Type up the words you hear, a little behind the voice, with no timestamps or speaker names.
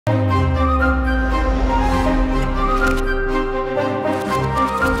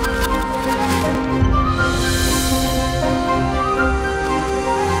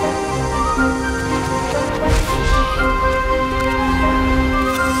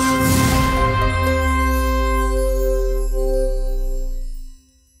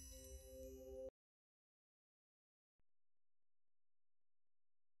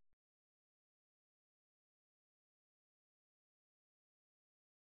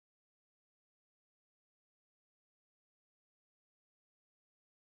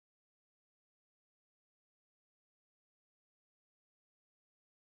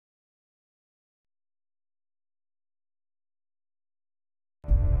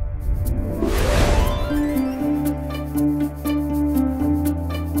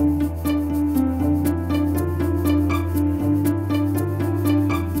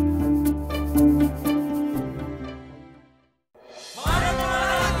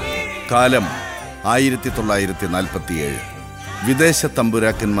കാലം 1947. വിദേശ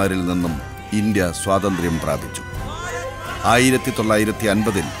തമ്പുരാക്കന്മാരിൽ നിന്നും ഇന്ത്യ സ്വാതന്ത്ര്യം പ്രാപിച്ചു.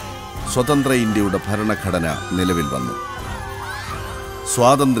 1950 സ്വതന്ത്ര ഇന്ത്യയുടെ ഭരണഘടന നിലവിൽ വന്നു.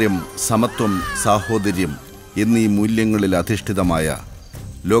 സ്വാതന്ത്ര്യം, സമത്വം, സാഹോദര്യം എന്നീ മൂല്യങ്ങളിൽ അധിഷ്ഠിതമായ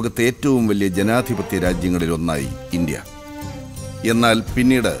ലോകത്തെ ഏറ്റവും വലിയ ജനാധിപത്യ രാജ്യങ്ങളിലൊന്നായി ഇന്ത്യ. എന്നാൽ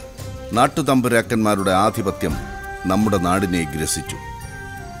പിന്നീട് നാട്ടുതമ്പുരാക്കന്മാരുടെ ആധിപത്യം നമ്മുടെ നാടിനെ ഗ്രസിച്ചു.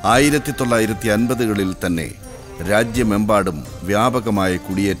 1950കളിൽ തന്നെ രാജ്യമെമ്പാടും വ്യാപകമായ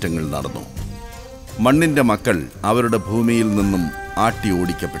കുടിയേറ്റങ്ങൾ നടന്നു. മണ്ണിൻ്റെ മക്കൾ അവരുടെ ഭൂമിയിൽ നിന്നും ആട്ടി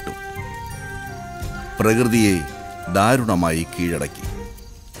ഓടിക്കപ്പെട്ടു. പ്രകൃതിയെ ദാരുണമായി കീഴടക്കി.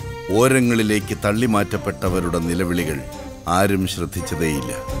 ഓരങ്ങളിലേക്ക് തള്ളിമാറ്റപ്പെട്ടവരുടെ നിലവിളികൾ ആരും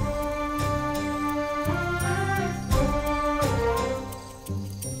ശ്രദ്ധിച്ചതേയില്ല.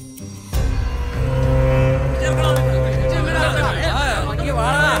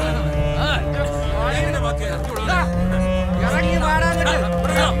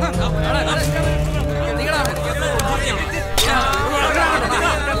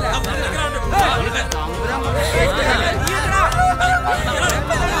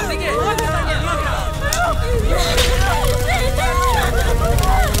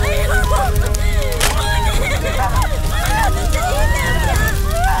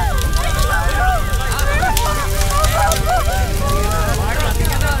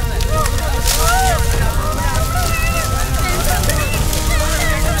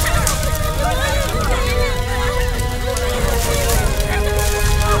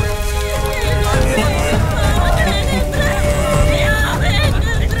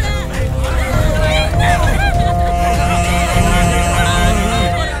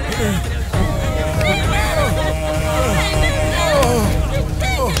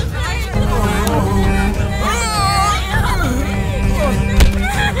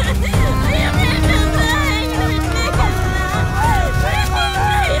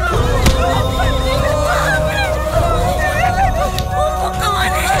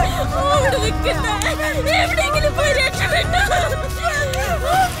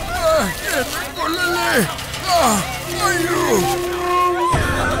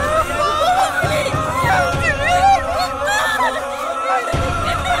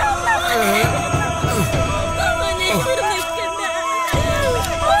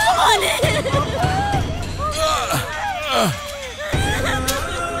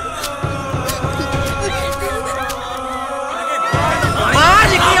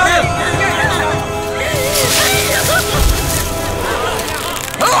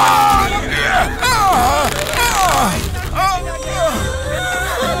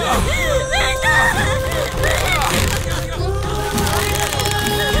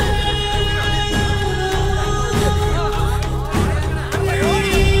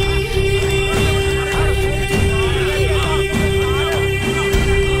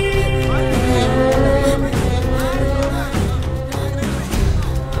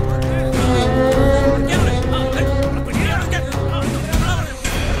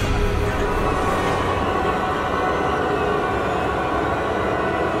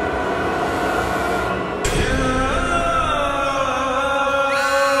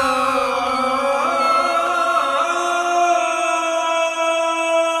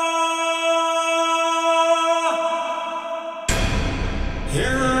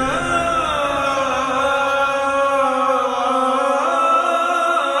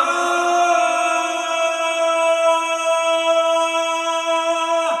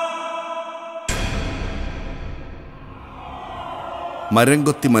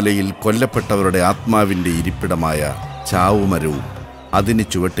 മരംകൊത്തി മലയിൽ കൊല്ലപ്പെട്ടവരുടെ ആത്മാവിൻ്റെ ഇരിപ്പിടമായ ചാവുമരവും അതിന്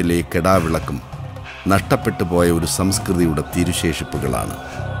ചുവട്ടിലെ കെടാവിളക്കും നഷ്ടപ്പെട്ടു പോയ ഒരു സംസ്കൃതിയുടെ തിരുശേഷിപ്പുകളാണ്.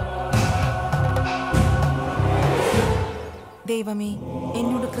 ദൈവമേ,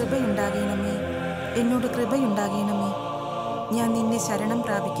 എന്നോട് കൃപയുണ്ടാകണമേ, എന്നോട് കൃപയുണ്ടാകണമേ. ഞാൻ നിന്നെ ശരണം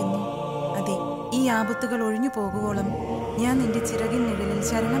പ്രാപിക്കുന്നു. അതെ, ഈ ആപത്തുകൾ ഒഴിഞ്ഞു പോകുവോളം ഞാൻ നിന്റെ ചിറകിൻ നിഴലിൽ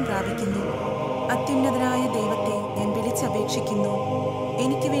ശരണം പ്രാപിക്കുന്നു. അത്യുന്നതനായ ദൈവത്തെ ഞാൻ വിളിച്ചപേക്ഷിക്കുന്നു.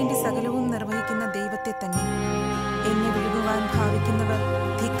 എനിക്ക് വേണ്ടി സകലവും നിർവഹിക്കുന്ന ദൈവത്തെ തന്നെ. എന്നെ വിഴുകുവാൻ ഭാവിക്കുന്നവർ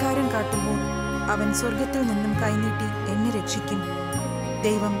ധിക്കാരം കാട്ടുമ്പോൾ അവൻ സ്വർഗത്തിൽ നിന്നും കൈനീട്ടി എന്നെ രക്ഷിക്കും.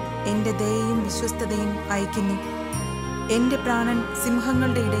 ദൈവം എൻ്റെ ദയയും വിശ്വസ്തതയും അയക്കുന്നു. എൻ്റെ പ്രാണൻ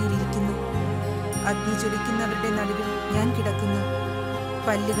സിംഹങ്ങളുടെ ഇടയിലിരിക്കുന്നു. അഗ്നി ജ്വലിക്കുന്നവരുടെ നടുവിൽ ഞാൻ കിടക്കുന്നു.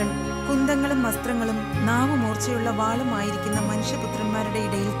 പല്ലുകൾ, കുന്തങ്ങളും വസ്ത്രങ്ങളും നാവ് മൂർച്ചയുള്ള വാളുമായിരിക്കുന്ന മനുഷ്യപുത്രന്മാരുടെ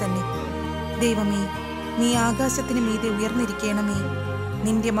ഇടയിൽ തന്നെ. ദൈവമേ, നീ ആകാശത്തിന് മീതെ ഉയർന്നിരിക്കണമേ.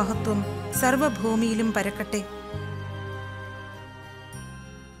 നിന്റെ മഹത്വം സർവഭൂമിയിലും പരക്കട്ടെ.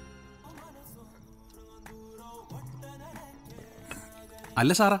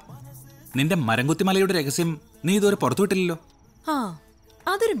 അല്ല സാറാ, നിന്റെ മരംകൊത്തി മലയുടെ രഹസ്യം നീ ഇതുവരെ പുറത്തുവിട്ടില്ലല്ലോ. ആ,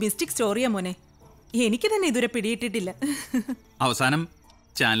 അതൊരു മിസ്റ്റിക് സ്റ്റോറിയാ മോനെ. എനിക്ക് തന്നെ ഇതുവരെ പിടിയിട്ടിട്ടില്ല. അവസാനം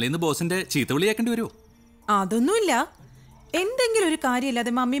ചാനലിൽ നിന്ന് ബോസിന്റെ ചീത്തവിളി കേൾക്കേണ്ടി വരുമോ? അതൊന്നുമില്ല. എന്തെങ്കിലും ഒരു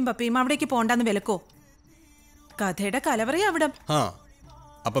കാര്യമില്ലാതെ മമ്മിയും പപ്പയും അവിടേക്ക് പോണ്ടാന്ന് വിലക്കോ? കഥയുടെ കലവറയാ അവിടെ.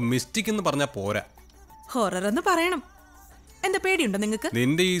 അപ്പൊ മിസ്റ്റിക് എന്ന് പറഞ്ഞാ പോരാ, ഹൊറർ എന്ന് പറയണം. എന്താ പേടിയുണ്ടോ നിങ്ങൾക്ക്?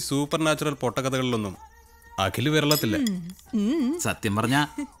 നിന്റെ ഈ സൂപ്പർ നാച്ചുറൽ പൊട്ടക്കഥകളിലൊന്നും അഖില് വിരളത്തില്ല. സത്യം പറഞ്ഞാ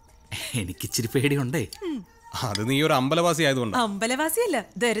എനിക്കിച്ചിരി പേടിയുണ്ടേ. അത് നീ ഒരു അമ്പലവാസി ആയതുകൊണ്ട്. അമ്പലവാസിയല്ല,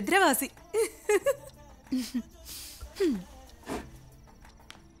 ദരിദ്രവാസി.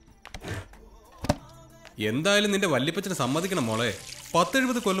 എന്തായാലും നിന്റെ വല്യപ്പച്ചനെ സമ്മതിക്കണം മോളെ.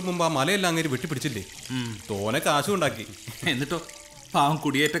 10-70 കൊല്ലം മുമ്പ് ആ മലയെല്ലാം അങ്ങനെ വെട്ടിപ്പിടിച്ചില്ലേ, തോനെ കാശുണ്ടാക്കി. എന്നിട്ടോ പാവം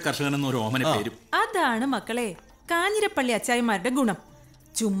കുടിയേറ്റ കർഷകനെന്ന് ഒരു ഓമന പേരും. അതാണ് മക്കളെ കാഞ്ഞിരപ്പള്ളി അച്ചായന്മാരുടെ ഗുണം.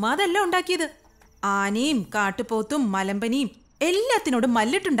 ചുമ്മാതല്ല ഉണ്ടാക്കിയത്. ആനയും കാട്ടുപോത്തും മലമ്പനിയും എല്ലാത്തിനോടും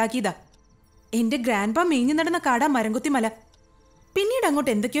മല്ലിട്ടുണ്ടാക്കിയതാ. എന്റെ ഗ്രാൻഡ് പാ മേഞ്ഞു നടന്ന കാടാ മരംകൊത്തി മല. പിന്നീട്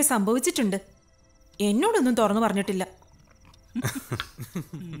അങ്ങോട്ട് എന്തൊക്കെയോ സംഭവിച്ചിട്ടുണ്ട്. എന്നോടൊന്നും തുറന്നു പറഞ്ഞിട്ടില്ല.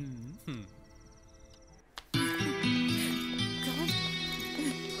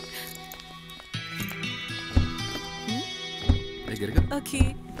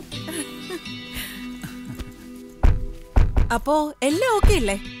 അപ്പോ എല്ലാം ഓക്കെ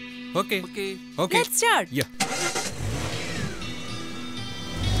അല്ലേ? Let's start.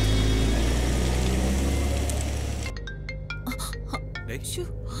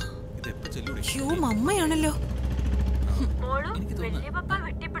 മമ്മയാണല്ലോ.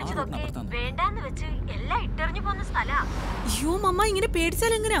 അയ്യോ മമ്മ, ഇങ്ങനെ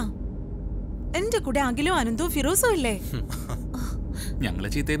പേടിച്ചാൽ എങ്ങനാ? എന്റെ കൂടെ അഖിലും അനന്തവും ഫിറോസും ഇല്ലേ? ഞങ്ങളെ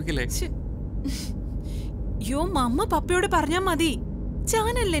ചീത്തയിപ്പിക്കില്ലേ? യോ മമ്മ പപ്പയോട് പറഞ്ഞാ മതി.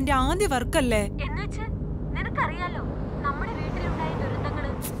 ചാനലിൽ എന്റെ ആദ്യ വർക്കല്ലേ.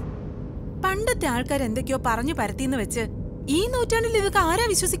 പണ്ടത്തെ ആൾക്കാർ എന്തൊക്കെയോ പറഞ്ഞു പരത്തിന്ന് വെച്ച് ഈ നൂറ്റാണ്ടിൽ ഇതൊക്കെ ആരാ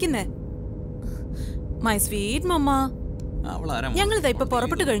വിശ്വസിക്കുന്നേ? മൈ സ്വീറ്റ് മമ്മ, ഞങ്ങളിതാ ഇപ്പൊ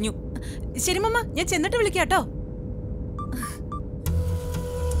പുറപ്പെട്ടു കഴിഞ്ഞു. ശരി മമ്മ, ഞാൻ ചെന്നിട്ട് വിളിക്കാട്ടോ.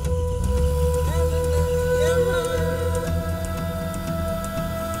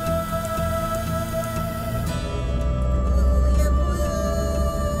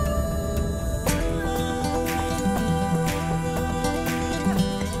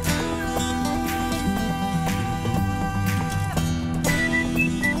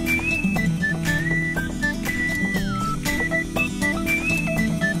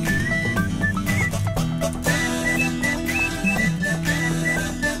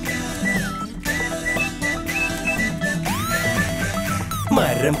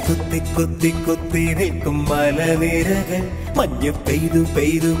 മരം കുത്തി കുത്തി കുത്തി നിൽക്കും മലനിരകൾ, മഞ്ഞ് പെയ്തു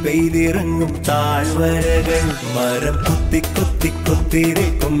പെയ്തു പെയ്തിറങ്ങും താഴ്വരകൾ. മരം കുത്തി കുത്തി കുത്തി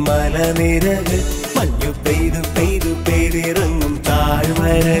നിൽക്കും മലനിരകൾ, മഞ്ഞ് പെയ്തു പെയ്തു പെയ്തിറങ്ങും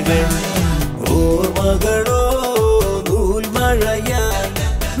താഴ്വരകൾ. ഓർമ്മകളോ നൂൽമഴയായി,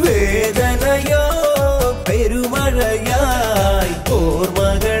 വേദനയോ പെരുമഴയായി.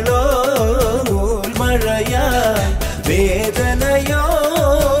 ഓർമ്മകളോ നൂൽമഴയായി, വേദനയോ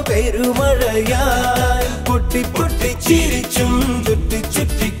പെരുമഴയായി. പൊട്ടി പൊട്ടി ചിരിച്ചും ചുറ്റി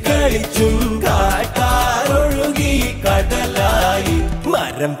ചുറ്റി കളിച്ചും കാട്ടാറൊഴുകി കടലായി.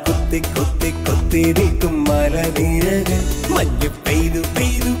 മരം കുത്തി കുത്തി കുത്തി നിൽക്കും മലനിരകൾ, മഞ്ഞ് പെയ്തു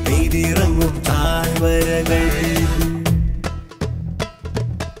പെയ്തു പെയ്തിറങ്ങും താഴ്വരകൾ.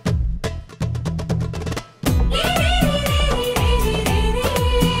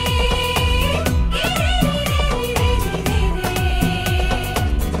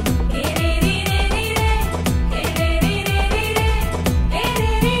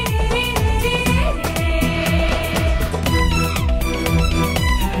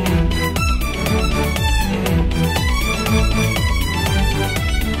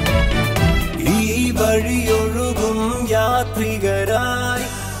 യാത്രികരായി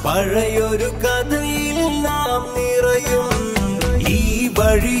പഴയൊരു കഥയിൽ നാം നിറയും. ഈ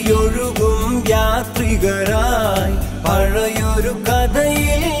വഴിയൊഴുകും യാത്രികരായി പഴയൊരു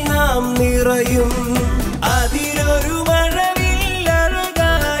കഥയിൽ നാം നിറയും. അതിലൊരു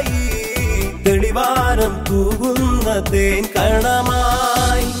മഴവില്ലഴകായി, തെളിവാനം തൂകുന്ന തേൻ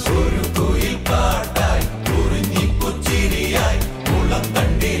കണമായി. ഒരു കുയിൽ പാട്ടായി കുറിഞ്ഞി പുച്ചിരിയായി, കുളം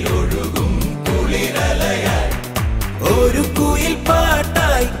തണ്ടിലൊഴുകും കുളിരലയായി. ഒരു കുയിൽ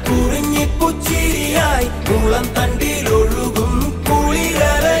പാട്ടായി കുറിഞ്ഞി പുച്ചിരിയായി, കുളം തണ്ടിലൊഴുകും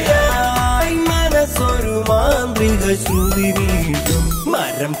കുളിരലയായി. മനസ്സൊരു മാന്ത്രിക ശ്രുതി വീണ്ടും.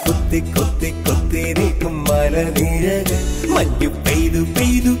 മരം കുത്തി കുത്തി കുത്തി നിൽക്കും മലനിരകൾ, മഞ്ഞു പെയ്തു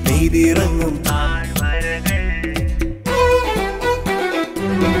പെയ്തു പെയ്തിറങ്ങും താഴ്വരകൾ.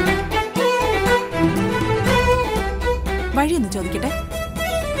 ഒന്ന് ചോദിക്കട്ടെ?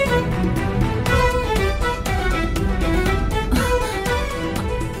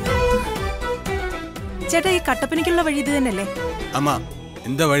 ചേട്ടാ, ഈ കട്ടപ്പനയ്ക്കുള്ള വഴി ഇത് തന്നെയല്ലേ? അമ്മ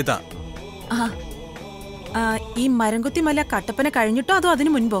എന്താ വഴിതാ? ഈ മരംകൊത്തി മല കട്ടപ്പന കഴിഞ്ഞിട്ടോ അതോ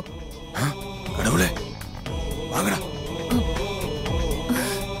അതിനു മുൻപോ?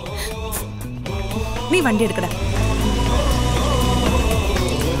 നീ വണ്ടി എടുക്കടാ.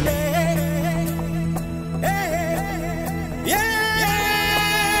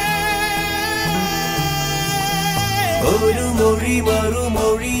 ഒരു മൊഴി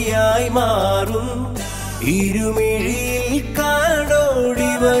മറുമൊഴിയായി മാറും, ഇരുമിഴിയിൽ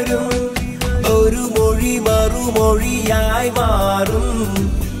കാടോടി വരും. ഒരു മൊഴി മറുമൊഴിയായി മാറും,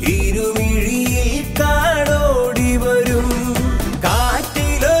 ഇരുമിഴിയിൽ കാടോടി വരും.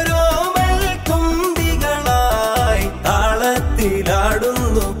 കാറ്റിലൊരോമൽ തുമ്പികളായി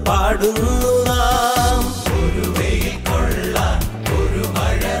താളത്തിലാടുന്നു പാടുന്നു നാം. ഒരു വെയിൽ കൊള്ളാൻ, ഒരു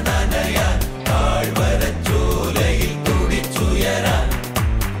മഴ നനയാൻ, താഴ്വരച്ചോലയിൽ തുടിച്ചുയരാൻ.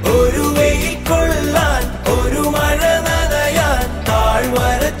 ഒരു വെയിൽ കൊള്ളാൻ, ഒരു മഴ നനയാൻ,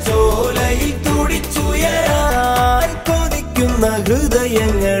 താഴ്വരച്ചോലയിൽ തുടിച്ചുയരാൻ. കൊതിക്കുന്ന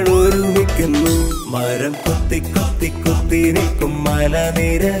ഹൃദയങ്ങൾ ഒരുമിക്കുന്നു. മരം കൊത്തി കൊത്തി കൊത്തി നിൽക്കും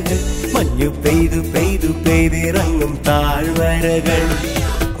മലനിരകൾ, മഞ്ഞു പെയ്തു പെയ്തു പെയ്തിറങ്ങും താഴ്വരകൾ.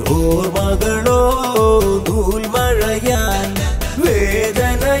 ഓർമ്മകളോ നൂൽമഴയായി,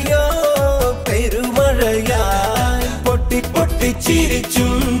 വേദനയോ പെരുമഴയായി. പൊട്ടി പൊട്ടി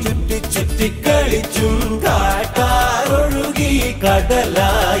ചിരിച്ചും ചുറ്റി ചുറ്റി കളിച്ചും കാട്ടാറൊഴുകി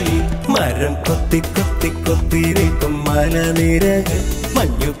കടലായി. മരം കൊത്തി കൊത്തി കൊത്തി നിൽക്കും മലനിരകൾ,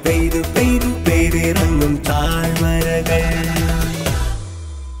 മഞ്ഞു പെയ്തു പെയ്തു പെയ്തിറങ്ങും താഴ്വരകൾ.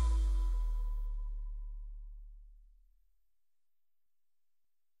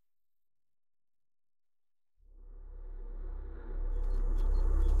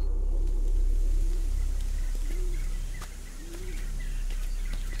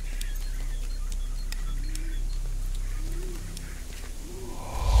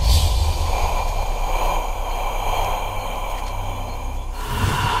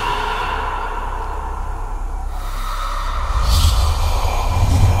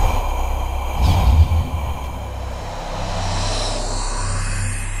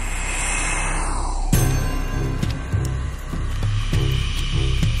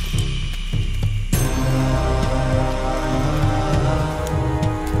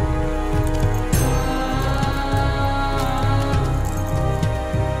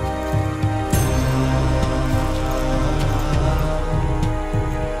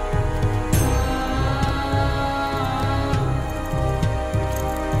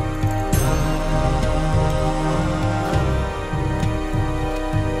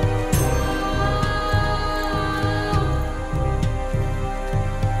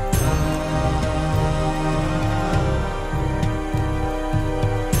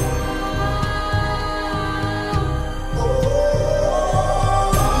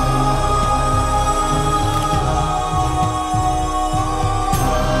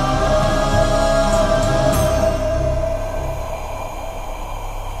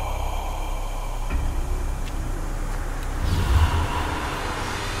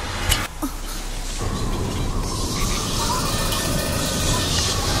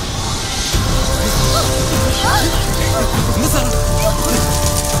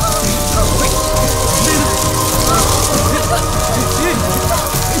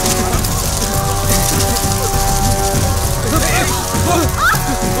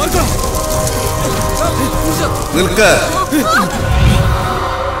 നിൽക്ക്.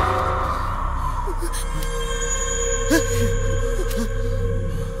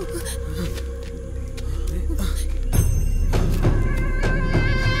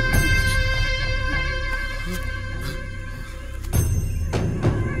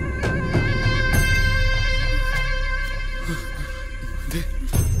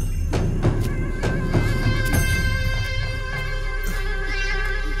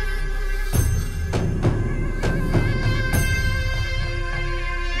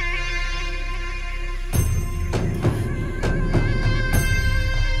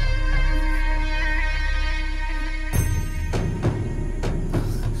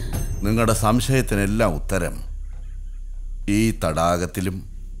 നിങ്ങളുടെ സംശയത്തിനെല്ലാം ഉത്തരം ഈ തടാകത്തിലും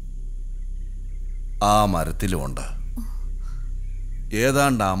ആ മരത്തിലുമുണ്ട്.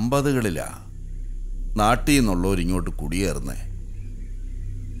 ഏതാണ്ട് 50കളിലാ നാട്ടിൽ നിന്നുള്ളവരിങ്ങോട്ട് കുടിയേറുന്നേ.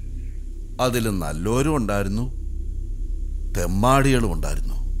 അതിൽ നല്ലവരും ഉണ്ടായിരുന്നു, തെമ്മാടികളും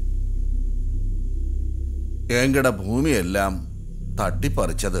ഉണ്ടായിരുന്നു. എങ്കടെ ഭൂമിയെല്ലാം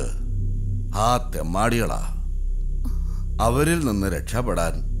തട്ടിപ്പറിച്ചത് ആ തെമ്മാടികളാ. അവരിൽ നിന്ന്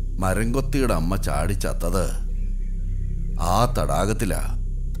രക്ഷപ്പെടാൻ മരംകൊത്തിയുടെ അമ്മ ചാടിച്ചത്തത് ആ തടാകത്തിലാ.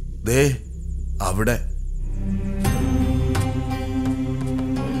 ദേ അവിടെ.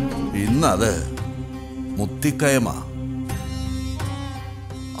 ഇന്നത് മുത്തിക്കയമാ.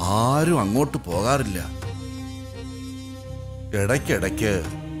 ആരും അങ്ങോട്ട് പോകാറില്ല. ഇടയ്ക്കിടയ്ക്ക്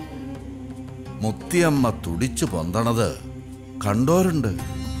മുത്തിയമ്മ തുടിച്ചു പൊന്തണത് കണ്ടോരുണ്ട്.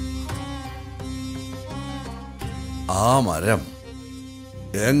 ആ മരം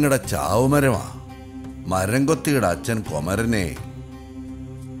എങ്ങടെ ചാവുമരമാ. മരംകൊത്തിയുടെ അച്ഛൻ കൊമരനെ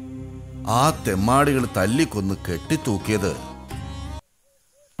ആ തെമ്മാടികൾ തല്ലിക്കൊന്ന് കെട്ടിത്തൂക്കിയത്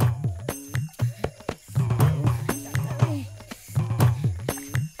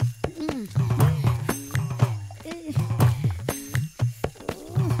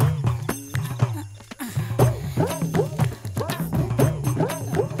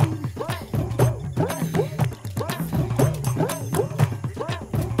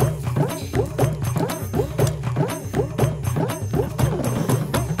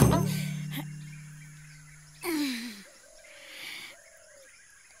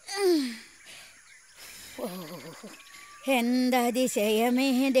എന്തതിശയമേ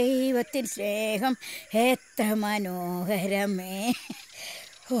ദൈവത്തിൻ സ്നേഹം എത്ര മനോഹരമേ.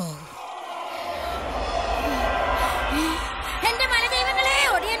 എന്റെ മലദൈവങ്ങളെ,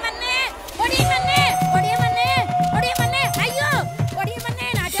 ഒടിയൻ വന്നേ, ഒടിയൻ വന്നേ, ഒടിയൻ വന്നേ, ഒടിയൻ വന്നേ. അയ്യോ, ഒടിയൻ വന്നേ.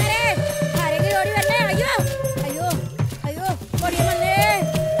 നാട്ടുകാരെ ആരെങ്കിലും ഓടി വന്നേ. അയ്യോ അയ്യോ അയ്യോ, ഒടിയൻ വന്നേ.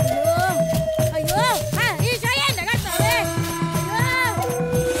 അയ്യോ അയ്യോ, ഈശോയെ എന്റെ കർത്താവേ.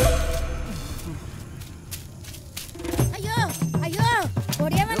 അയ്യോ അയ്യോ,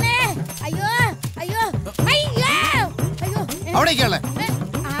 ഒടിയൻ വന്നേ. അയ്യോ അയ്യോ അയ്യോ അയ്യോ. അവിടേക്കല്ലേ?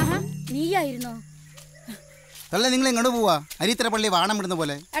 ആഹാ, നീയായിരുന്നോ? അല്ല, നിങ്ങൾ എങ്ങോട്ട് പോവാ? അരിത്തറപ്പള്ളി വാണം വിടുന്ന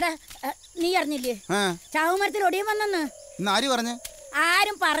പോലെ. എടാ, നീ അറിഞ്ഞില്ലേ ചാവുമരത്തിൽ ഒടിയൻ വന്നെന്ന്? ഇന്ന് ആര് പറഞ്ഞു?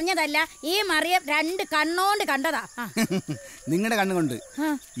 ആരും പറഞ്ഞതല്ല, ഈ മറിയം 2 കണ്ണോണ്ട് കണ്ടതാ. നിങ്ങളുടെ കണ്ണുകൊണ്ട്.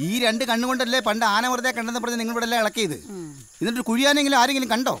 ഈ 2 കണ്ണുകൊണ്ടല്ലേ പണ്ട് ആന വെറുതെ കണ്ടെന്ന് പറഞ്ഞ് നിങ്ങൾ ഇവിടെ എല്ലാം ഇളക്കിയത്. എന്നിട്ട് കുഴിയാനെങ്കിലും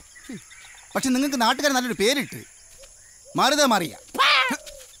ആരെങ്കിലും കണ്ടോ? പക്ഷെ നിങ്ങൾക്ക് നാട്ടുകാർ നല്ലൊരു പേരിട്ട് മാറുത മാറിയ.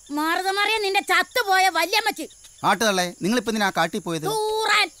 മാറുത മാറിയ നിന്റെ ചത്തുപോയ വല്യമ്മച്ച്. ആട്ടുതള്ളേ, നിങ്ങളിപ്പോ എന്തിനാ കാട്ടി പോയത്?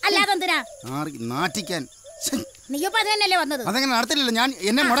 അല്ലാതെ എന്തിനാ? നാട്ടിക്കാൻ. നീയപ്പോ അത് തന്നെയല്ലേ വന്നത്? അതങ്ങനെ നടത്തില്ലല്ലോ, ഞാൻ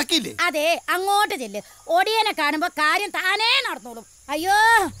എന്നെ മുടക്കിയില്ലേ? അതെ, അങ്ങോട്ട് ചെല്ല്. ഒടിയനെ കാണുമ്പോ കാര്യം താനേ നടന്നോളും. അയ്യോ,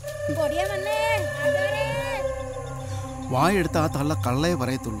 ഒടിയൻ വന്നേ. വായെടുത്ത ആ തള്ള കള്ളയെ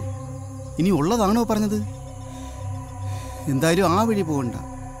പറയത്തുള്ളൂ. ഇനി ഉള്ളതാണോ പറഞ്ഞത്? എന്തായാലും ആ വഴി പോകണ്ട.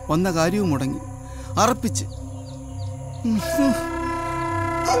 വന്ന കാര്യവും മുടങ്ങി. അറപ്പിച്ച്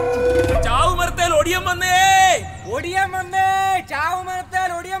ചാവുമരത്തേൽ ഒടിയൻ വന്നേ, ഒടിയൻ വന്നേ,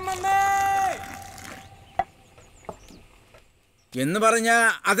 ചാവുമരത്തേൽ ഒടിയൻ വന്നേ എന്ന് പറഞ്ഞാ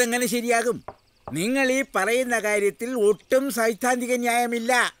അതെങ്ങനെ ശരിയാകും? നിങ്ങൾ ഈ പറയുന്ന കാര്യത്തിൽ ഒട്ടും സൈദ്ധാന്തിക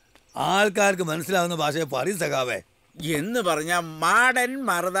ന്യായമില്ല. ആൾക്കാർക്ക് മനസ്സിലാവുന്ന ഭാഷയെ പറയും സഖാവേ. എന്ന് പറഞ്ഞ മാടൻ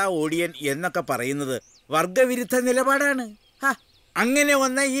മറുത ഒടിയൻ എന്നൊക്കെ പറയുന്നത് വർഗവിരുദ്ധ നിലപാടാണ്. അങ്ങനെ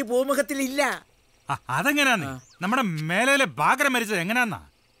വന്ന ഈ ഭൂമുഖത്തിൽ ഇല്ല. അതെങ്ങനെയാന്ന്? നമ്മുടെ മേലെ ബാഗ്രം മരിച്ചത് എങ്ങനെയാന്നാ?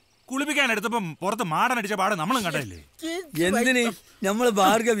 കുളിപ്പിക്കാൻ എടുത്തപ്പം പുറത്ത് മാടനടിച്ച പാട് നമ്മളും കണ്ടല്ലേ? എന്തിന്? നമ്മള്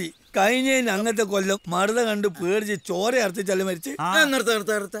ഭാർഗവി കഴിഞ്ഞ അങ്ങനത്തെ കൊല്ലം മറുത കണ്ട് പേടിച്ച് ചോര അർത്തിച്ചല്ല മരിച്ച്.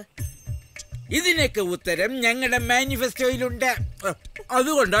 നിർത്ത. ഇതിനൊക്കെ ഉത്തരം ഞങ്ങളുടെ മാനിഫെസ്റ്റോയിലുണ്ട്.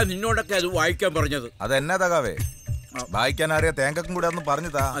 അതുകൊണ്ടാ നിന്നോടൊക്കെ അത് വായിക്കാൻ പറഞ്ഞത്. അതെന്നാ തകാവേ? വായിക്കാൻ അറിയാ തേങ്ങക്കും കൂടെ ഒന്ന്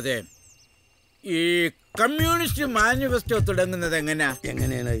പറഞ്ഞതാ. അതെ, ഈ കമ്മ്യൂണിസ്റ്റ് മാനിഫെസ്റ്റോ തുടങ്ങുന്നത്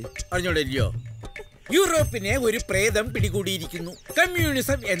എങ്ങനെയാണ് അറിഞ്ഞോടല്ലോ? യൂറോപ്പിനെ ഒരു പ്രേതം പിടികൂടിയിരിക്കുന്നു,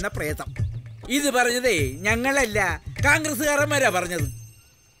 കമ്മ്യൂണിസം എന്ന പ്രേതം. ഇത് പറഞ്ഞതേ ഞങ്ങളല്ല, കോൺഗ്രസ്സുകാരന്മാരാ പറഞ്ഞത്.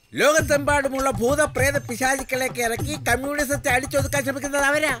 ലോകത്തെമ്പാടുമുള്ള ഭൂതപ്രേത പിശാചുക്കളെയൊക്കെ ഇറക്കി കമ്മ്യൂണിസത്തെ അടിച്ചൊതുക്കാൻ ശ്രമിക്കുന്നത്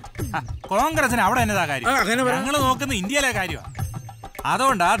അവരാ. കോൺഗ്രസിന് അവിടെ എന്നതാ കാര്യം? ഞങ്ങൾ നോക്കുന്ന ഇന്ത്യയിലെ കാര്യമാണ്.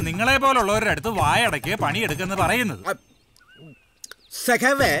 അതുകൊണ്ടാ നിങ്ങളെ പോലുള്ളവരുടെ അടുത്ത് വായടക്ക് പണിയെടുക്കെന്ന് പറയുന്നത്.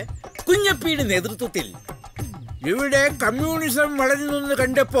 സഖാവേ, കുഞ്ഞപ്പിയുടെ നേതൃത്വത്തിൽ ഇവിടെ കമ്മ്യൂണിസം വളരുന്നു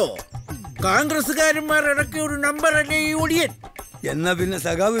കണ്ടപ്പോ കോൺഗ്രസ്സുകാരന്മാർ ഇടയ്ക്ക് ഒരു നമ്പർ അല്ലേ ഈ ഒടിയൻ. എന്നാ പിന്നെ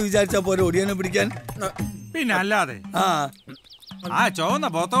സഖാവ് വിചാരിച്ച പോലെ ഒടിയനെ പിടിക്കാൻ. പിന്നെ അല്ലാതെ ആ ചുവന്ന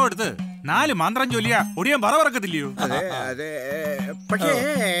ബോത്തം എടുത്ത് 4 മന്ത്രം ചൊല്ലിയ ഒടിയൻ പറവറക്കത്തില്ലയോ? അതെ, പക്ഷേ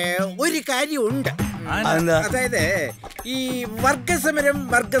ഒരു കാര്യമുണ്ട്. അതായത് ഈ വർഗസമരം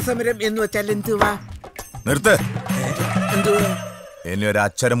എന്ന് വെച്ചാൽ എന്തുവാ? നിർത്ത്. ഇനി ഒരു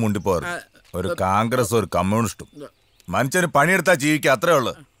അക്ഷരം മുണ്ടിപ്പോറ്. ഒരു കോൺഗ്രസ് ഒരു കമ്മ്യൂണിസ്റ്റും മനുഷ്യന് പണിയെടുത്താ ജീവിക്കുക, അത്രേ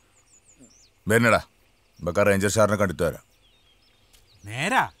ഉള്ളു. വരുന്നടാ, ഇപ്പൊ റേഞ്ചർ സാറിനെ കണ്ടിട്ട് വരാം.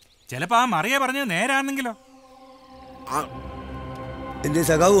 നേരാ? ചിലപ്പോ ആ മറിയ പറഞ്ഞത് നേരാണെങ്കിലോ? എന്റെ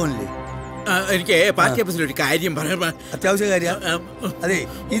സഖാവ് പോണില്ലേ? എനിക്ക് പാർട്ടി ഓഫീസിൽ ഒരു കാര്യം പറയാം. അത്യാവശ്യ കാര്യം. അതെ,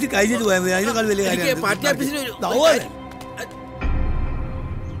 ഇത് കഴിഞ്ഞിട്ട് പോയാൽ മതി. അതിനേക്കാൾ വലിയ കാര്യം പാർട്ടി ഓഫീസിൽ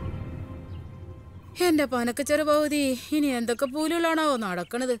എന്റെ പനക്കച്ചെറു പകുതി ഇനി എന്തൊക്കെ പൂലുകളാണോ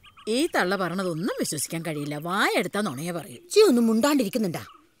നടക്കണത്. ഈ തള്ള പറഞ്ഞതൊന്നും വിശ്വസിക്കാൻ കഴിയില്ല. വായെടുത്താ നുണയെ പറയും. ചീ ഒന്നും മുണ്ടാണ്ടിരിക്കുന്നുണ്ടാ?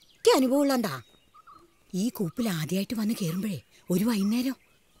 അനുഭവം ഉള്ളണ്ടാ? ഈ കൂപ്പിൽ ആദ്യമായിട്ട് വന്ന് കേറുമ്പോഴേ ഒരു വൈകുന്നേരം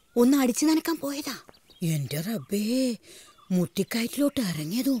ഒന്ന് അടിച്ചു നനക്കാൻ പോയതാ. എന്റെ റബ്ബേ, മുട്ടിക്കയറ്റിലോട്ട്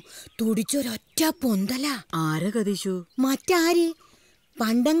ഇറങ്ങിയതും തുടിച്ചൊരൊറ്റ പൊന്തല. ആരെ കതീശു? മറ്റാര്?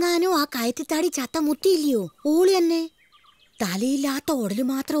 പണ്ടെങ്ങാനോ ആ കയറ്റിത്താടി ചത്ത മുത്തിയില്ലയോ, ഓളി തന്നെ. തലയില്ലാത്ത ഉടല്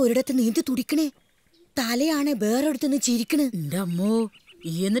മാത്രം ഒരിടത്ത് നീന്തി തുടിക്കണേ, തലയാണ് വേറെടുത്തുനിന്ന് ചിരിക്കണ്. എന്റെ അമ്മോ,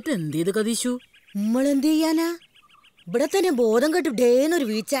 ഈ എന്നിട്ട് എന്ത് ചെയ്ത് കതീശു? നമ്മളെന്ത് ചെയ്യാനാ? ഇവിടെ തന്നെ ബോധം കെട്ടു ഡേന്നൊരു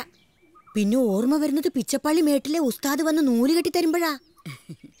വീഴ്ച. പിന്നെ ഓർമ്മ വരുന്നത് പിച്ചപ്പള്ളി മേട്ടിലെ ഉസ്താദ് വന്ന് നൂല് കെട്ടി തരുമ്പോഴാ.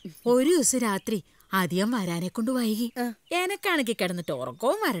 ഒരു ദിവസം രാത്രി അധികം വരാനെ കൊണ്ട് വൈകി. എനക്കാണെങ്കിൽ കിടന്നിട്ട്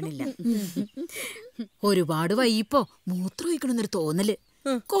ഉറക്കവും വരണില്ല. ഒരുപാട് വൈകിപ്പോ മൂത്രം ഒഴിക്കണമെന്നൊരു തോന്നല്.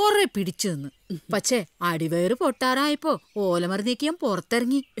 കൊറേ പിടിച്ചു നിന്ന്. പക്ഷേ അടിവേറ് പൊട്ടാറായപ്പോ ഓലമറി ഞാൻ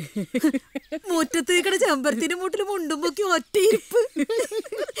പുറത്തിറങ്ങി. മുറ്റത്ത് നിൽക്കണ ചെമ്പരത്തിന്റെ മൂട്ടില് മുണ്ടുമ്പൊക്കെ ഒറ്റയിരിപ്പ്.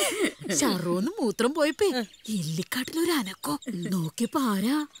 ഷറൂന്ന് മൂത്രം പോയപ്പോ ഇല്ലിക്കാട്ടിലൊരു അനക്കോ. നോക്കിയപ്പോ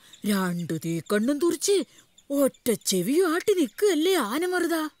ആരാ? 2 തീക്കണ്ണും തുറിച്ച് ഒറ്റ ചെവിയും ആട്ടി നിക്കല്ലേ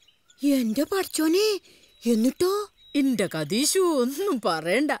ആനമറുത. എന്റെ പഠിച്ചോനെ, എന്നിട്ടോ? എന്റെ കതീശു ഒന്നും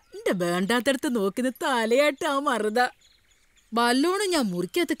പറയണ്ട. എന്റെ വേണ്ടാത്തടുത്ത് നോക്കുന്ന തലയാട്ട് ആ മറുത. ബല്ലോണ് ഞാൻ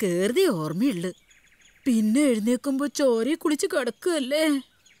മുറിക്കകത്ത് കേറിയേ ഓർമ്മയുള്ളു. പിന്നെ എഴുന്നേക്കുമ്പോ ചോരയെ കുളിച്ച് കിടക്കുകയല്ലേ.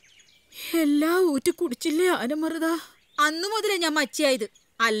 എല്ലാം ഊറ്റി കുടിച്ചില്ലേ ആനമറുത. അന്നു മുതലേ ഞാൻ മച്ചിയായത്.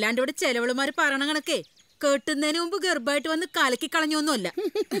 അല്ലാണ്ട് ഇവിടെ ചെലവളുമാര് പറയണ കണക്കേ കേട്ടുന്നതിന് മുമ്പ് ഗർഭമായിട്ട് വന്ന് കലക്കി കളഞ്ഞൊന്നുമല്ല.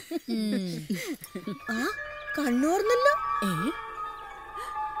 കണ്ണോർന്നല്ലോ.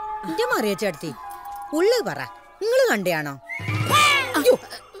 എന്റെ മറിയച്ചേട്ടത്തി, ഉള്ളു പറ, നിങ്ങള് കണ്ടയാണോ?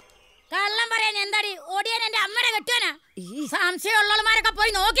 കള്ളം പറയാൻ എന്താടി? ഓടിയാൻ എന്റെ അമ്മയുടെ കെട്ടുവാനാ. സംശയമുള്ളവന്മാരൊക്കെ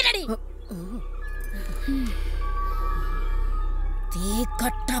പോയി നോക്കിനടി.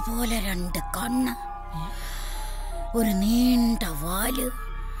 തീക്കട്ട പോലെ 2 കണ്ണ്, ഒരു നീണ്ട വാല്,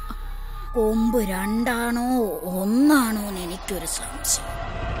 കൊമ്പ് 2ആണോ 1ആണോന്ന് എനിക്കൊരു സംശയം.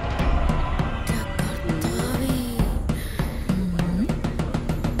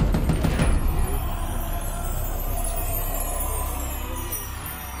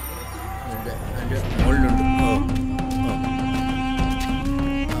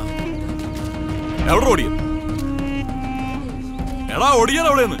 എവിടെ ഓടിയ? എടാ ഓടിയാൻ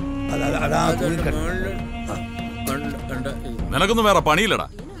എവിടെയെന്ന്? നിനക്കൊന്നും വേറെ പണിയില്ലടാ.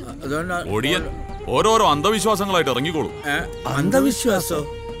 ഓടിയൻ ഓരോരോ അന്ധവിശ്വാസങ്ങളായിട്ട് ഇറങ്ങിക്കോളൂ. അന്ധവിശ്വാസോ?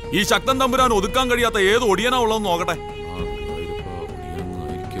 ഈ ശക്തൻ തമ്പുരാൻ ഒതുക്കാൻ കഴിയാത്ത ഏത് ഒടിയനാ ഉള്ളതെന്ന് നോക്കട്ടെ.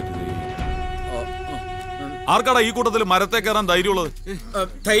 ആർക്കാടാ ഈ കൂട്ടത്തിൽ മരത്തെ കയറാൻ ധൈര്യമുള്ളത്?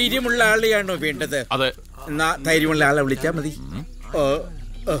 ധൈര്യമുള്ള ആളെയാണോ വേണ്ടത്? അതെ, എന്നാ ധൈര്യമുള്ള ആളെ വിളിച്ചാ മതി.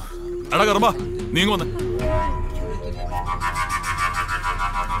 എടാ കർമ്മ, നീങ്ങ വന്ന്.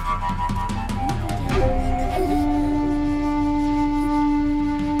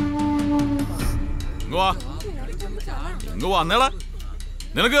 വന്നേടാ.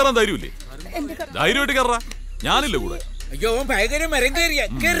 നിനക്ക് കയറാൻ ധൈര്യമില്ലേ? ധൈര്യമായിട്ട് കയറാ, ഞാനില്ല കൂടെ. അയ്യോ, ഭയങ്കര മരം കയറിയ.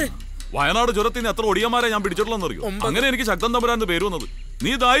 വയനാട് ചുരത്തിന് എത്ര ഒടിയന്മാരെ ഞാൻ പിടിച്ചിട്ടുള്ളതെന്നറിയോ? അങ്ങനെ എനിക്ക് ശക്തൻ തമ്പുരാൻ പേര് വന്നത്.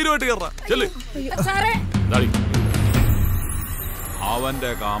 നീ ധൈര്യമായിട്ട് കയറാ, ചെല്ലേ.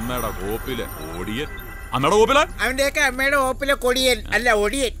 അവന്റെ അമ്മയുടെ കോപ്പിലെ ഓടിയൻ. അമ്മയുടെ കോപ്പിലെ? അവന്റെയൊക്കെ അമ്മയുടെ കോപ്പിലെ കൊടിയൻ അല്ല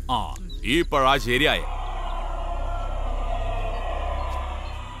ഒടിയൻ. ആ, ഇപ്പഴാ ശരിയായ.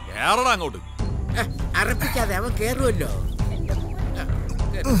 കേറടാ അങ്ങോട്ട്. അറപ്പിക്കാതെ അവൻ കേറുമല്ലോ.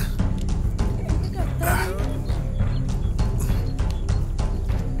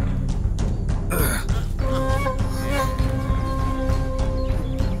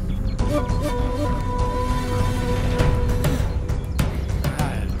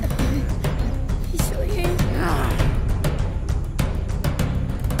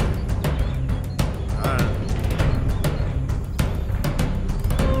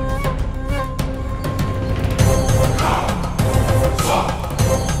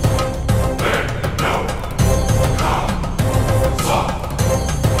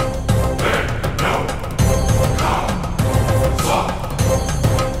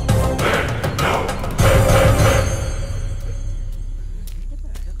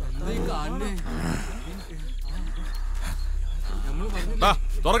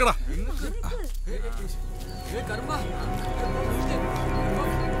 തുറക്കടാ.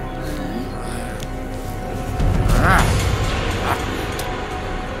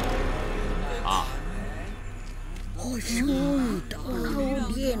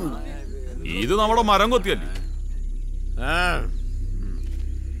 ഇത് നമ്മുടെ മരംകൊത്തിയല്ലേ?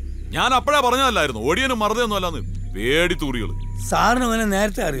 ഞാൻ അപ്പഴേ പറഞ്ഞതല്ലായിരുന്നു ഓടിയനും മറുതൊന്നും അല്ലാന്ന്. പേടിത്തൂറികള്. സാറിന് അവനെ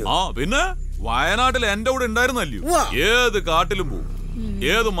നേരത്തെ അറിയോ? ആ, പിന്നെ വയനാട്ടിൽ എന്റെ കൂടെ ഉണ്ടായിരുന്നല്ലോ. ഏത് കാട്ടിലും പോവും,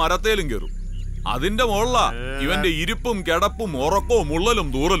 ഏത് മരത്തേലും കയറും. അതിന്റെ മുകളിലാ ഇവന്റെ ഇരിപ്പും കിടപ്പും ഉറക്കവും മുള്ളലും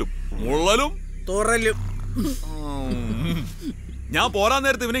തൂറലും തുറലും. ഞാൻ പോരാൻ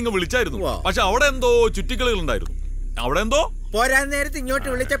നേരത്തെ ഇവനെ ഇങ്ങ് വിളിച്ചായിരുന്നു. പക്ഷെ അവിടെ എന്തോ ചുറ്റിക്കളികൾ ഉണ്ടായിരുന്നു. അവിടെ എന്തോ പോരാൻ നേരത്തെ ഇങ്ങോട്ട്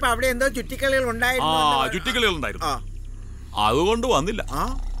വിളിച്ചപ്പോ അവിടെ എന്തോ ചുറ്റിക്കളികൾ ഉണ്ടായിരുന്നു. അതുകൊണ്ട് വന്നില്ല.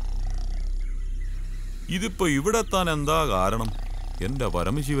 ഇതിപ്പോ ഇവിടെ എത്താൻ എന്താ കാരണം? എന്റെ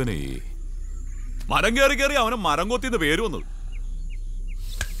പരമശിവനെ, മരം കയറി അവനെ മരംകൊത്തിന്ന് പേര് വന്നത്.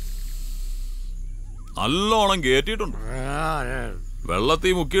 നല്ലോണം കേറ്റിയിട്ടുണ്ട്.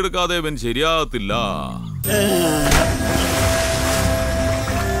 വെള്ളത്തിൽ മുക്കിയെടുക്കാതെ ഇവൻ ശരിയാകത്തില്ല.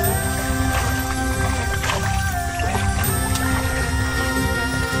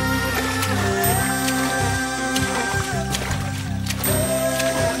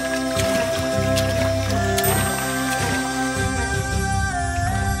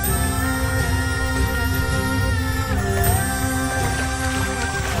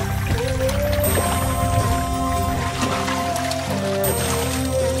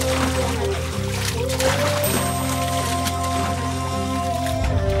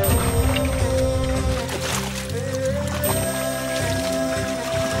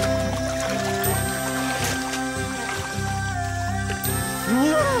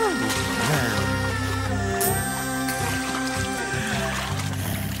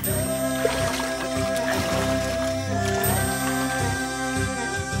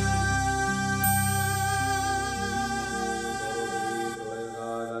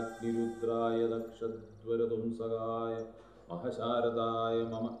 മഹശാരദായ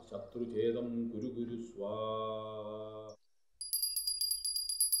മമ ശത്രുഛേദം കുരു കുരു സ്വാ.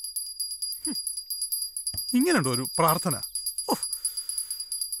 ഇങ്ങനെയുണ്ടോ ഒരു പ്രാർത്ഥന?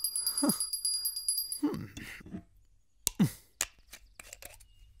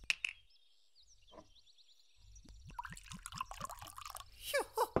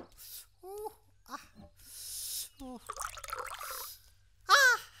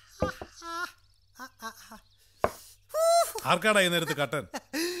 ആർക്കാടാ ഈ നേരത്ത് കട്ടൻ?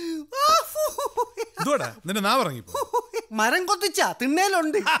 ഇതോടാ നിന്റെ നാ പറഞ്ഞിപ്പോ. മരം കൊത്തിച്ചാ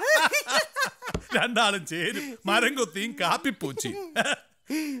തിണ്ണേലുണ്ട്. രണ്ടാളും ചേരും, മരം കൊത്തിയും കാപ്പിപ്പൂച്ചിയും.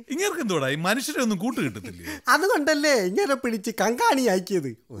 ഇങ്ങനെ എന്തോടാ ഈ മനുഷ്യരെ ഒന്നും കൂട്ട് കിട്ടത്തില്ലേ? അതുകൊണ്ടല്ലേ ഇങ്ങനെ പിടിച്ച്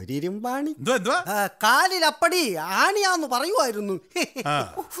കങ്കാണിയാക്കിയത്. ഒരിരുമ്പാണി കാലിലപ്പടി ആണിയാന്ന് പറയുമായിരുന്നു.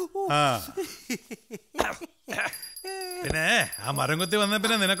 പിന്നെ ആ മരം കൊത്തി വന്ന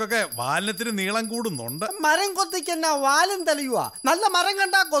പിന്നെ നിനക്കൊക്കെ വാലിനത്തിന് നീളം കൂടുന്നുണ്ട്. മരം കൊത്തിക്കെന്നാ വാലും തെളിയുവാ. നല്ല മരം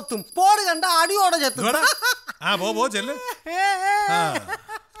കണ്ടാ കൊത്തും, പോട് കണ്ടാ അടിയോടെ ചെത്തും. പോ ചെല്ല്.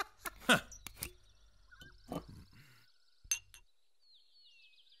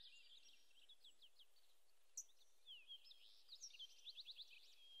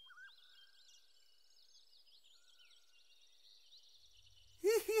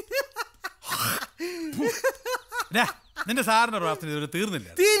 നിന്റെ സാറിന്റെ പ്രാർത്ഥന ഇതുവരെ തീർന്നില്ല.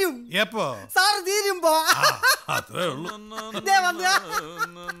 തീരും. എപ്പോ? സാറ് തീരുമ്പോ. അത്രേ ഉള്ളൂ.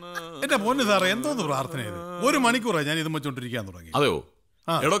 എന്റെ പൊന്നു സാറേ, എന്തോന്ന് പ്രാർത്ഥന ഇത്? 1 മണിക്കൂറായി ഞാൻ ഇതും വെച്ചോണ്ടിരിക്കാൻ തുടങ്ങി. അതെയോ?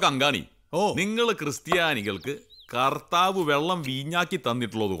 എടോ കങ്കാണി, നിങ്ങള് ക്രിസ്ത്യാനികൾക്ക് കർത്താവ് വെള്ളം വീഞ്ഞാക്കി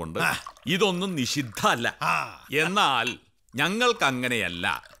തന്നിട്ടുള്ളത് കൊണ്ട് ഇതൊന്നും നിഷിദ്ധമല്ല. എന്നാൽ ഞങ്ങൾക്ക് അങ്ങനെയല്ല.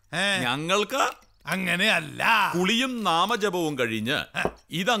 ഞങ്ങൾക്ക് അങ്ങനെയല്ല. കുളിയും നാമജപവും കഴിഞ്ഞ്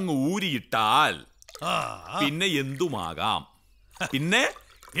ഇതങ്ങ് ഊരിയിട്ടാൽ പിന്നെ എന്തുമാകാം. പിന്നെ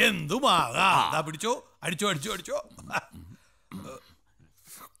എന്തുമാകാം. പിടിച്ചോ, അടിച്ചോ അടിച്ചോ അടിച്ചോ.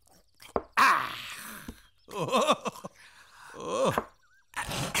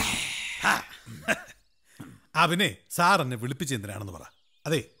 പിന്നെ സാർ എന്നെ വിളിപ്പിച്ച് എന്തിനാണെന്ന് പറ.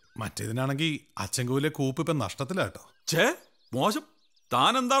 അതെ, മറ്റേതിനാണെങ്കിൽ അച്ചൻകോവിലെ കൂപ്പ് ഇപ്പം നഷ്ടത്തിലാട്ടോ. മോശം.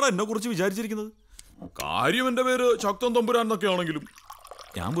 താൻ എന്താണ് എന്നെ കുറിച്ച് വിചാരിച്ചിരിക്കുന്നത്? കാര്യം എന്റെ പേര് ശക്തൻ തമ്പുരാൻ എന്നൊക്കെ ആണെങ്കിലും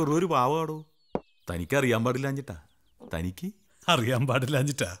ഞാൻ വെറും ഒരു പാവാടോ. തനിക്കറിയാൻ പാടില്ലാഞ്ഞിട്ടാ. തനിക്ക് അറിയാൻ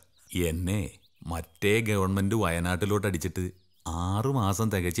പാടില്ലാഞ്ഞിട്ടാ എന്നെ മറ്റേ ഗവൺമെന്റ് വയനാട്ടിലോട്ട് അടിച്ചിട്ട് 6 മാസം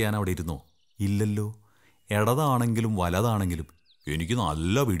തികച്ച് ഞാൻ അവിടെ ഇരുന്നോ? ഇല്ലല്ലോ. ഇടതാണെങ്കിലും വലതാണെങ്കിലും എനിക്ക്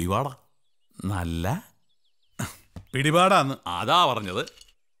നല്ല പിടിപാടാ. നല്ല പിടിപാടാന്ന് അതാ പറഞ്ഞത്.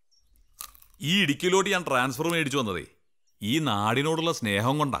 ഈ ഇടുക്കിയിലോട്ട് ഞാൻ ട്രാൻസ്ഫർ മേടിച്ചു വന്നതേ ഈ നാടിനോടുള്ള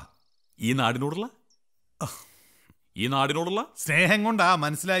സ്നേഹം കൊണ്ടാ. ഈ നാടിനോടുള്ള സ്നേഹം കൊണ്ടാ.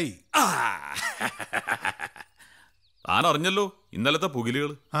 മനസ്സിലായി. താൻ അറിഞ്ഞല്ലോ ഇന്നലത്തെ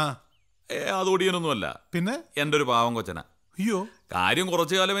പുകിലുകൾ. അതോടിയനൊന്നുമല്ല, പിന്നെ എൻ്റെ ഒരു പാവം കൊച്ചന. അയ്യോ, കാര്യം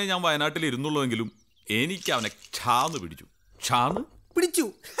കുറച്ചു കാലമേ ഞാൻ വയനാട്ടിൽ ഇരുന്നുള്ളൂവെങ്കിലും എനിക്ക് അവനെ ക്ഷാന്ന് പിടിച്ചു.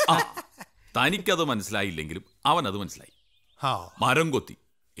 തനിക്കത് മനസ്സിലായില്ലെങ്കിലും അവനത് മനസ്സിലായി. മരം കൊത്തി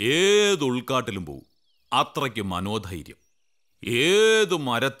ഏത് ഉൾക്കാട്ടിലും പോവും, അത്രയ്ക്ക് മനോധൈര്യം. ഏത്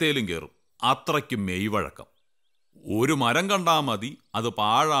മരത്തേലും കയറും, അത്രയ്ക്ക് മെയ്വഴക്കം. ഒരു മരം കണ്ടാ മതി അത്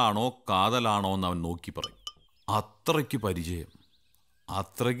പാഴാണോ കാതലാണോ എന്ന് അവൻ നോക്കി പറയും. അത്രയ്ക്ക് പരിചയം,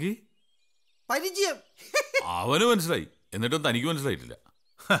 അത്രയ്ക്ക് പരിചയം. അവന് മനസ്സിലായി, എന്നിട്ടും തനിക്ക് മനസ്സിലായിട്ടില്ല.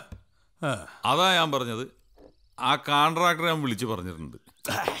 അതാ ഞാൻ പറഞ്ഞത്, ആ കോൺട്രാക്ടറെ ഞാൻ വിളിച്ച് പറഞ്ഞിട്ടുണ്ട്,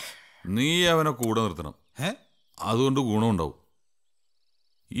 നീ അവനെ കൂടെ നിർത്തണം, അതുകൊണ്ട് ഗുണമുണ്ടാവും.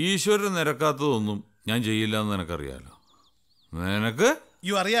 ഈശ്വരൻ നിരക്കാത്തതൊന്നും ഞാൻ ചെയ്യില്ല എന്ന് നിനക്കറിയാലോ. നിനക്ക്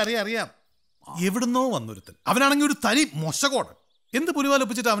അറിയാം എവിടുന്നോ വന്നൊരുത്തൻ, അവനാണെങ്കിൽ ഒരു തനി മൊശകോടൻ. എന്ത്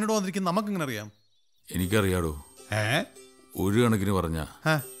പുലിവാലൊപ്പിച്ചിട്ട് അവനോട് വന്നിരിക്കും നമുക്കിങ്ങനെ അറിയാം? എനിക്കറിയാടോ. ഒരു കണക്കിന് പറഞ്ഞ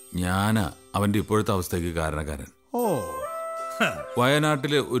ഞാനാ അവന്റെ ഇപ്പോഴത്തെ അവസ്ഥയ്ക്ക് കാരണക്കാരൻ.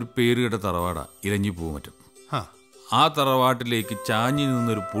 വയനാട്ടിലെ ഒരു പേരുകേട്ട തറവാടാ ഇലഞ്ഞിപ്പൂ മറ്റും. ആ തറവാട്ടിലേക്ക് ചാഞ്ഞു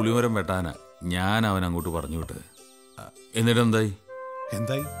നിന്നൊരു പുളിമരം വെട്ടാനാ ഞാൻ അവൻ അങ്ങോട്ട് പറഞ്ഞു വിട്ടത്. എന്നിട്ട് എന്തായി?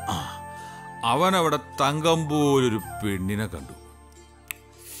 അവൻ അവിടെ തങ്കം പോലൊരു പെണ്ണിനെ കണ്ടു.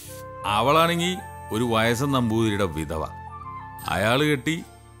 അവളാണെങ്കിൽ ഒരു വയസ്സൻ നമ്പൂതിരിയുടെ വിധവ. അയാൾ കെട്ടി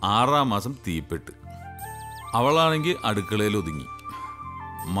 6-ാം മാസം തീപ്പെട്ട്. അവളാണെങ്കിൽ അടുക്കളയിൽ ഒതുങ്ങി.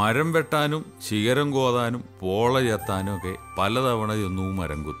 മരം വെട്ടാനും ശിഖരം കോതാനും പോള ചെത്താനും ഒക്കെ പലതവണ ചെന്നു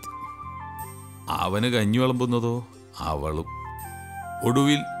മരം കൊത്തി. അവന് കഞ്ഞി വിളമ്പുന്നതോ അവളും.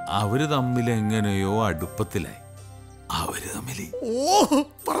 ഒടുവിൽ അവര് തമ്മിൽ എങ്ങനെയോ അടുപ്പത്തിലായി. അവര് തമ്മിൽ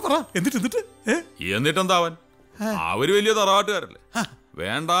എന്നിട്ടെന്താ അവര് വലിയ തറവാട്ടുകാരല്ലേ.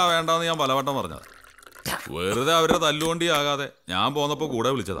 വേണ്ടാന്ന് ഞാൻ പലവട്ടം പറഞ്ഞതാ. വെറുതെ അവരുടെ തല്ലുകൊണ്ടിയാകാതെ ഞാൻ പോന്നപ്പോ കൂടെ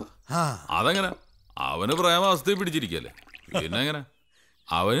വിളിച്ചതാ. അതെങ്ങനെ? അവന് പ്രേമാവസ്ഥയിൽ പിടിച്ചിരിക്കല്ലേ, പിന്നെ എങ്ങനെ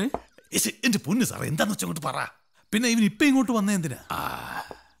അവന്? എന്റെ പൊന്നു സാറേ, എന്താന്ന് വെച്ചോട്ട് പറ. പിന്നെ ഇവൻ ഇപ്പൊ ഇങ്ങോട്ട് വന്നേ എന്തിനാ?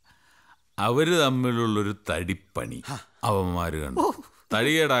 അവര് തമ്മിലുള്ളൊരു തടിപ്പണി അവന്മാര് കണ്ടു.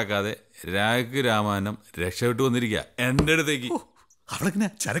 തടികേടാക്കാതെ രാമാനം രക്ഷപ്പെട്ടു വന്നിരിക്കുക എന്റെ അടുത്തേക്ക്.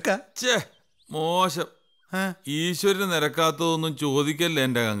 ചരക്കാ മോശം. ഈശ്വരന് നിരക്കാത്തതൊന്നും ചോദിക്കല്ലേ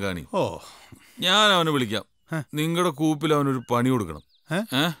എന്റെ കങ്കാണി. ഞാൻ അവനെ വിളിക്കാം. നിങ്ങളുടെ കൂപ്പിൽ അവനൊരു പണി കൊടുക്കണം.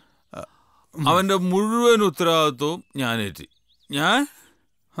 അവന്റെ മുഴുവൻ ഉത്തരവാദിത്വവും ഞാനേറ്റി. ഞാൻ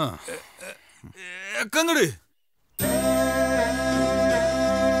കങ്ങട്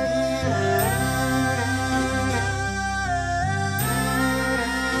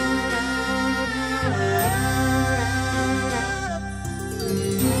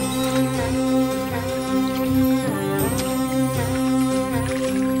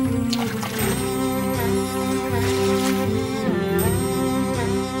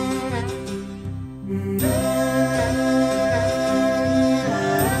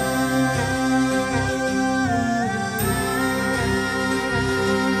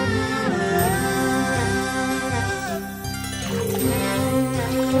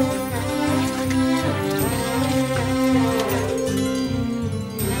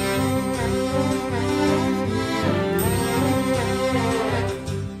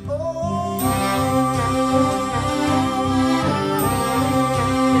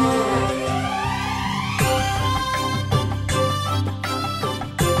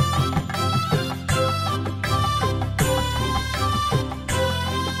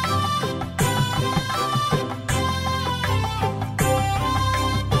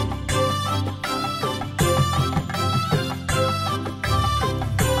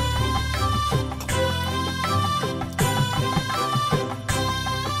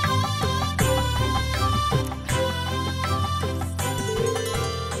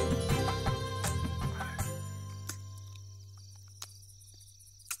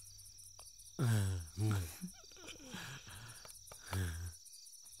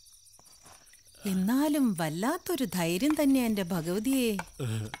എന്നാലും വല്ലാത്തൊരു ധൈര്യം തന്നെ എന്റെ ഭഗവതിയെ.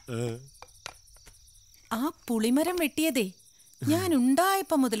 ആ പുളിമരം വെട്ടിയതേ ഞാൻ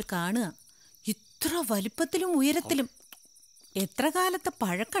ഉണ്ടായപ്പോ മുതൽ കാണുക. ഇത്ര വലിപ്പത്തിലും ഉയരത്തിലും എത്ര കാലത്തെ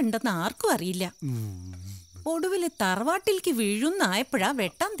പഴക്കണ്ടെന്ന് ആർക്കും അറിയില്ല. ഒടുവില് തറവാട്ടിലേക്ക് വീഴുന്നായപ്പോഴാ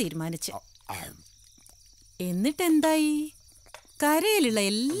വെട്ടാൻ തീരുമാനിച്ച്. എന്നിട്ടെന്തായി? കരയിലുള്ള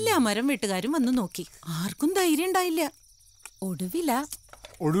എല്ലാ മരം വെട്ടുകാരും വന്നു നോക്കി. ആർക്കും ധൈര്യം ഉണ്ടായില്ല.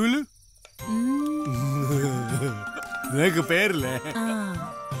 ഒടുവില് നിനക്ക് പേരില്ലേ?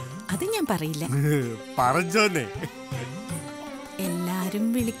 അത് ഞാൻ പറയില്ല. പറഞ്ഞോന്നെ. എല്ലാരും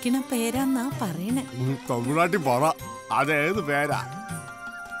വിളിക്കണ പേരാന്നാ പറയണേ. തമിഴ്നാട്ടിൽ പറ, അതേത് പേരാ?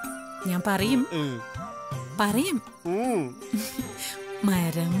 ഞാൻ പറയും.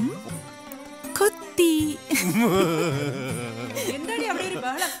 മരം കൊത്തി. എന്താടി അവിടെ ഒരു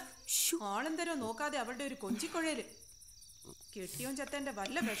ബഹളം? ആളെന്തരോ നോക്കാതെ അവളുടെ ഒരു കൊഞ്ചിക്കൊഴയില്. കെട്ടിയോൻ ചത്തേന്റെ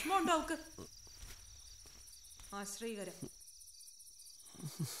വല്ല വിഷമം ഉണ്ടോ അവക്ക്? ആശ്രീകരം.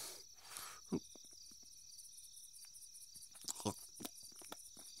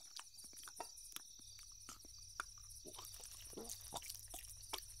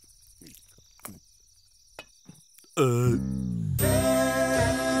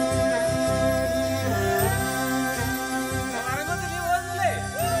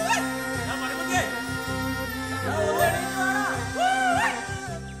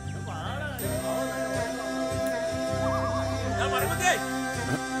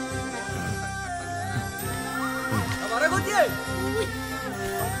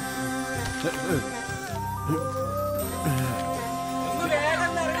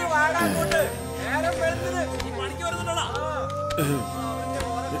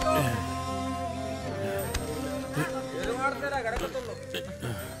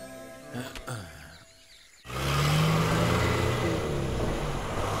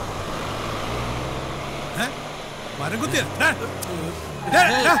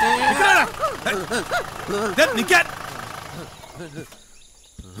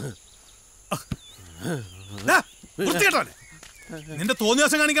 നിന്റെ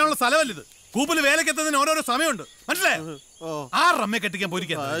തോന്നിയാസം കാണിക്കാനുള്ള സ്ഥലമല്ലിത്. കൂപ്പില് വേലക്ക് എത്തുന്നതിന് ഓരോരോ സമയമുണ്ട്, മനസ്സിലായോ? ആ റമ്മയെ കെട്ടിക്കാൻ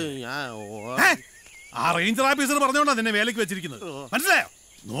പോയിരിക്കാൻ ആ റേഞ്ചർ ഓഫീസർ പറഞ്ഞോണ്ടാ നിന്നെ വേലക്ക് വെച്ചിരിക്കുന്നത്, മനസ്സിലായോ?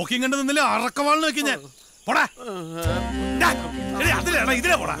 നോക്കിയും കണ്ടു നിന്നില്ല അറക്കവാളിന് വെക്കും ഞാൻ. പോടാ അതിലേടാ,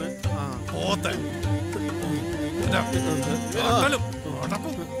 ഇതിലേ പോടാ പോത്ത്.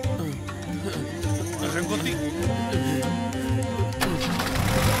 കൊത്തി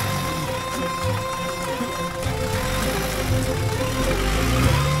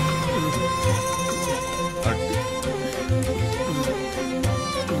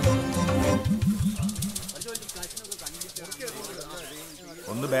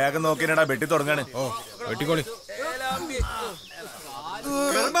ഒന്ന് വേഗം നോക്കിനാ വെട്ടി തുടങ്ങാണ്. ഓ വെട്ടിക്കോളി.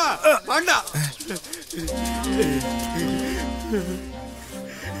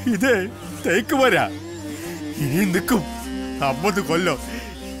 ഇത് തേക്ക് പോരാ, ഇനി നിൽക്കും 50 കൊല്ലം.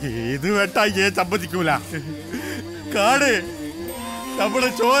 ഇത് വെട്ടാ സമ്മതിക്കൂല. കാട് നമ്മുടെ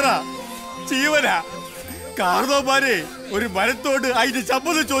ചോര ജീവന. കാർന്നോമാരെ ഒരു മരത്തോട് അതിന്റെ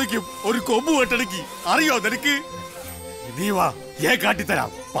ശബ്ദം ചോദിക്കും, ഒരു കൊമ്പ് വെട്ടണക്കി. അറിയോ നിനക്ക്? നീ വാ, ഞാൻ കാട്ടിത്തരാം.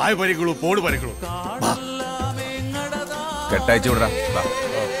 പായ പരക്കുള്ളൂ, പോട് പരക്കുള്ളൂ. കെട്ടയച്ചു വിടറാ.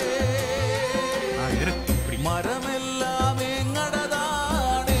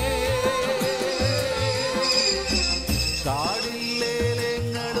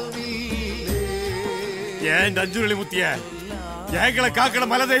 അഞ്ചുള്ളി മുത്തിയ ഞങ്ങളെ കാക്കണ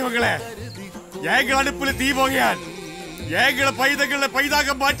മലദൈവങ്ങളെ, ഞങ്ങൾ അടുപ്പില് തീ പോകാൻ, ഞങ്ങളെ പൈതങ്ങളെ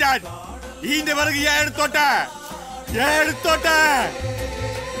പൈതാകം മാറ്റാൻ ഈന്റെ പിറകെ ഞാൻ എടുത്തോട്ടെ, ഞാൻ എടുത്തോട്ടെ.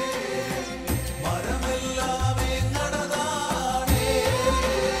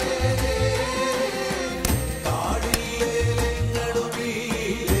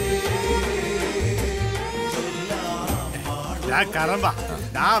 ഞാൻ കറമ്പ,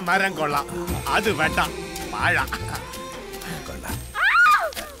 ഞാൻ മരം കൊള്ളാം, അത് വേണ്ട വാഴ.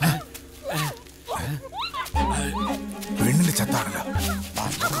 പെണ്ണിന്റെ ചത്താണല്ലോ.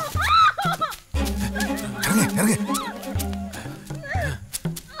 ഇറങ്ങി ഇറങ്ങി.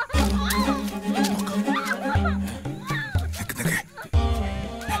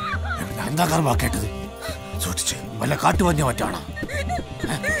 എന്താ കർമ്മ കേട്ടത്? സൂക്ഷിച്ച്, വല്ല കാട്ടുവഞ്ഞ മറ്റാണോ?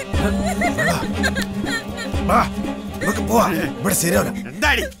 ഇവിടെ ശരിയാവില്ല.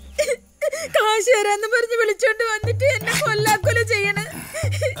 എന്താടി കാശ് തരാന്ന് പറഞ്ഞ് വിളിച്ചോണ്ട് വന്നിട്ട് എന്നെ കൊല്ലാക്കൊല ചെയ്യണേ.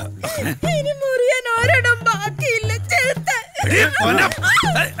 ഇനി മുറിയാൻ ഒരിടം ബാക്കിയില്ല.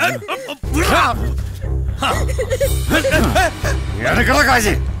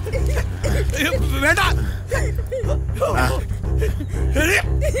 കാശ് വേണ്ട.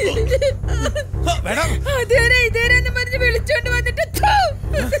 അതുവരെ ഇതേരെന്ന് പറഞ്ഞ് വിളിച്ചോണ്ട് വന്നിട്ട്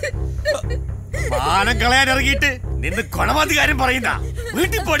മാനം കളയാൻ ഇറങ്ങിയിട്ട് നിന്ന് കൊണവാധികാരം പറയുന്ന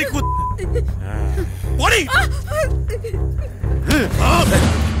വീട്ടിൽ പൊടിക്കൂ.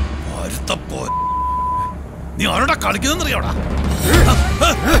 നീ ആരോടാ കളിക്കുന്നറിയോടാ?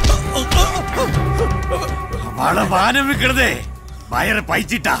 അവളെ മാനം വിൽക്കണതേ വയറ്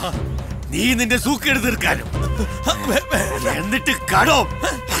പൈച്ചിട്ടാ. നീ നിന്റെ സൂക്കെടുത്ത് തീർക്കാനും എന്നിട്ട് കടോ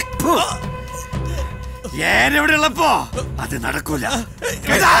ഞാനെവിടെ ഉള്ളപ്പോ അത് നടക്കൂല.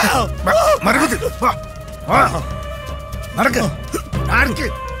 നടക്ക്.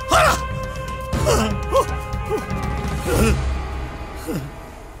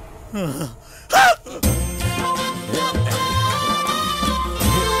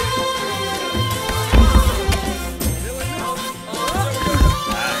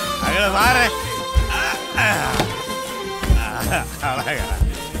 അങ്ങനെ മാറേ.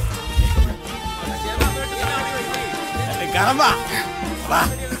 കറമ്പ വാ.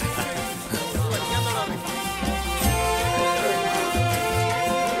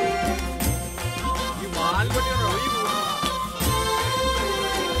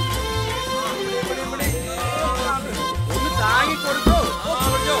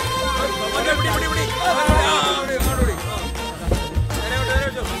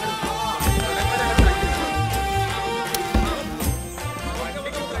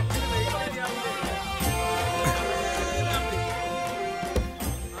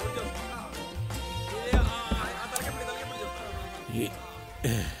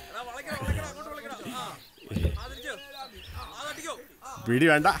 പിടി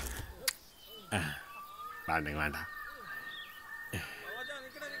വേണ്ട വേണ്ട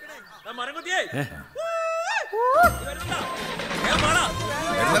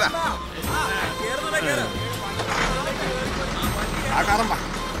ആ കാറമ്പ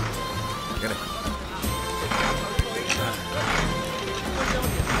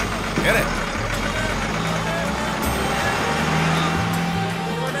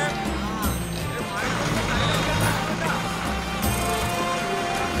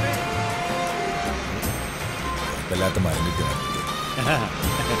വല്ലാത്ത മരം കിട്ടി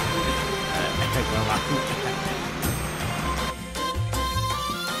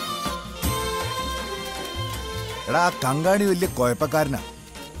എടാ കങ്കാണി വലിയ കുഴപ്പക്കാരനാ.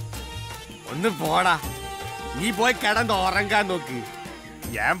 ഒന്ന് പോടാ, നീ പോയി കിടന്ന് ഉറങ്ങാൻ നോക്ക്.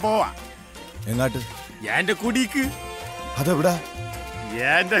 ഞാൻ പോവാ. എങ്ങാട്ട്? എന്റെ കുടിക്ക്. അതെവിടാ?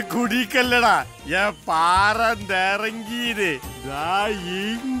 എന്റെ കുടിക്കല്ലടാ, ഞാൻ പാറന്നിറങ്ങിയത്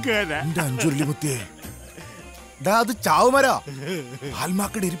ഇങ്ങനെ. എന്റെ അഞ്ചുരുളി മുത്തിയേ, അത് ചാവുമരാ,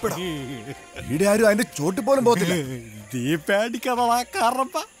 ആൽമാക്കടെ ഇരിപ്പടാ. ഇവിടെ ആരും അതിന്റെ ചോട്ട് പോലും പോകത്തില്ല. നീ പേടിക്കണടാ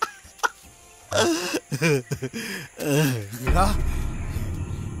കാറപ്പ.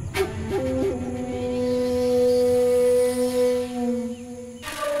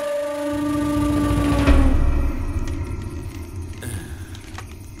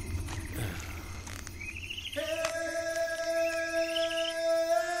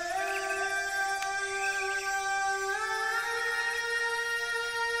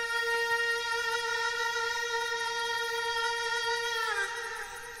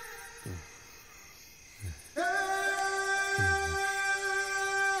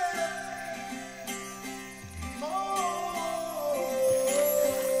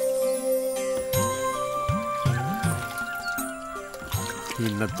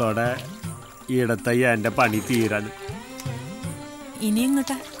 ഇന്നത്തോടെ ഇടത്തെ എന്റെ പണി തീരാണ്. ഇനി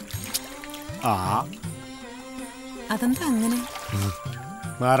എങ്ങോട്ടാ? ആ അതെന്താ അങ്ങനെ?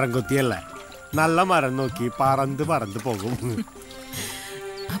 മരം കൊത്തിയല്ലേ, നല്ല മരം നോക്കി പറന്ന് പറന്ന് പോകും.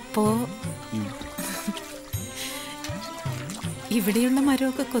 അപ്പോ ഇവിടെയുള്ള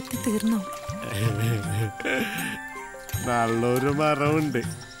മരമൊക്കെ കൊത്തി തീർന്നോ? നല്ലൊരു മരമുണ്ട്,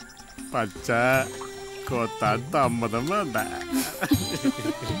 പച്ച കൊത്താൻ സമ്മതം വേണ്ട.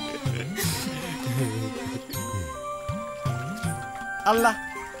 അല്ല,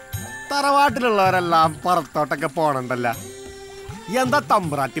 തറവാട്ടിലുള്ളവരെല്ലാം പുറത്തോട്ടൊക്കെ പോണണ്ടല്ല, എന്താ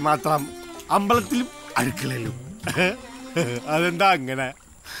തമ്പ്രാട്ടി മാത്രം അമ്പലത്തിലും അടുക്കളയിലും? അതെന്താ അങ്ങനെ?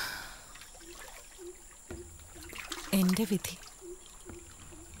 എന്റെ വിധി,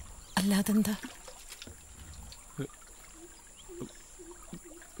 അല്ലാതെന്താ?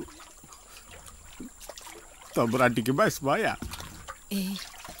 തമ്പ്രാട്ടിക്ക് ബസ്മായ? ഏയ്,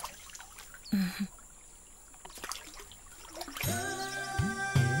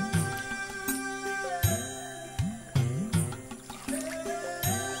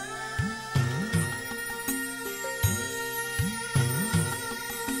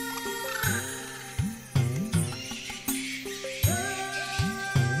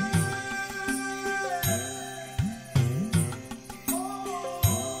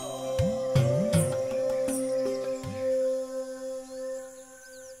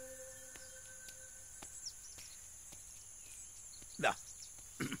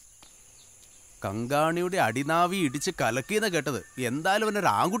 കങ്കാണിയുടെ അടിനാവി ഇടിച്ച് കലക്കിയെന്ന് കേട്ടത്. എന്തായാലും അവനൊരു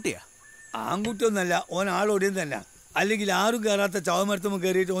ആൺകുട്ടിയാ. ആൺകുട്ടിയൊന്നല്ല, ഓൻ ആളോടിയും തന്നെ. അല്ലെങ്കിൽ ആരും കയറാത്ത ചവമരത്തുമ്പോൾ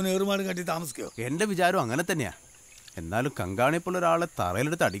കയറിയിട്ട് ഓൻ ഏറുമാടും കട്ടി താമസിക്കോ? എന്റെ വിചാരം അങ്ങനെ തന്നെയാ. എന്നാലും കങ്കാണിയെപ്പോലെ ഒരാളെ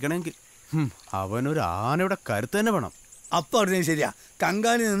തറയിലെടുത്ത് അടിക്കണമെങ്കിൽ അവനൊരു ആനയുടെ കരുത്ത് തന്നെ വേണം. അപ്പൊ പറഞ്ഞത് ശരിയാ.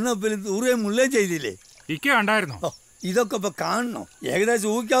 കങ്കാണി നിന്നപ്പോൾ ദൂരെയും മുള്ളുകയും ചെയ്തില്ലേ? ഇക്ക കണ്ടായിരുന്നോ? ഇതൊക്കെ ഇപ്പൊ കാണണോ? ഏകദേശം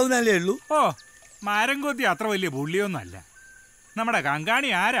ഊഹിക്കാവുന്നല്ലേ ഉള്ളൂ. ഓ, മരംകൊത്തി അത്ര വലിയ പുള്ളിയൊന്നല്ല. നമ്മുടെ കങ്കാണി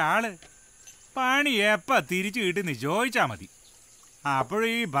ആരാള്? പണി എപ്പ തിരിച്ചു കിട്ടുന്ന ചോദിച്ചാ മതി. അപ്പോഴും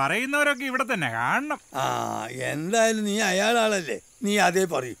ഈ പറയുന്നവരൊക്കെ ഇവിടെ തന്നെ കാണണം. ആ, എന്തായാലും നീ അയാളാളല്ലേ, നീ അതേ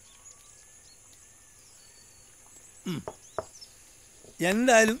പറയൂ.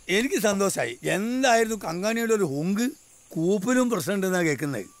 എന്തായാലും എനിക്ക് സന്തോഷമായി. എന്തായിരുന്നു കങ്കാണിയുടെ ഒരു ഹുങ്ക്? കൂപ്പിലും പ്രശ്നം എന്നാ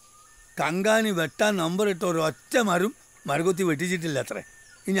കേൾക്കുന്നത്. കങ്കാണി വെട്ടാൻ നമ്പർ ഇട്ട ഒരു ഒറ്റ മരകൊത്തി വെട്ടിച്ചിട്ടില്ല അത്രേ.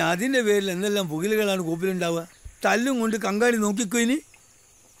 ഇനി അതിൻ്റെ പേരിൽ എന്തെല്ലാം പുകിലുകളാണ് കൂപ്പിലുണ്ടാവുക? തല്ലും കൊണ്ട് കങ്കാണി നോക്കിക്കോ ഇനി.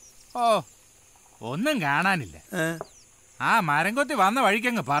 ഓ, ഒന്നും കാണാനില്ല. ആ മരംകൊത്തി വന്ന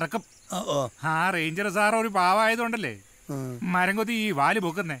വഴിക്കങ്ങ് പറക്കും. ആ റേഞ്ചർ സാർ ഒരു പാവായതുകൊണ്ടല്ലേ മരംകൊത്തി ഈ വാല്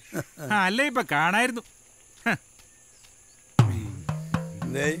പൊക്കുന്നേ. അല്ലേ ഇപ്പൊ കാണായിരുന്നു.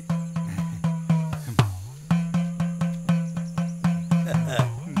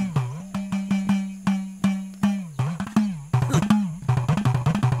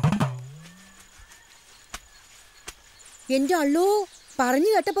 എന്റെ അള്ളോ, പറഞ്ഞു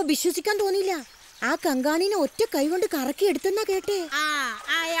കേട്ടപ്പോ വിശ്വസിക്കാൻ തോന്നിയില്ല. ആ കങ്കാണിനെ ഒറ്റ കൈ കൊണ്ട് കറക്കി എടുത്തെന്നാ കേട്ടേ.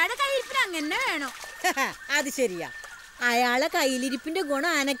 അയാളുടെ കയ്യിരിപ്പിന് അങ്ങനെ വേണോ? അത് ശരിയാ. അയാളെ കയ്യിലിരിപ്പിന്റെ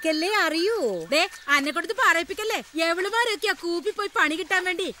ഗുണം അനക്കല്ലേ അറിയൂ. അന്നെ കൊടുത്ത് പറയിപ്പിക്കല്ലേ. എവളുമാരൊക്കെയാ കൂപ്പി പോയി പണി കിട്ടാൻ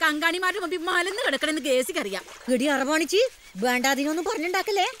വേണ്ടി കങ്കാണിമാരുടെ മുമ്പിൽ മലന്ന് കിടക്കണെന്ന് കേസിക്കറിയാം. ഇടി അറവാണിച്ച് വേണ്ടാതിനൊന്നും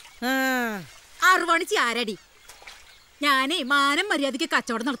പറഞ്ഞുണ്ടാക്കല്ലേ. അറുവാണിച്ച് ആരടി? ഞാനേ മാനം മര്യാദയ്ക്ക്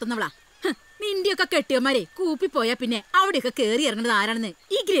കച്ചവടം നടത്തുന്നവളാ. നിന്റെയൊക്കെ കെട്ടിയന്മാരെ കൂപ്പി പോയാ പിന്നെ അവിടെയൊക്കെ കേറി ഇറങ്ങുന്നത് ആരാണെന്ന്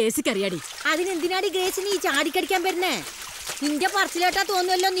ഈ ഗ്രേസിക്കറിയാടി. അതിനെന്തിനാടി ഗ്രേസിന് ഈ ചാടിക്കടിക്കാൻ വരുന്നേ? നിന്റെ പറച്ചിലേട്ടാ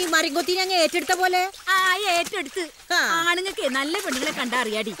തോന്നുമല്ലോ നീ മരംകൊത്തിനെ അങ്ങ് ഏറ്റെടുത്ത പോലെ. ഏറ്റെടുത്ത് ആണുങ്ങൾക്ക് നല്ല പെണ്ണുങ്ങളെ കണ്ടാ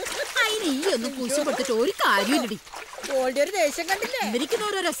അറിയാടി. അതിന് ഈ ഒന്നും പൂശി കൊടുത്തിട്ട് ഒരു കാര്യമില്ലടി. ഒരു ദേശം കണ്ടില്ലേ ഇവരിക്കുന്ന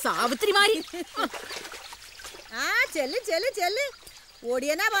ഓരോരോ സാവിത്രിമാരി. ചെല്ല്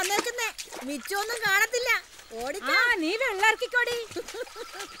ഓടിയനാ വന്നേക്കുന്നേ. മിച്ചൊന്നും കാണത്തില്ല. നീ വെള്ളർക്കിക്കോടി.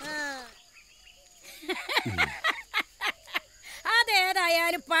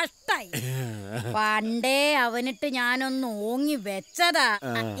 അതേതായാലും പഷ്ടായി. പണ്ടേ അവനിട്ട് ഞാനൊന്ന് ഓങ്ങി വെച്ചതാ.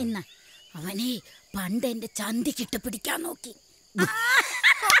 ഇന്ന് അവനെ പണ്ട് എന്റെ ചന്തിക്കിട്ട് പിടിക്കാൻ നോക്കി.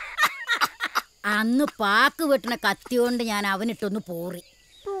 അന്ന് പാക്ക് വെട്ടണ കത്തി കൊണ്ട് ഞാൻ അവനിട്ടൊന്ന് പോറി.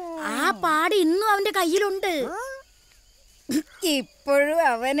 ആ പാട് ഇന്നും അവന്റെ കയ്യിലുണ്ട്. ഇപ്പോഴും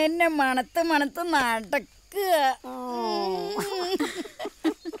അവൻ എന്നെ മണത്ത് മണത്ത് നടക്കുക.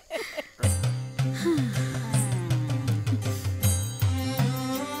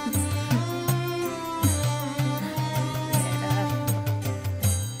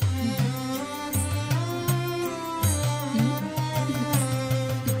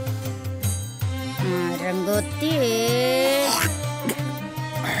 മരംകൊത്തിയേ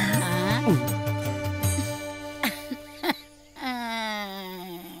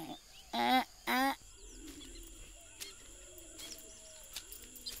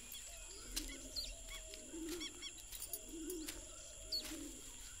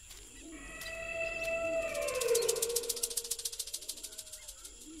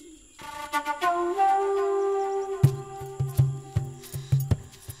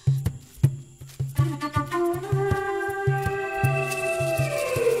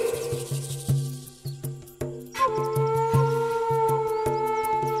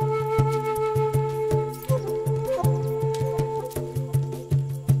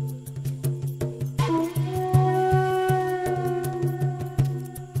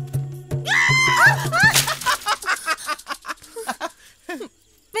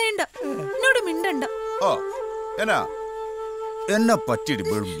എന്നെ പറ്റിയിടി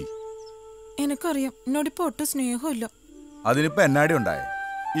വേളുമ്പി. എനിക്കറിയാം എന്നോടിപ്പോ ഒട്ടും സ്നേഹമില്ല. അതിനിപ്പോ എന്നാടി ഉണ്ടായേ?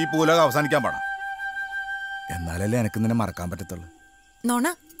 ഈ പൂലക അവസാനിക്കാൻ പാടാ. എന്നാലല്ലേ എനിക്ക് നിന്നെ മറക്കാൻ പറ്റത്തുള്ളൂ. നോണ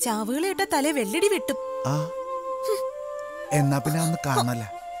ചാവുകളിട്ട തല വെള്ളടി വെട്ടും. എന്നാ പിന്നെ ഒന്ന് കാണല്ല.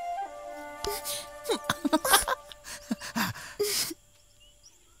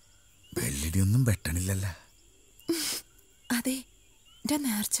 വെള്ളടിയൊന്നും വെട്ടണില്ലല്ല. അതെ എന്റെ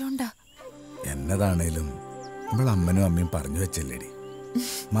നേർച്ച കൊണ്ടാ. എന്നതാണേലും അമ്മനും അമ്മയും പറഞ്ഞു വെച്ചല്ലേടി,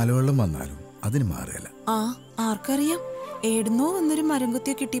 മലവെള്ളം വന്നാലും അതിന് മാറുകയല്ല. ആർക്കറിയാം, ഏടുന്നോ വന്നൊരു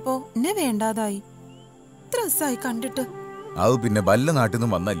മരംകുത്തിയെ കിട്ടിയപ്പോ എന്നെ വേണ്ടാതായി. ത്രസായി കണ്ടിട്ട്. അത് പിന്നെ വല്ല നാട്ടിൽ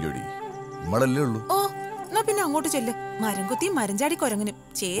നിന്നും വന്നല്ലോടി, നമ്മളല്ലേ ഉള്ളൂ. എന്നാ പിന്നെ അങ്ങോട്ട് ചെല്ല്. മരംകുത്തിയും മരഞ്ചാടി കൊരങ്ങനും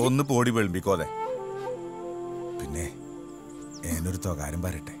ഒന്ന് പോടി വെളുമ്പിക്കോതെ. പിന്നെ ഞാനൊരു തൊകാരം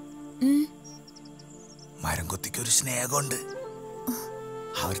പറയട്ടെ. മരംകുത്തിക്കൊരു സ്നേഹമുണ്ട്.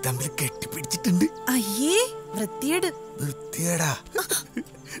 അവർ തമ്മിൽ കെട്ടിപ്പിടിച്ചിട്ടുണ്ട്. അയ്യേ വൃത്തിയേട്. വൃത്തിയേടാ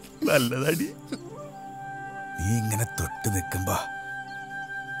നല്ലതടി. നീ ഇങ്ങനെ തൊട്ട് നിൽക്കുമ്പോ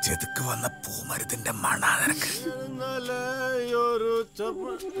ചെതുക്ക് വന്ന പൂമരുതിന്റെ മണാ നിനക്ക്.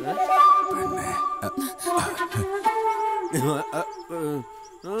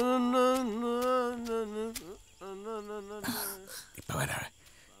 ഇപ്പൊ വരാ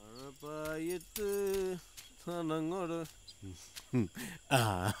തണങ്ങോട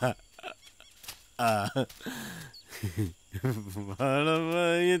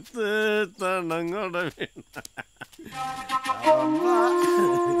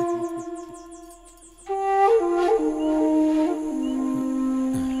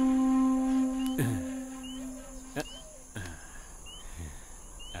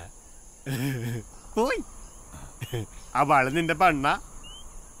പോയി. ആ വള നിന്റെ പണ്ണ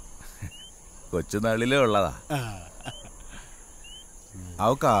കൊച്ചുനാളിലേ ഉള്ളതാ.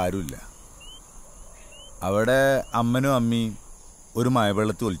 അവക്ക് ആരുമില്ല. അവിടെ അമ്മനും അമ്മയും ഒരു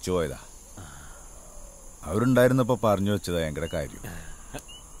മഴവെള്ളത്തിൽ ഒലിച്ചു പോയതാ. അവരുണ്ടായിരുന്നപ്പോ പറഞ്ഞു വെച്ചതാ ഞങ്ങളുടെ കാര്യം.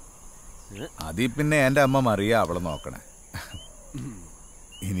 അതീ പിന്നെ എന്റെ അമ്മ മറിയ അവളെ നോക്കണേ.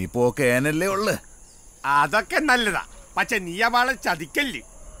 ഇനിയിപ്പോ കേനല്ലേ ഉള്ളു. അതൊക്കെ നല്ലതാ. പക്ഷെ നീ അവളെ ചതിക്കല്ല്.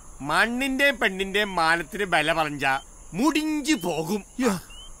 മണ്ണിന്റെ പെണ്ണിന്റെ മാനത്തിന് ബല പറഞ്ഞ മുടിഞ്ചു പോകും.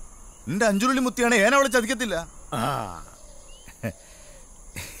 എന്റെ അഞ്ചുരുളി മുത്തിയാണ് ഏന അവളെ ചതിക്കത്തില്ല.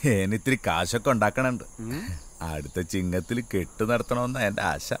 ഏനിത്തിരി കാശൊക്കെ ഉണ്ടാക്കണുണ്ട്. അടുത്ത ചിങ്ങത്തിൽ കെട്ടു നടത്തണമെന്ന എന്റെ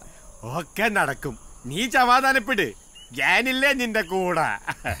ആശ. ഒക്കെ നടക്കും, നീ സമാധാനപ്പെട്, ഞാനില്ലേ നിന്റെ കൂടെ.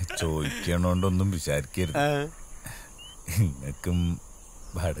 ചോദിക്കണോണ്ടൊന്നും വിചാരിക്കരുത്. നിങ്ങൾക്കും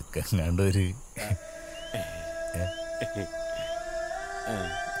വടക്കങ്ങാണ്ടൊരു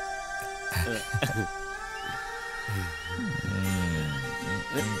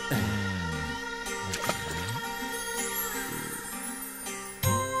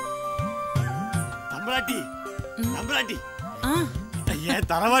ഞാൻ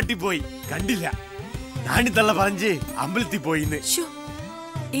തറവാട്ടി പോയി കണ്ടില്ല. നാണിത്തള്ള പറഞ്ഞ് അമ്പലത്തിൽ പോയിന്ന്.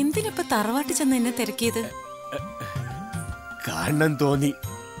 എന്തിനപ്പ തറവാട്ടി ചെന്ന് എന്നെ തിരക്കിയത്? കാണണം തോന്നി,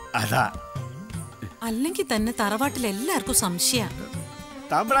 അതാ. അല്ലെങ്കിൽ തന്നെ തറവാട്ടിൽ എല്ലാവർക്കും സംശയ.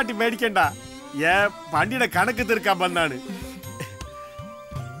 തമ്പ്രാട്ടി മേടിക്കണ്ട, പണ്ടിയുടെ കണക്ക് തീർക്കാൻ വന്നാണ്.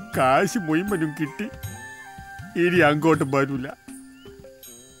 കാശ് മുഴുവനും കിട്ടി, ഇനി അങ്ങോട്ടും വരൂല.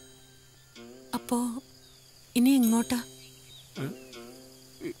 അപ്പോ ഇനി എങ്ങോട്ടാ?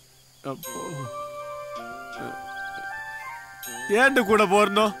 അപ്പോ എന്റെ കൂടെ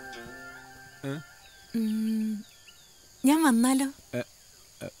പോരണോ? ഞാൻ വന്നാലോ?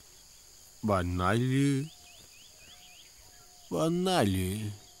 വന്നാല്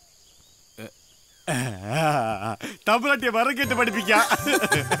തമ്പ്രാട്ടിയെ മറക്കേറ്റ് പഠിപ്പിക്കാം.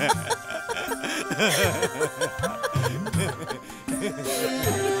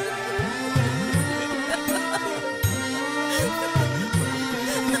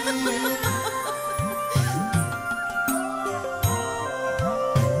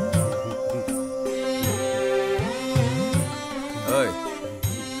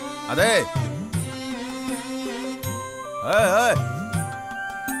 അതെ,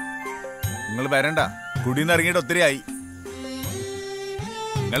 നിങ്ങൾ വരണ്ട, കുടിന്ന് ഇറങ്ങിയിട്ട് ഒത്തിരി ആയി.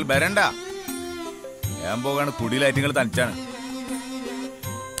 നിങ്ങൾ വരണ്ട, ഞാൻ പോകാണ്. കുടിയിലായിട്ട് നിങ്ങൾ തനിച്ചാണ്.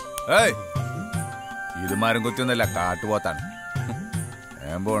 ഇത് മരംകൊത്തി ഒന്നല്ല, കാട്ടുപോത്താണ്.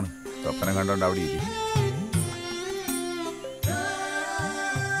 ഞാൻ പോണ്, സ്വപ്നം കണ്ടോണ്ട് അവിടെ ഇരി.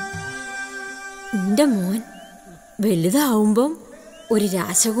 എന്റെ മോൻ വലുതാവുമ്പം ഒരു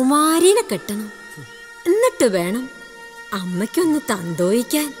രാജകുമാരിനെ കെട്ടണം, എന്നിട്ട് വേണം അമ്മയ്ക്കൊന്ന്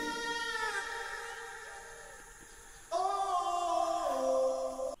തന്തോയിക്കാൻ.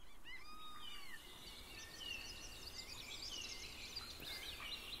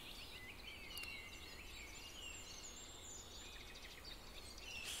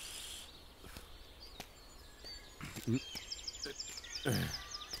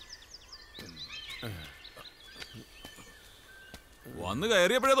 വന്ന്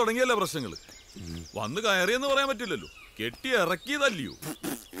കയറിയപ്പോഴേ തുടങ്ങിയല്ലേ പ്രശ്നങ്ങൾ. വന്ന് കയറിയെന്ന് പറയാൻ പറ്റില്ലല്ലോ, കെട്ടി ഇറക്കിയതല്ലയോ.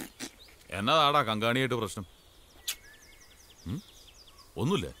 എന്നതാടാ കങ്കാണിയായിട്ട് പ്രശ്നം?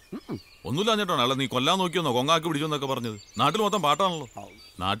 ഒന്നുമില്ലേ? ഒന്നുമില്ല ചേട്ടാണ് അല്ല, നീ കൊല്ലാൻ നോക്കിയെന്നോ കൊങ്ങാക്കി പിടിച്ചോന്നൊക്കെ പറഞ്ഞത്. നാട്ടിൽ മൊത്തം പാട്ടാണല്ലോ.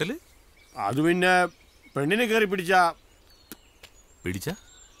 നാട്ടില് അത് പിന്നെ പെണ്ണിനെ കയറി പിടിച്ച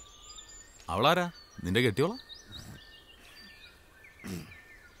അവളാരാ? നിന്റെ കെട്ടിയോളാ?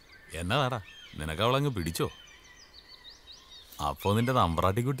 എന്നതാടാ, നിനക്ക് അവളങ്ങ് പിടിച്ചോ? അപ്പോ നിന്റെ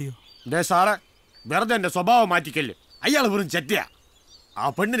നമ്പറാട്ടി കുട്ടിയോ? സാറേ, വെറുതെ എന്റെ സ്വഭാവം മാറ്റിക്കല്ലേ. അയാൾ വെറും ചെറ്റയാ. ആ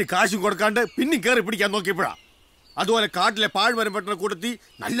പെണ്ണിന് കാശും കൊടുക്കാണ്ട് പിന്നെ കയറി പിടിക്കാൻ നോക്കിയപ്പോഴാ. അതുപോലെ കാട്ടിലെ പാഴ്മരം വെട്ടണ കൂട്ടത്തി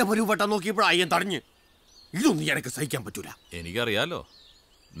നല്ല പരുവ് വെട്ടാൻ നോക്കിയപ്പോഴാ അയ്യൻ തടഞ്ഞ്. ഇതൊന്നും എനിക്ക് സഹിക്കാൻ പറ്റൂല. എനിക്കറിയാലോ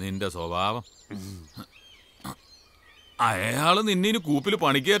നിന്റെ സ്വഭാവം. അയാള് നിന്നെ കൂപ്പിൽ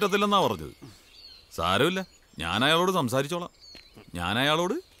പണിക്ക് കയറ്റത്തില്ലെന്നാ പറഞ്ഞത്. സാരമില്ല, ഞാൻ അയാളോട് സംസാരിച്ചോളാം. ഞാൻ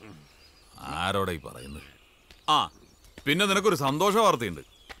അയാളോട് ആരോടാ ഈ പറയുന്നത്? ആ പിന്നെ നിനക്കൊരു സന്തോഷ വാർത്തയുണ്ട്.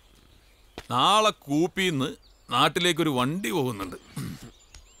 നാളെ കൂപ്പിന്ന് നാട്ടിലേക്കൊരു വണ്ടി പോകുന്നുണ്ട്.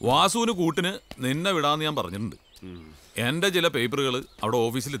 വാസുവിന് കൂട്ടിന് നിന്നെ വിടാന്ന് ഞാൻ പറഞ്ഞിട്ടുണ്ട്. എൻ്റെ ചില പേപ്പറുകൾ അവിടെ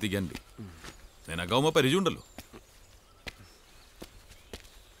ഓഫീസിൽ എത്തിക്കാനുണ്ട്. നിനക്കാവുമ്പോൾ പരിചയമുണ്ടല്ലോ.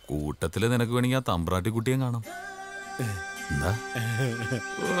 കൂട്ടത്തില് നിനക്ക് വേണമെങ്കിൽ ആ തമ്പ്രാട്ടി കുട്ടിയെ കാണാം. എന്താ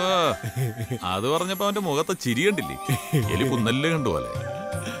അത് പറഞ്ഞപ്പോ അവന്റെ മുഖത്തെ ചിരി കണ്ടില്ലേ? എലി കുന്നല്ലേ കണ്ടുപോലെ.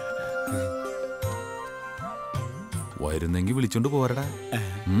 വരുന്നെങ്കി വിളിച്ചോണ്ട് പോരടാ.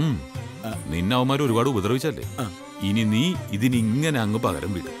 നിന്നെ അവന്മാര് ഒരുപാട് ഉപദ്രവിച്ചല്ലേ. ഇനി നീ ഇതിനിങ്ങനെ അങ്ങ്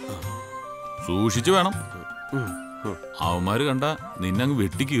പകരം വിടും. സൂക്ഷിച്ചു വേണം. അവന്മാര് കണ്ട നിന്നങ്ങ്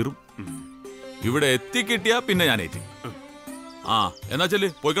വെട്ടിക്കീറും. ഇവിടെ എത്തിക്കിട്ടിയാ പിന്നെ ഞാനേറ്റി. ആ എന്നാ ചെല്ല്,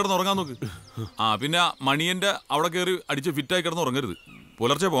 പോയി കിടന്ന് ഉറങ്ങാൻ നോക്ക്. ആ പിന്നെ മണിയന്റെ അവിടെ കയറി അടിച്ച് ഫിറ്റായി കിടന്ന് ഉറങ്ങരുത്.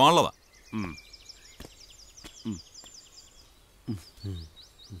 പുലർച്ചെ പോകാനുള്ളതാ.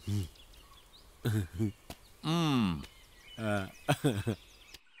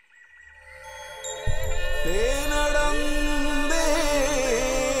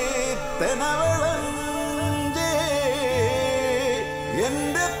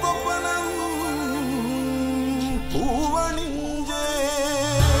 എന്റെ തൊപ്പനം പൂവണിഞ്ചേ.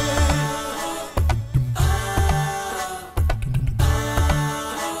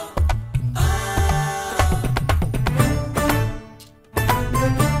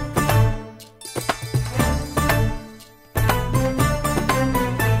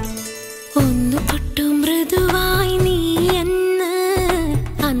 ഒന്നു തൊട്ടു മൃദുവായി നീ എന്ന്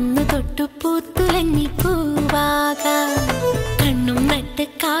അന്ന് തൊട്ടു പൂത്തുലഞ്ഞി പൂവാക കണ്ണും നട്ട്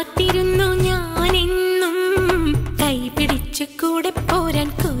കാത്തിരുന്നു ഞാനെന്നും കൈപിടിച്ചു കൂടെ പോരാൻ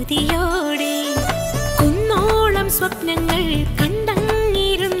കൊതിയോടെ കുന്നോളം സ്വപ്നങ്ങൾ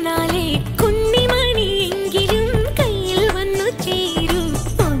കണ്ടങ്ങിരുന്നാലേ കുന്നിമണിയെങ്കിലും കയ്യിൽ വന്നു ചേരൂ.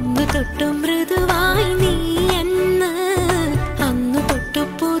 ഒന്നു തൊട്ടു മൃദുവായി നീ എന്ന് അന്നു തൊട്ടു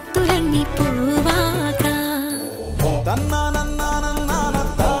പൂത്തുലഞ്ഞി പൂവാക.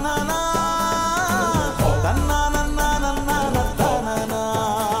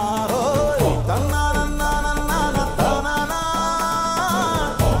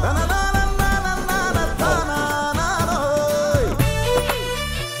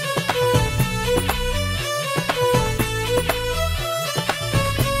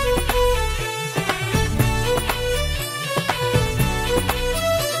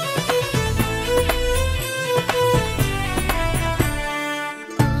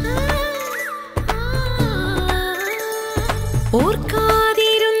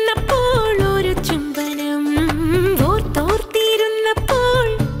 ഓർക്കാതിരുന്നപ്പോൾ ഒരു ചുംബനം ഓർത്തോർത്തിരുന്നപ്പോൾ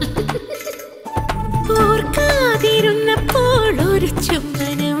ഓർക്കാതിരുന്നപ്പോൾ ഒരു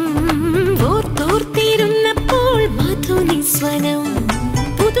ചുംബനം ഓർത്തോർത്തിരുന്നപ്പോൾ മധുനിസ്വനം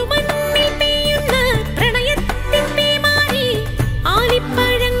പുതുമണ്ണിൽ പെയ്യുന്ന പ്രണയത്തിന്റെ മാറി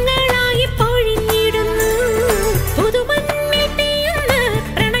ആലിപ്പഴങ്ങളായി പൊഴിഞ്ഞിടുന്നു. പുതുമണ്ണിൽ പെയ്യുന്ന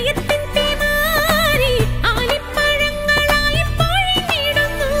പ്രണയത്തിന്റെ മാറി ആലിപ്പഴങ്ങളായി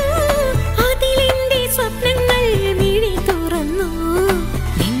പൊഴിഞ്ഞിടുന്നു. അതിലെന്റെ സ്വപ്നങ്ങൾ മിഴി തുറന്നു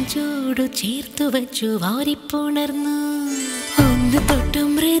നെഞ്ചോടു ചേർത്തു വച്ചു വാരിപ്പുണർന്നു. ഒന്ന് തൊട്ടു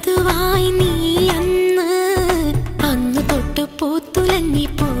മൃദുവായി നീ അന്ന് അന്ന് തൊട്ടു പൂത്തുലഞ്ഞി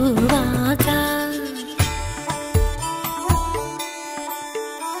പൂവാക.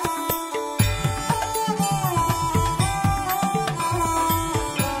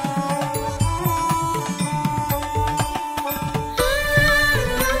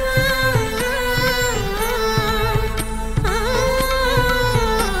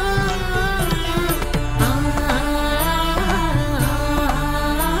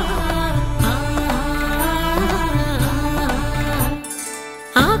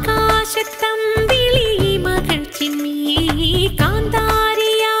 ആകാശത്തമ്പിളി മകൾ ചിമ്മി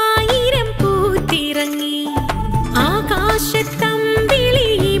കാന്താരിയായിരം പൂത്തിറങ്ങി. ആകാശത്തമ്പിളി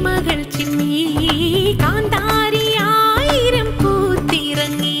മകൾ ചിമ്മി കാന്താരിയായിരം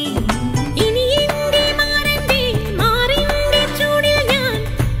പൂത്തിറങ്ങി. ഇനി എന്റെ മാറിന്റെ ചൂടിൽ ഞാൻ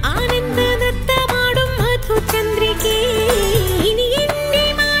ആനന്ദ നൃത്തമാടും മധുചന്ദ്രികേ. ഇനി എന്റെ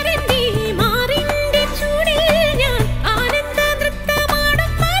മാറിന്റെ ചൂടിൽ ഞാൻ ആനന്ദ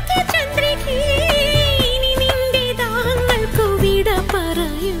നൃത്തമാടും മധുചന്ദ്രികേ. ഇനി നിന്റെ ദാഹങ്ങൾക്കു വിട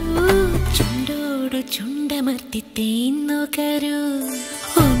പറയൂ, ചുണ്ടോടു ചുണ്ടമർത്തി തേന്നുകരൂ.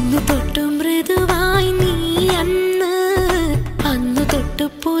 ഒന്നു തൊട്ടു മൃദുവായി നീ അന്ന് അന്നു തൊട്ടു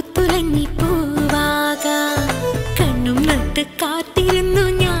പൂത്തുലഞ്ഞി പൂവാക കണ്ണും നട്ട് കാത്തിരുന്നു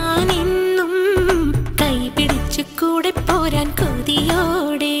ഞാനെന്നും കൈപിടിച്ചു കൂടെ പോരാൻ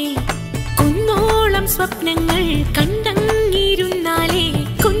കൊതിയോടെ കുന്നോളം സ്വപ്നങ്ങൾ കണ്ടങ്ങിരുന്നാലേ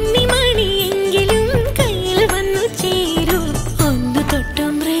കുന്നിമണിയെങ്കിലും കയ്യിൽ വന്നു ചേരൂ. ഒന്നു തൊട്ടു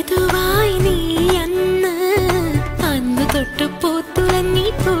മൃദുവായി നീ അന്ന് അന്ന് തൊട്ടു പൂത്തുലഞ്ഞി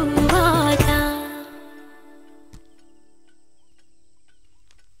പൂവാക.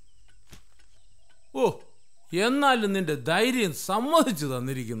 ഓ, എന്നാലും നിന്റെ ധൈര്യം സമ്മതിച്ചു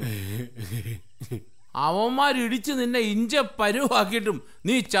തന്നിരിക്കുന്നു. അവന്മാരിടിച്ച് നിന്നെ ഇഞ്ച പരുവാക്കിയിട്ടും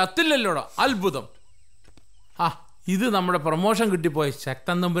നീ ചത്തില്ലല്ലോടാ, അത്ഭുതം. ആ, ഇത് നമ്മുടെ പ്രൊമോഷൻ കിട്ടിപ്പോയ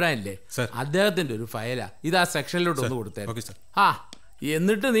ശക്തൻ തമ്പുരാനില്ലേ, അദ്ദേഹത്തിന്റെ ഒരു ഫയലാ. ഇത് ആ സെക്ഷനിലോട്ട് ഒന്ന് കൊടുത്തേ. ആ,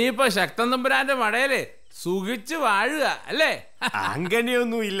 എന്നിട്ട് നീ ഇപ്പൊ ശക്തൻ തമ്പുരാന്റെ മടയിലെ സുഖിച്ച് വാഴുക അല്ലേ?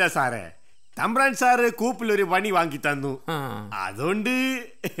 അങ്ങനെയൊന്നും ഇല്ല സാറേ. തമ്പ്രാൻ സാറ് കൂപ്പിലൊരു പണി വാങ്ങി തന്നു, അതുകൊണ്ട്.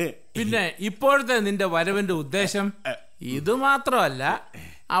 പിന്നെ ഇപ്പോഴത്തെ നിന്റെ വരവിന്റെ ഉദ്ദേശം ഇത് മാത്രമല്ല,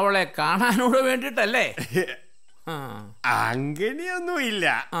 അവളെ കാണാനോട് വേണ്ടിട്ടല്ലേ? അങ്ങനെയൊന്നും ഇല്ല,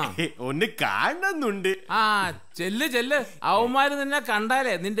 ഒന്ന് കാണുന്നുണ്ട്. ആ, ചെല്ല് ചെല്ല്. അവന്മാര് നിന്നെ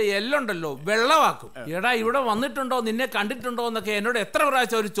കണ്ടാലേ നിന്റെ എല്ലുണ്ടല്ലോ വെള്ളവാക്കും. എടാ, ഇവിടെ വന്നിട്ടുണ്ടോ, നിന്നെ കണ്ടിട്ടുണ്ടോ എന്നൊക്കെ എന്നോട് എത്ര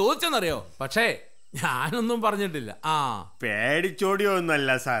പ്രാവശ്യം അവർ ചോദിച്ചെന്നറിയോ? പക്ഷേ ഞാനൊന്നും പറഞ്ഞിട്ടില്ല. ആ, പേടിച്ചോടിയോ ഒന്നല്ല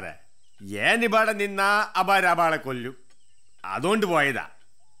സാറേ. ഏനിബാടെ നിന്നാ അപാരാപാളെ കൊല്ലും. അതുകൊണ്ട് പോയതാ.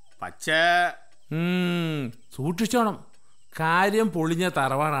 പക്ഷേ സൂക്ഷിച്ചോണം. കാര്യം പൊളിഞ്ഞ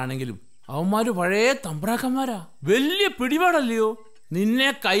തറവാടാണെങ്കിലും അവന്മാര് പഴയ തമ്പ്രാക്കന്മാരാ. വലിയ പിടിപാടല്ലയോ. നിന്നെ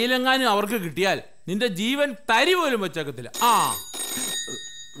കയ്യിലെങ്ങാനും അവർക്ക് കിട്ടിയാൽ നിന്റെ ജീവൻ തരി പോലും വെച്ചേക്കത്തില്ല.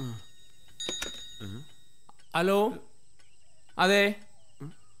 ഹലോ, അതെ.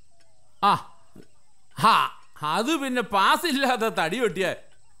 അത് പിന്നെ പാസില്ലാത്ത തടി വെട്ടിയാൽ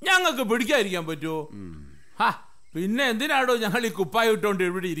ഞങ്ങൾക്ക് പിടിക്കാതിരിക്കാൻ പറ്റുമോ? പിന്നെ എന്തിനാടോ ഞങ്ങൾ ഈ കുപ്പായ ഇട്ടുകൊണ്ട്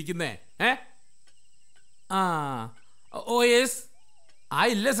ഇവിടെ ഇരിക്കുന്നേ? ഓ യെസ്.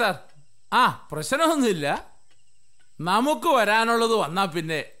 ഇല്ല സാർ, പ്രശ്നമൊന്നുമില്ല. നമുക്ക് വരാനുള്ളത് വന്നാ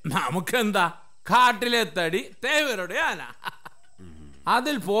പിന്നെ നമുക്കെന്താ, കാട്ടിലെ തടി തേവരുടെ ആന.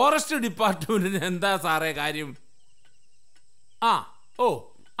 അതിൽ ഫോറസ്റ്റ് ഡിപ്പാർട്ട്മെന്റിന് എന്താ സാറേ കാര്യം? ഓ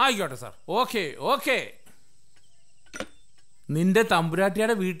ആയിക്കോട്ടെ സാർ. Okay okay. നിന്റെ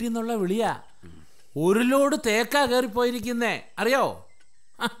തമ്പുരാട്ടിയുടെ വീട്ടിൽ നിന്നുള്ള വിളിയാ. ഒരു ലോഡ് തേക്കാ കയറിപ്പോയിരിക്കുന്നേ, അറിയോ?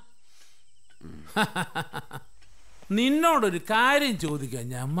 നിന്നോടൊരു കാര്യം ചോദിക്കാൻ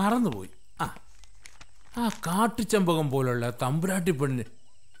ഞാൻ മറന്നുപോയി. ആ കാട്ടുചെമ്പകം പോലുള്ള തമ്പുരാട്ടി പെണ്ണിന്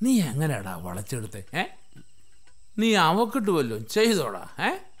നീ എങ്ങനെയാടാ വളച്ചെടുത്തേ? നീ അവക്കിട്ട് വല്ലതും ചെയ്തോടാ?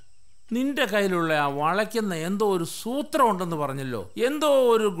 നിന്റെ കയ്യിലുള്ള ആ വളയ്ക്കുന്ന എന്തോ ഒരു സൂത്രം ഉണ്ടെന്ന് പറഞ്ഞല്ലോ, എന്തോ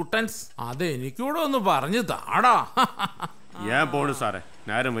ഒരു ഗുട്ടൻസ്. അതെനിക്കൂടെ ഒന്ന് പറഞ്ഞു താടാ. ഞാൻ പോണു സാറേ,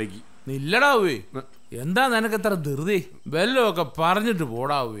 നേരം വൈകി. നില്ലടാവേ, എന്താ നിനക്കെത്ര ധൃതി? വല്ലതൊക്കെ പറഞ്ഞിട്ട്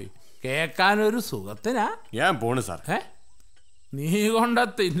പോടാവേ, കേക്കാനൊരു സുഖത്തിനാ. ഞാൻ പോണു സാർ. നീ കൊണ്ട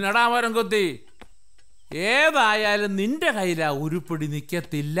തിന്നടാ മരംകൊത്തി. ഏതായാലും നിന്റെ കയ്യിലാ ഉരുപ്പിടി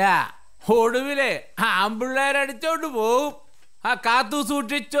നിക്കത്തില്ല. ഒടുവിലെ ആമ്പിള്ളേരടിച്ചോണ്ട് പോവും. കാത്തു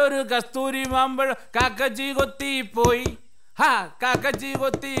സൂക്ഷിച്ചൊരു കസ്തൂരി മാമ്പഴം കാക്കച്ചി കൊത്തി പോയി. കാക്കച്ചി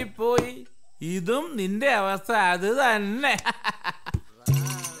കൊത്തി പോയി. ഇതും നിന്റെ അവസ്ഥ അത് തന്നെ.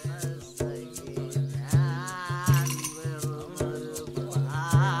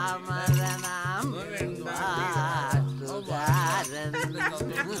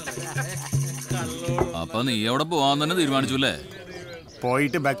 അപ്പൊ നീ എവിടെ പോവാൻ തന്നെ തീരുമാനിച്ചു അല്ലേ?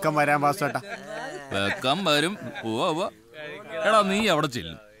 പോയിട്ട് ബെക്കം വരാൻ പാസ്വേട്ടാ. ബെക്കം വരും. എടാ നീ അവിടെ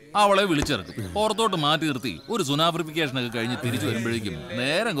ചെല്ലും, അവളെ വിളിച്ചിറക്കും, പുറത്തോട്ട് മാറ്റി നിർത്തി ഒരു സുനാഫ്രിഫിക്കേഷൻ ഒക്കെ കഴിഞ്ഞ് തിരിച്ചു വരുമ്പോഴേക്കും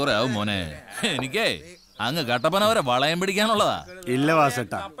നേരം കുറെ ആവും മോനെ. എനിക്കേ അങ്ങ് കട്ടപ്പന വരെ വളയം പിടിക്കാനുള്ളതാ. ഇല്ല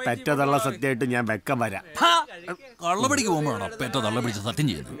വാസേട്ടാ, പെറ്റ തള്ള സത്യമായിട്ട് ഞാൻ ബെക്കം വരാം. കള്ളപിടിക്ക് പോകുമ്പോഴാണോ പെറ്റ തള്ള പിടിച്ച് സത്യം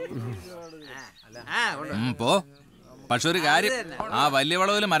ചെയ്യുന്നത്? പോ. പക്ഷെ ഒരു കാര്യം, ആ വലിയ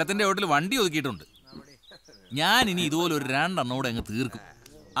വളവില് മരത്തിന്റെ ചോട്ടിൽ വണ്ടി ഒതുക്കിയിട്ടുണ്ട്. ഞാൻ ഇനി ഇതുപോലെ ഒരു 2 എണ്ണോടെ അങ്ങ് തീർക്കും.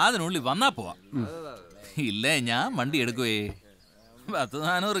 അതിനുള്ളിൽ വന്നാ പോവാ. ഇല്ലേ ഞാൻ വണ്ടി എടുക്കുവേ.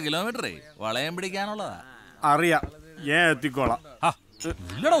 100-400 കിലോമീറ്ററേ വളയം പിടിക്കാനുള്ളതാ. അറിയാം, ഞാൻ എത്തിക്കോളാം.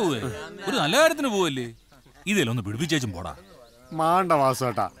 ഇല്ലടാ പോവേ, ഒരു നല്ല കാര്യത്തിന് പോവല്ലേ. ഇതിലൊന്ന് പിടിപ്പിച്ചേച്ചും പോടാ. മാണ്ട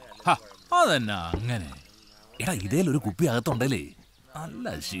വാസേട്ടാ. അതന്നെ അങ്ങനെ. എടാ ഇതേലൊരു കുപ്പി അകത്തുണ്ടല്ലേ,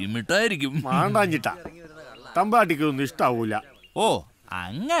 നല്ല ഷീമിട്ടായിരിക്കും. മാണ്ടാഞ്ഞിട്ടാ, തമ്പാട്ടിക്കൊന്നും ഇഷ്ടാവൂല. ഓ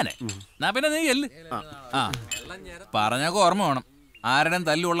അങ്ങനെ. പിന്നെ നീ അല്ലേ പറഞ്ഞൊക്കെ ഓർമ്മ വേണം. ആരുടെയും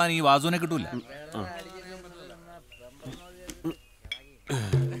തല്ലുകൊള്ളാൻ ഈ വാസുവിനെ കിട്ടൂല.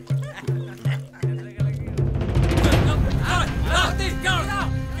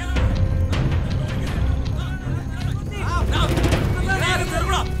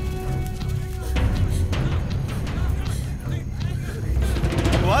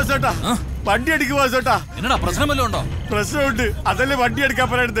 വാസേട്ടാ, വണ്ടി എടുക്ക് വാസേട്ടാ. എന്നടാ പ്രശ്നം വല്ലതും ഉണ്ടോ? പ്രശ്നമുണ്ട്, അതല്ലേ വണ്ടി എടുക്കാൻ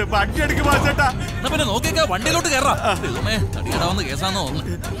പറയണത്. വണ്ടി എടുക്ക് വാസേട്ടാ. പിന്നെ നോക്കിക്കാ, വണ്ടിയിലോട്ട് കയറാ. തടിയിടാവുന്ന കേസാന്ന്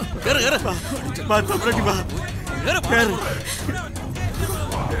തോന്നുന്നു.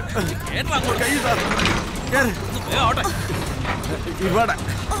 ഇവിടെ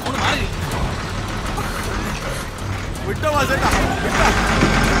വിട്ടോ വാസേട്ടാ, വിട്ടോ.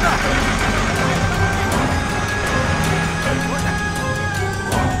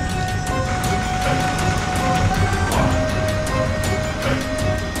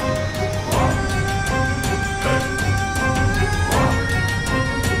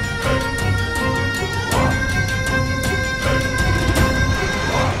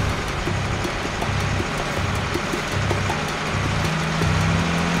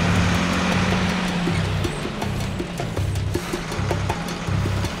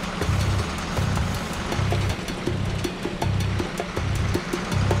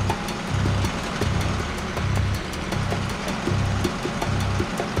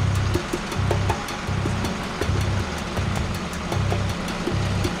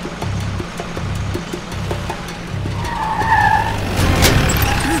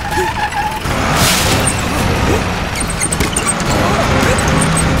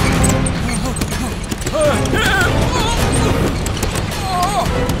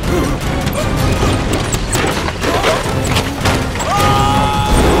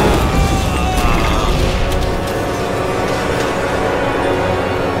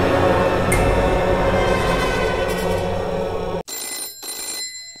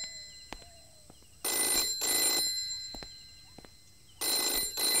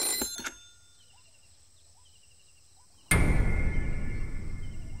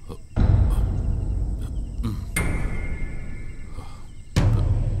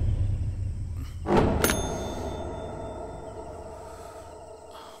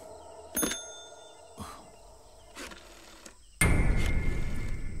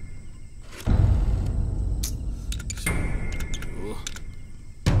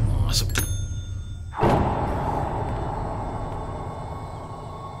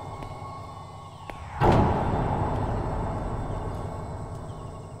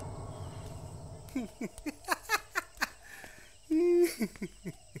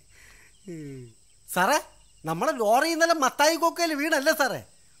 സാറേ, നമ്മളെ ലോറി ഇന്നലെ മത്തായി കൊക്കയിൽ വീണല്ലേ സാറേ?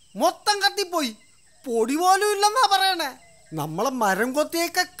 മൊത്തം കത്തിപ്പോയി, പൊടി പോലും ഇല്ലെന്നാ പറയണേ. നമ്മളെ മരം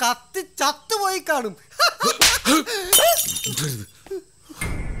കൊത്തിയൊക്കെ കത്തി ചത്തുപോയി കാണും.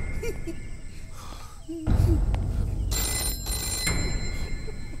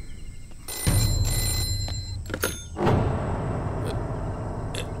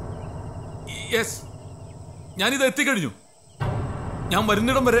 യെസ്, ഞാനിത് എത്തിക്കഴിഞ്ഞു. ഞാൻ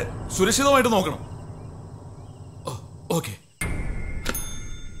വരുന്നിടം വരെ സുരക്ഷിതമായിട്ട് നോക്കണം. ഓക്കെ.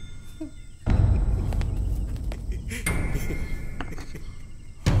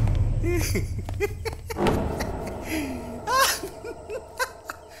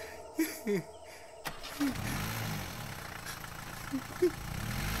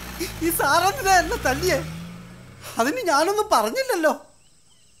 ഈ സാറെന്തിനാ എന്നെ തല്ലിയേ? അതിന് ഞാനൊന്നും പറഞ്ഞില്ലല്ലോ.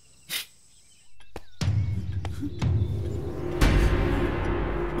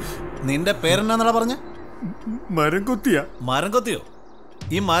 നിന്റെ പേരെന്നാന്നടാ പറഞ്ഞ? മരംകൊത്തിയാ. മരംകൊത്തിയോ?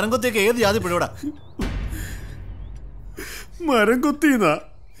 ഈ മരംകൊത്തിയൊക്കെ ഏത് ജാതി പിടിവിടാ? മരംകൊത്തിന്നാ.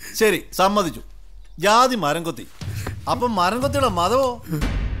 ശരി, സമ്മതിച്ചു. ജാതി മരംകൊത്തി. അപ്പം മരംകൊത്തിയുടെ മതമോ?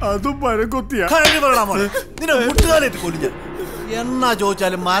 അതും മരംകൊത്തിയാ. നിന്നെ മുട്ടുകാലായിട്ട് കൊല്ലിഞ്ഞ. എന്നാ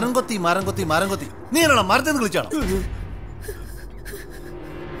ചോദിച്ചാലും മരംകൊത്തി മരംകൊത്തി മരംകൊത്തി. നീ എന്നാ മരത്തിൽ നിന്ന് വിളിച്ചാണോ?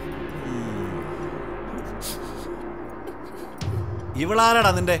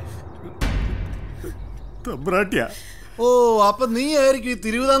 ഇവളാരാടാ നിന്റെ തമ്പ്രാട്ടിയാ? ഓ, അപ്പൊ നീ ആയിരിക്കും ഈ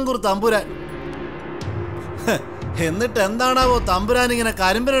തിരുവിതാംകൂർ തമ്പുരാൻ. എന്നിട്ട് എന്താണാവോ തമ്പുരാൻ ഇങ്ങനെ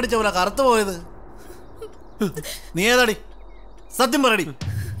കരിമ്പനടിച്ച പോലെ കറുത്തു പോയത്? നീ ഏതാടി? സത്യം പറയടി.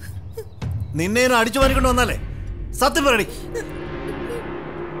 നിന്നെ അടിച്ചു മാറിക്കൊണ്ട് വന്നല്ലേ? സത്യം പറയടി.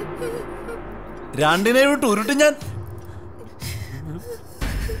 രണ്ടിനെ വിട്ട് ഉരുട്ടും ഞാൻ.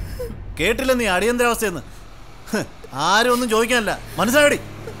 കേട്ടില്ല നീ അടിയന്തരാവസ്ഥയെന്ന്? ആരും ഒന്നും ചോദിക്കാനല്ല, മനസ്സിലാടി?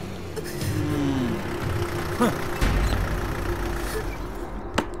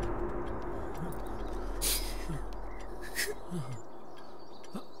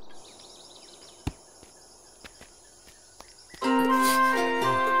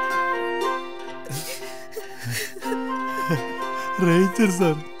 Ranger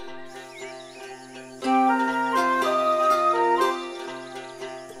sir.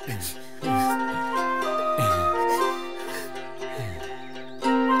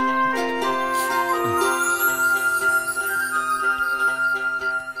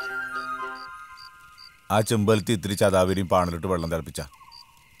 ആ ചെമ്പലത്തി ഇത്തിരി ചതാവരിയും പാണിലിട്ട് വെള്ളം തിളപ്പിച്ച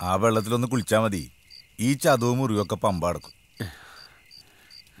ആ വെള്ളത്തിലൊന്ന് കുളിച്ചാൽ മതി. ഈ ചതവും മുറിവൊക്കെ പമ്പ അടക്കും.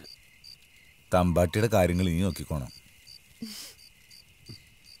 തമ്പാട്ടിയുടെ കാര്യങ്ങൾ ഇനി നോക്കിക്കോണം.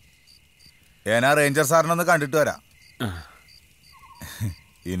 ഏനാ റേഞ്ചർ സാറിനൊന്ന് കണ്ടിട്ട് വരാം.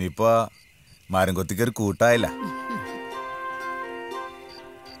 ഇനിയിപ്പോ മരംകൊത്തിക്ക് ഒരു കൂട്ടായില്ല.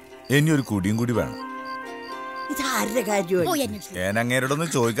 ഇനി ഒരു കുടിയും കൂടി വേണം. ഏനങ്ങേരോടൊന്ന്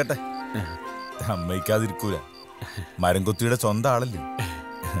ചോദിക്കട്ടെ. സമ്മതിക്കാതിരിക്കൂല. മരംകൊത്തിയുടെ സ്വന്തം ആളല്ലേ.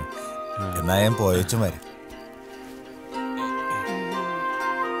 എന്നാ ഞാൻ പോയച്ചും വരാം.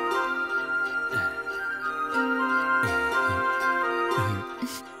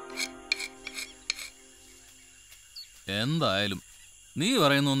 എന്തായാലും നീ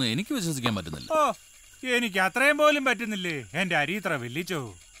പറയുന്നൊന്നും എനിക്ക് വിശ്വസിക്കാൻ പറ്റുന്നില്ല. ഓ, എനിക്ക് അത്രയും പോലും പറ്റുന്നില്ലേ എന്റെ അരി ഇത്ര വെല്ലിച്ചോ.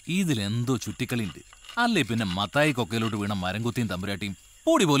 ഇതിലെന്തോ ചുറ്റിക്കളിയുണ്ട്. അല്ലേ പിന്നെ മത്തായി കൊക്കയിലോട്ട് വീണ മരംകൊത്തിയും തമ്പുരാട്ടിയും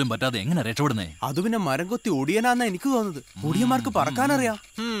പൊടി പോലും പറ്റാതെ എങ്ങനെ രക്ഷപ്പെടുന്നേ? അത് പിന്നെ മരംകൊത്തി ഒടിയനാന്നാ എനിക്ക് തോന്നുന്നത്. ഒടിയന്മാർക്ക് പറക്കാനറിയാം.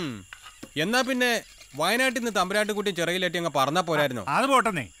 എന്നാ പിന്നെ വയനാട്ടിൽ നിന്ന് തമ്പുരാട്ടിക്കുട്ടി ചെറിയിലേറ്റി അങ്ങ് പറന്നാ പോരായിരുന്നോ? അത്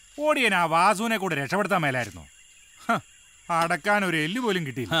പോട്ടെന്നേ, ഓടിയൻ ആ വാസുവിനെ കൂടെ രക്ഷപ്പെടുത്താൻ മേലായിരുന്നു. അടക്കാൻ ഒരു എല്ല് പോലും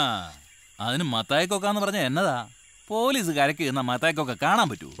കിട്ടിയില്ല. അതിന് മത്തായി കൊക്കാന്ന് പറഞ്ഞ എന്നതാ? പോലീസ് കരക്ക് എന്ന മത്തായിക്കൊക്കെ കാണാൻ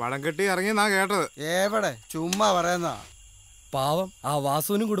പറ്റൂ? വടം കെട്ടി ഇറങ്ങിയെന്നാ കേട്ടത്. എവിടെ ചുമ്മാ പറയുന്ന പാവം ആ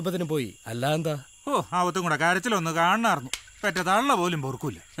വാസുവിനും കുടുംബത്തിനും പോയി. അല്ല എന്താ? ഓ, ആവത്തും കൂടെ കരച്ചിലൊന്ന് കാണാറുന്നു. പെറ്റ തള്ള പോലും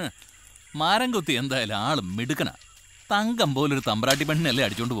പൊറുക്കൂല. മരംകൊത്തി എന്തായാലും ആളും മിടുക്കനാ. തങ്കം പോലൊരു തമ്പ്രാട്ടി പെണ്ണിനല്ലേ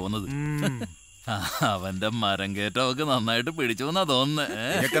അടിച്ചോണ്ട് പോകുന്നത്. അവന്റെ മരം കയറ്റമൊക്കെ നന്നായിട്ട് പിടിച്ചു എന്നാ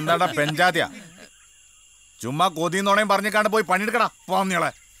തോന്നുന്നത്. എന്താടാ പെഞ്ചാതിയാ? ചുമ്മാ കൊതിന്നോണയും പറഞ്ഞിക്കാണ്ട് പോയി പണിയെടുക്കടാ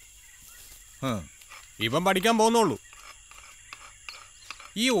പോന്നികളെ. ഇവൻ പഠിക്കാൻ പോകുന്നുള്ളൂ.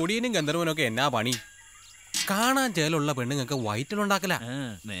 ഈ ഒടിയനും ഗന്ധർവനൊക്കെ എന്നാ പണി? കാണാൻ ചേലുള്ള പെണ്ണുങ്ങൾക്ക് വയറ്റിലുണ്ടാക്കല.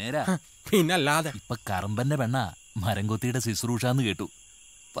 നേരാ. പിന്നല്ലാതെ ഇപ്പൊ കറമ്പന്റെ പെണ്ണാ മരംകൊത്തിയുടെ ശുശ്രൂഷാന്ന് കേട്ടു.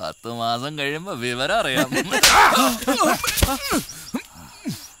 10 മാസം കഴിയുമ്പോ വിവരം അറിയാം.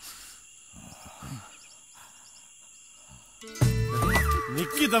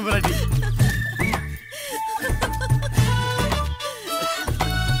 നിക്കി തമ്പുരാട്ടി.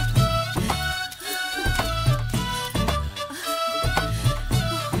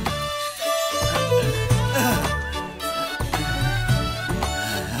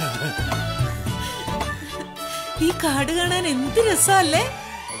 കാട് കാണാൻ എന്ത് രസല്ലേ?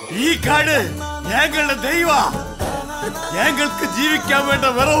 ഈ കാട് ഞങ്ങളുടെ ദൈവ, ഞങ്ങൾക്ക് ജീവിക്കാൻ വേണ്ട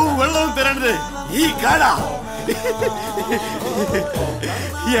വെള്ളവും വെള്ളവും തരണത് ഈ കാടാ.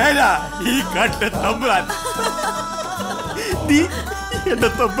 ഏനാ ഈ കാട്ടിലെ തമ്പുരാൻ, നീ എന്റെ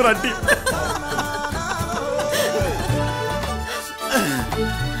തമ്പുരാട്ടി.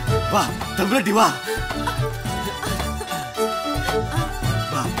 വാ തമ്പുരാട്ടി വാ.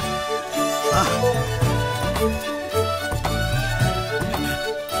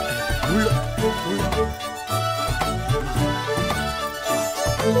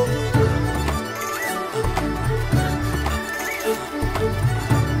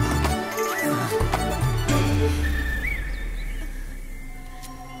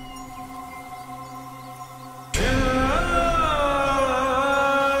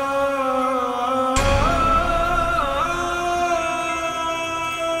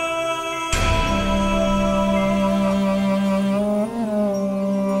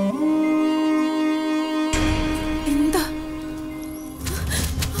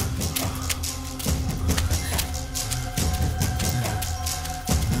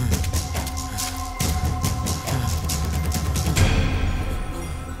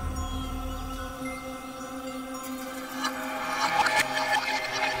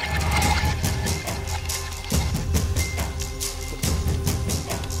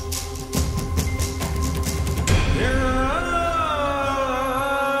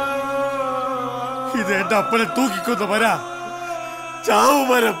 എന്റെ അപ്പനെ തൂക്കിക്കൊന്ന മര, ചാവു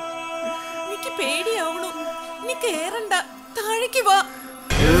മരം. എനിക്ക് പേടിയാവണു. നീ കേറണ്ട, താഴേക്ക് വാ.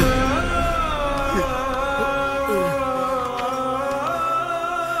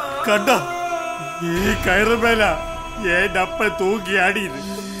 കണ്ട, ഈ കയറുമേല എന്റെ അപ്പൻ തൂക്കിയാടിയത്.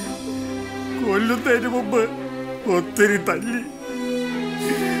 കൊല്ലുന്നതിന് മുമ്പ് ഒത്തിരി തല്ലി.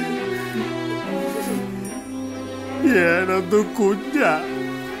 ഏനൊന്നു കുഞ്ഞ.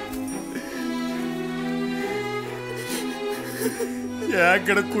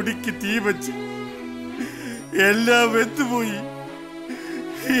 ഞങ്ങളുടെ കുടിക്ക് തീ വച്ച് എല്ലാം വെത്തുപോയി.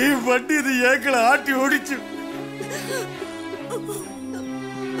 ഈ വണ്ടിന്ന് ഞങ്ങളെ ആട്ടി ഓടിച്ചു.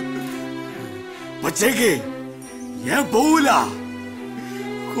 പക്ഷേക്ക് ഞാൻ പോവൂല.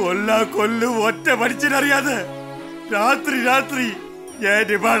 കൊല്ലും ഒറ്റ മനുഷ്യനറിയാതെ രാത്രി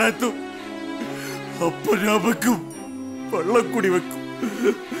ഞാൻ പാടെത്തും. അപ്പനും അമ്മക്കും വെള്ളക്കുടി വെക്കും.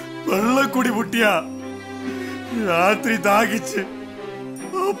 വെള്ളക്കുടി മുട്ടിയ രാത്രി ദാഹിച്ച്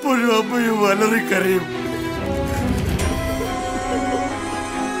അപ്പനും അമ്മയും വലറിക്കരയും.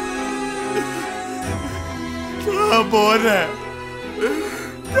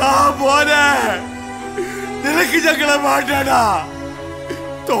 നിനക്ക് ഞങ്ങളെ മാറ്റാടാ.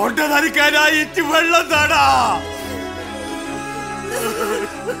 തോട്ട നനയ്ക്കാനായിട്ട് വെള്ളം താടാ.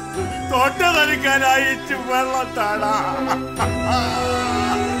 തോട്ട നനയ്ക്കാനായിട്ട് വെള്ളം താടാ.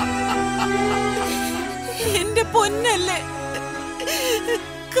 എന്റെ പൊന്നല്ലേ,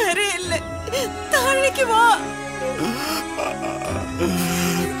 കരയല്ലേ, താഴേക്ക് വാ.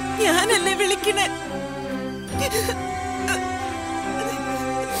 ഞാനല്ലേ വിളിക്കണേ.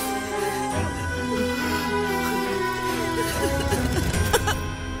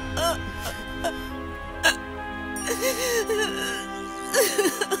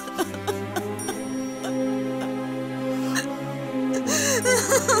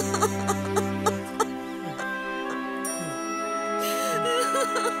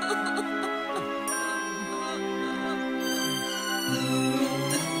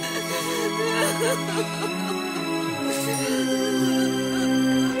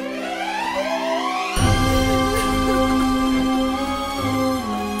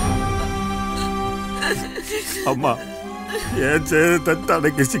 അമ്മ, ഞാൻ ചെയ്ത്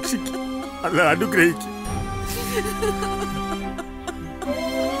തെറ്റാണെങ്കിൽ ശിക്ഷിക്കും, അല്ല അനുഗ്രഹിക്കും.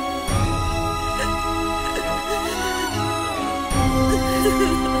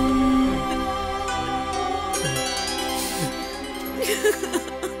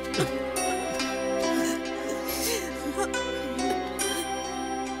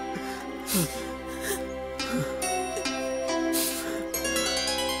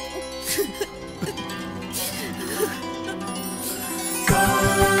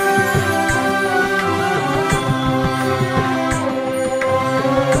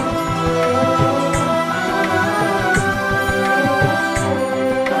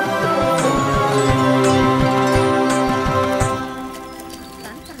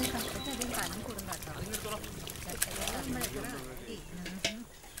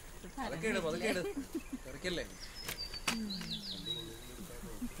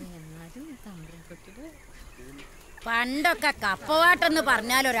 പണ്ടൊക്കെ കപ്പവാട്ടെന്ന്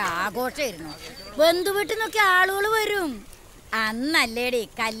പറഞ്ഞാൽ ഒരാഘോഷമായിരുന്നു. ബന്ധുവീട്ടിൽ നിന്നൊക്കെ ആളുകൾ വരും. അന്നല്ലേടി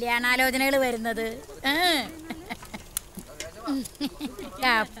കല്യാണാലോചനകൾ വരുന്നത്.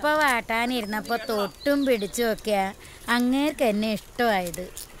 കപ്പ വാട്ടാനിരുന്നപ്പോ തൊട്ടും പിടിച്ചും ഒക്കെ അങ്ങേർക്ക് എന്നെ ഇഷ്ടമായത്.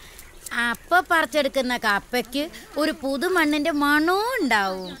 അപ്പ പറിച്ചെടുക്കുന്ന കപ്പയ്ക്ക് ഒരു പുതുമണ്ണിന്റെ മണവും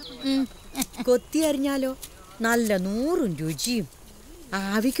ഉണ്ടാവും. കൊത്തി അരിഞ്ഞാലോ നല്ല 100 രുചിയും,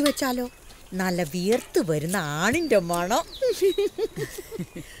 ആവിക്ക് വെച്ചാലോ നല്ല വിയർത്ത് വരുന്ന ആണിന്റെ മണം.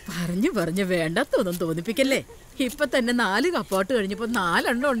 പറഞ്ഞു വേണ്ടത്തൊന്നും തോന്നിപ്പിക്കല്ലേ. ഇപ്പൊ തന്നെ 4 കപ്പോട്ട് കഴിഞ്ഞപ്പോ 4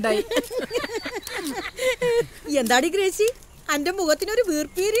 എണ്ണം ഉണ്ടായി. എന്താടി ഗ്രേസി, അന്റെ മുഖത്തിനൊരു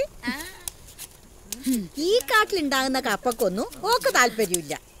വീർപ്പീര്. ഈ കാട്ടിലുണ്ടാകുന്ന കപ്പക്കൊന്നും ഓക്ക്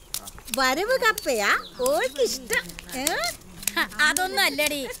താല്പര്യമില്ല. വരവ് കപ്പയാ ഓൾക്കിഷ്ടം. അതൊന്നും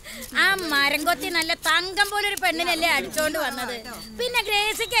അല്ലടി, ആ മരംകൊത്തി നല്ല തങ്കം പോലൊരു പെണ്ണിനല്ലേ അടിച്ചോണ്ട് വന്നത്. പിന്നെ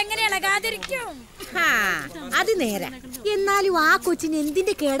ഗ്രേസിക്ക് എങ്ങനെ ഇളകാതിരിക്കും? അത് നേരെ. എന്നാലും ആ കൊച്ചിന്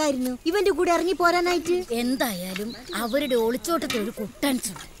എന്തിന്റെ കേടായിരുന്നു ഇവന്റെ കൂടെ ഇറങ്ങി പോരാനായിട്ട്? എന്തായാലും അവരുടെ ഒളിച്ചോട്ടത്തിൽ ഒരു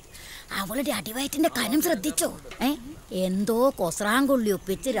കുട്ടൻസ്. അവളുടെ അടിവയറ്റിന്റെ കനം ശ്രദ്ധിച്ചോ? എന്തോ കൊസ്രാങ്കൊള്ളി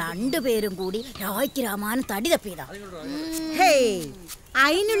ഒപ്പിച്ച് 2 പേരും കൂടി രായ്ക്ക് രാമാനും തടി തപ്പിയതാ.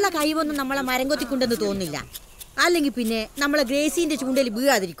 അതിനുള്ള കഴിവൊന്നും നമ്മളെ മരംകൊത്തിക്കുണ്ടെന്ന് തോന്നില്ല. അല്ലെങ്കിൽ പിന്നെ നമ്മളെ ഗ്രേസിന്റെ ചൂണ്ടയിൽ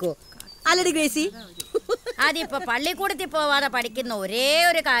വീഴാതിരിക്കോ? അല്ലടി ഗ്രേസി? അതിപ്പോ പള്ളിക്കൂടത്തിൽ പോവാതെ പഠിക്കുന്ന ഒരേ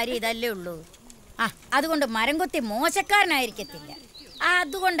ഒരു കാര്യം ഇതല്ലേ ഉള്ളൂ. അതുകൊണ്ട് മരംകൊത്തി മോശക്കാരനായിരിക്കത്തില്ല.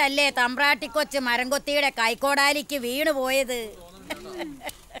 അതുകൊണ്ടല്ലേ തമ്പ്രാട്ടിക്കൊച്ച് മരംകൊത്തിയുടെ കൈക്കോടാലിക്ക് വീണു പോയത്.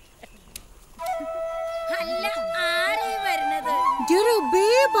 അല്ല, ആരീ വരുന്നത്?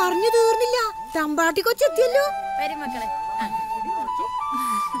 പറഞ്ഞു തീർന്നില്ല, തമ്പ്രാട്ടിക്കൊച്ചെത്തിയല്ലോ. വരും മക്കളെ.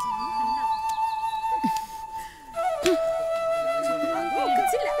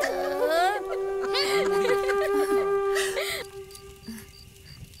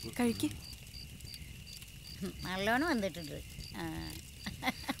 കഴിക്ക്. നല്ലോണം വന്നിട്ടുണ്ട്.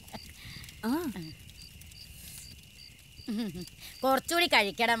 കുറച്ചുകൂടി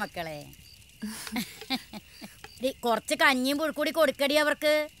കഴിക്കടാ മക്കളെ. കുറച്ച് കഞ്ഞിയും പുഴുക്കൂടി കൊടുക്കടി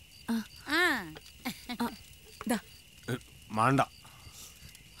അവർക്ക്.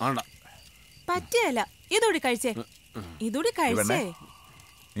 പറ്റിയല്ല, ഇതോടി കഴിച്ചേ. ഇതോടി കഴിച്ചേ.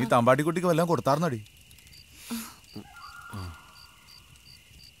 നീ തമ്പാട്ടിക്കുട്ടിക്ക് വല്ലതും കൊടുത്താർന്നടി?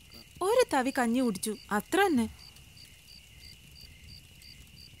 ഒരു തവി കഞ്ഞി കുടിച്ചു, അത്ര തന്നെ.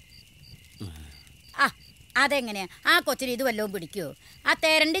 അതെങ്ങനെയാ? ആ കൊച്ചിന് ഇത് വല്ലതും പിടിക്കോ? ആ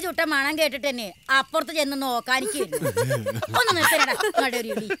തെരണ്ടി ചുട്ട മണം കേട്ടിട്ട് തന്നെ അപ്പുറത്ത് ചെന്ന് നോക്കാനിരിക്കും. ഒന്ന് നിർത്തണടാ.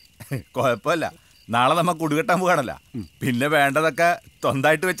 കൊഴപ്പല്ല, നാളെ നമ്മ കുടികെട്ടാൻ പോകാണല്ല. പിന്നെ വേണ്ടതൊക്കെ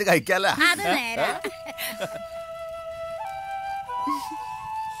സ്വന്തമായിട്ട് വെച്ച് കഴിക്കാല്ല. അത് നേരാ.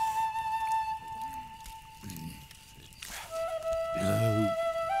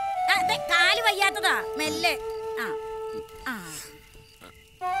 കാല് വയ്യാത്തതാ, മെല്ലെ.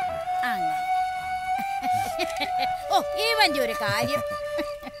 ഓ, ഇവന്റെ ഒരു കാര്യം.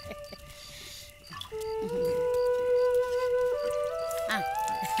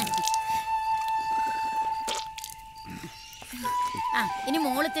 ഇനി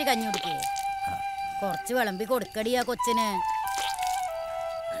മോളിത്തിരി കഞ്ഞി കുടിക്കേ. കുറച്ച് വിളമ്പി കൊടുക്കടിയാ കൊച്ചിന്.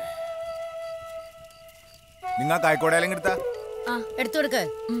 നിങ്ങ കായ്ക്കോടേലും എടുത്താ എടുത്തു കൊടുക്ക്.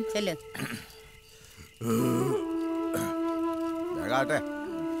 ചെല്ല്.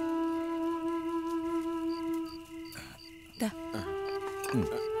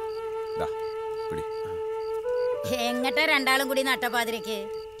 എങ്ങട്ടാ രണ്ടാളും കൂടി നട്ടപ്പാതിരക്ക്?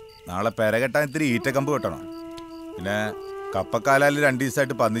 നാളെ പെര കെട്ടാൻ ഇത്തിരി ഈറ്റക്കമ്പ് കെട്ടണം. പിന്നെ കപ്പക്കാലാല് 2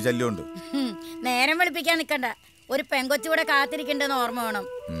 ദിവസമായിട്ട് പന്നി ശല്യമുണ്ട്. നേരം വെളുപ്പിക്കാൻ നിക്കണ്ട. ഒരു പെങ്കൊച്ചുകൂടെ കാത്തിരിക്കണ്ടെന്ന് ഓർമ്മ വേണം.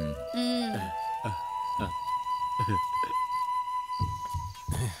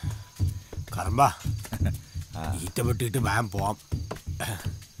 കറമ്പാ, ഈറ്റ വെട്ടിയിട്ട് വേഗം പോവാം.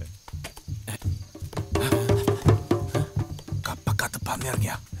 കപ്പക്കകത്ത് പന്നി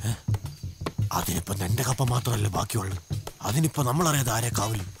ഇറങ്ങിയ അതിനിപ്പോ നിന്റെ കപ്പ മാത്രമല്ല ബാക്കിയുള്ളു. അതിനിപ്പോ നമ്മളറിയാതെ ആരെ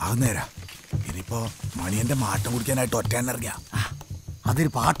കാവലും. അത് നേരാ. ഇനിയിപ്പോ മണിയന്റെ മാട്ടം കുടിക്കാനായിട്ട് ഒറ്റ ഇറങ്ങിയ അതിന്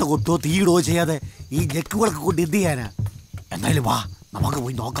പാട്ട് കൊട്ടോ തീയിടോ ചെയ്യാതെ ഈ ജക്കുകളൊക്കെ കൊണ്ട് എന്ത് ചെയ്യാനാ? എന്തായാലും വാ, നമുക്ക്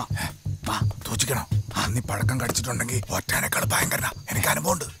പോയി നോക്കാം. വാ. സൂക്ഷിക്കണം, അന്നി പഴക്കം കടിച്ചിട്ടുണ്ടെങ്കിൽ ഒറ്റേനേക്കാൾ ഭയങ്കര എനിക്ക്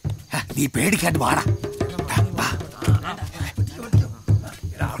അനുഭവമുണ്ട്. നീ പേടിക്കാണ്ട് വാടാ.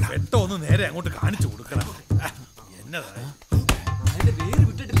 ഒന്ന് നേരെ അങ്ങോട്ട് കാണിച്ചു കൊടുക്കണം. എന്നതാ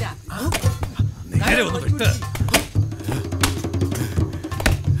നേരെ ഒന്ന് വിട്ട്.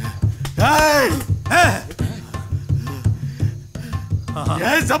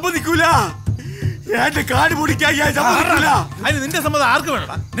 ഞാൻ സമ്മതിക്കൂല. എന്റെ കാട് പൊടിക്കാൻ ഞാൻ സമ്മതിക്കൂല. അതിന് നിന്റെ സമ്മതം ആർക്ക്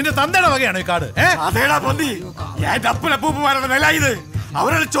വേണം? നിന്റെ തന്തയുടെ വകയാണോ ഈ കാട്? അതേടാ പന്നി, എന്റെ അപ്പനപ്പൂപ്പന്മാരുടെ നില ഇത്.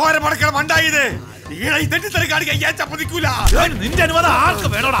 അവരുടെ ചോര പടക്കണ മണ്ടായത് തെറ്റിത്തറി കാണിക്കാൻ ഞാൻ ചമ്മതിക്കൂല. നിന്റെ അനുവാദം ആർക്ക്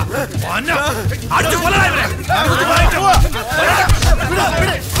വേണോടാ?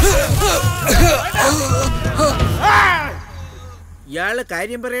 ഇയാള്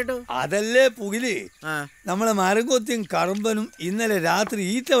കാര്യം പറയട്ടോ. അതല്ലേ പുകില്, നമ്മളെ മരംകൊത്തിയും കറമ്പനും ഇന്നലെ രാത്രി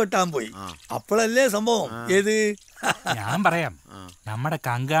ഈറ്റ വെട്ടാൻ പോയി. അപ്പോഴല്ലേ സംഭവം. ഏത് ഞാൻ പറയാം. നമ്മുടെ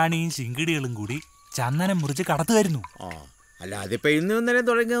കങ്കാണിയും ശിങ്കിടികളും കൂടി ചന്ദനം മുറിച്ച് കടത്തുമായിരുന്നു. അല്ല, അതിപ്പോ ഇന്നലെ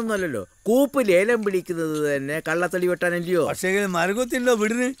തുടങ്ങിയതൊന്നുമല്ലല്ലോ. കൂപ്പ് ലേലം പിടിക്കുന്നത് തന്നെ കള്ളത്തളി വെട്ടാനല്ലയോ. പക്ഷേ മരംകൊത്തിണ്ടോ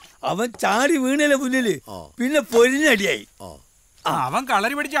വിടുന്ന്? അവൻ ചാടി വീണല്ലേ മുന്നില്, പിന്നെ പൊരിഞ്ഞടിയായി. അവൻ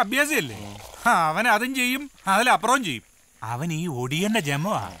കളരി പഠിച്ച അഭ്യാസമല്ലേ, അവൻ അതും ചെയ്യും അതിലപ്പുറവും ചെയ്യും. അവൻ ഈ ഒടിയന്റെ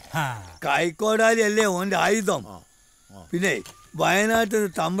ജന്മമാ. കൈക്കോടാലി അല്ലേ ഓന്റെ ആയുധം. പിന്നെ വയനാട്ടിൽ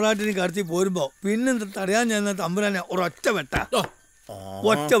തമ്പ്രാട്ടിന് കടത്തി പോരുമ്പോ പിന്നെ തടയാൻ ചെന്ന തമ്പ്രാനെ ഒരൊറ്റ വെട്ട.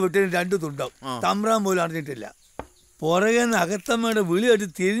 ഒറ്റ വെട്ടിന് 2 തുണ്ടം. തമ്പ്രാൻ പോലും അറിഞ്ഞിട്ടില്ല. പുറകെ അകത്തമ്മയുടെ വിളി കെട്ടി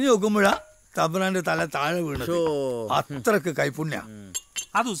തിരിഞ്ഞു നോക്കുമ്പോഴാ തമ്പ്രാന്റെ തല താഴെ വീണത്. അത്രക്ക് കൈപ്പുണ്യ.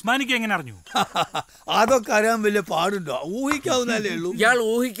 അത് ഉസ്മാനിക്ക് എങ്ങനെ അറിഞ്ഞു? അതൊക്കെ അറിയാൻ വലിയ പാടുണ്ടോ? ഊഹിക്കാവുന്നല്ലേ ഉള്ളൂ. ഇയാൾ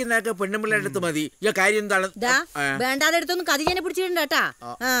ഊഹിക്കുന്നതൊക്കെ പെണ്ണുമ്പിള്ള അടുത്ത് മതി. ഈ കാര്യം എന്താണ്? വേണ്ടാതെ അടുത്തൊന്നും കതിജനെ പിടിച്ചിട്ടുണ്ട് കേട്ടാ.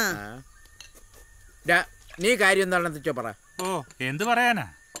 നീ കാര്യം എന്താണെന്ന് വെച്ചോ പറ. ഓ, എന്ത് പറയാനാ,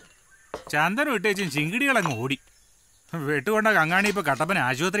 ചന്ദനം ഇട്ടേച്ചും ചിങ്കിടികളങ്ങ് ഓടി. വെട്ടുകൊണ്ട കങ്ങാണി ഇപ്പൊ കട്ടപ്പന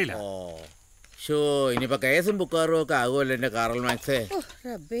ആശുപത്രിയില്ല. ഇനിയിപ്പോ കേസും ബുക്കാറും ഒക്കെ ആകുമല്ലോ എന്റെ കാറൽ മാക്സേ.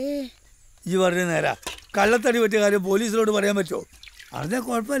 ഈ പറഞ്ഞ നേരാ. കള്ളത്തടി പറ്റിയ കാര്യം പോലീസിനോട് പറയാൻ പറ്റുമോ? അറിഞ്ഞാ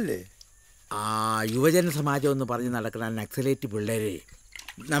കുഴപ്പമില്ലേ? യുവജന സമാജം എന്ന് പറഞ്ഞ് നടക്കുന്ന നക്സലേറ്റ് പിള്ളേര്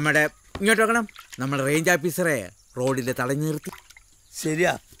നമ്മുടെ ഇങ്ങോട്ട് വെക്കണം. നമ്മുടെ റേഞ്ച് ഓഫീസറെ റോഡിൽ തടഞ്ഞു നിർത്തി.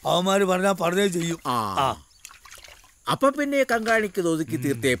 ശരിയാ, അവന്മാര് പറഞ്ഞാ പറഞ്ഞേ ചെയ്യും. അപ്പൊ പിന്നെ കങ്കാണിക്ക് ഒതുക്കി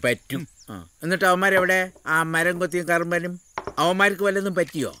തീർത്തേ പറ്റും. എന്നിട്ട് അവന്മാരെവിടെ? ആ മരം കൊത്തിയും കറുമ്പനും അവന്മാർക്ക് വല്ലതും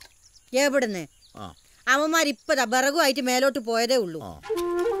പറ്റിയോ? എവിടുന്ന്? അവന്മാരിപ്പതാ വിറകുമായിട്ട് മേലോട്ട് പോയതേ ഉള്ളൂ.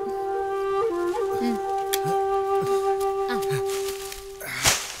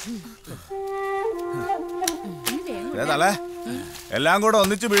 എല്ലാം കൂടെ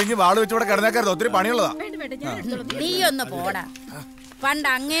ഒന്നിച്ച് വിഴിഞ്ഞ് വാള് വെച്ചിവിടെ കിടന്നേക്കരുത്. ഒത്തിരി പണിയുള്ളതാ. നീ ഒന്ന് പോടാ. പണ്ട്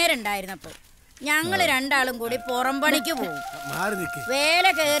അങ്ങേരുണ്ടായിരുന്നപ്പോ ഞങ്ങള് 2 കൂടി പുറം പണിക്ക് പോകും. വേല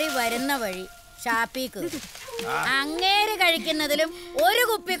കയറി വരുന്ന വഴി ഷാപ്പിക്ക് അങ്ങേര് കഴിക്കുന്നതിലും 1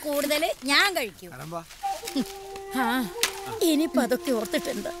 കുപ്പി കൂടുതൽ ഞാൻ കഴിക്കും. ഇനിയിപ്പോ അതൊക്കെ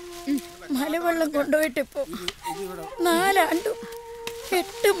ഓർത്തിട്ടുണ്ട്. മലവെള്ളം കൊണ്ടുപോയിട്ടിപ്പോ 4 ആണ്ടും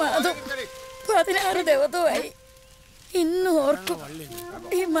 8 മാസം 16 ദിവസമായി. ഇന്ന് ഓർക്കും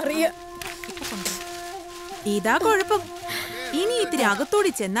ഈ മറിയ. ഇതാ കുഴപ്പം. ഇനി ഇത്തിരി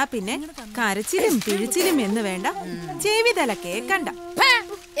അകത്തോടി ചെന്നാ പിന്നെ കരച്ചിലും പിഴിച്ചിലും എന്ന് വേണ്ട, ചെവിതല കേക്കണ്ട.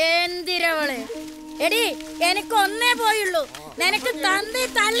 എന്തിരവള് എടി, എനിക്ക് ഒന്നേ പോയുള്ളൂ. നിനക്ക് തന്തി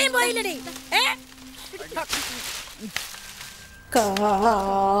തള്ളി പോയില്ലടി.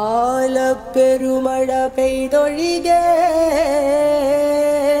 കാലപ്പെരുമഴ പെയ്തൊഴികെ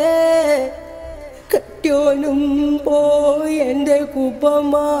കെട്ടിയോനും പോയി എൻ്റെ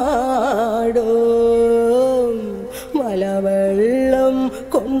കുപ്പമാടോ മലവെള്ളം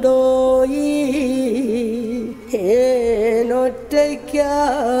കൊണ്ടോയി ഏനൊറ്റയ്ക്കായി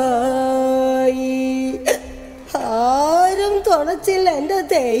ആരും തുണച്ചില്ല എൻ്റെ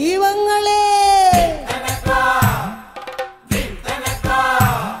ദൈവങ്ങളെ.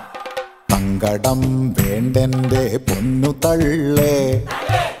 സങ്കടം വേണ്ടെന്റെ പൊന്നു തള്ളേ,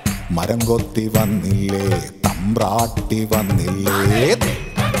 മരം കൊത്തി വന്നില്ലേ, തമ്പ്രാട്ടി വന്നില്ലേ.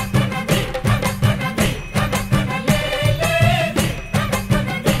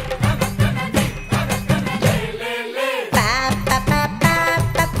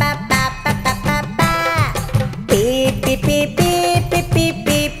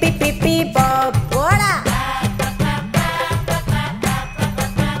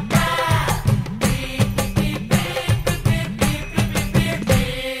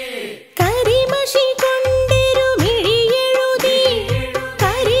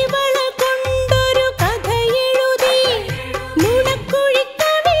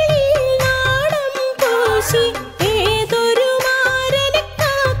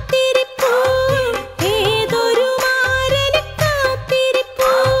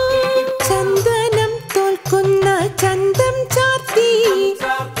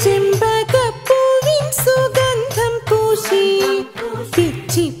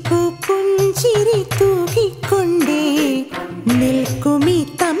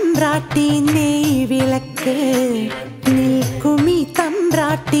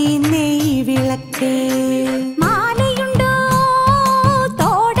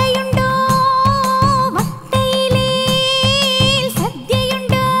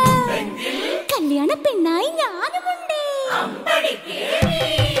 കല്യാണ പെണ്ണായി ഞാനുമുണ്ട്.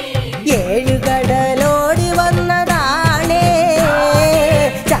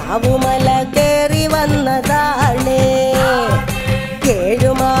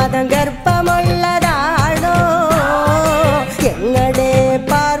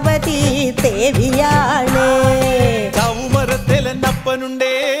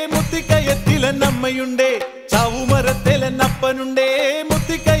 അമ്മയുണ്ടേ, ചാവുമരത്തിലെന്നപ്പനുണ്ടേ,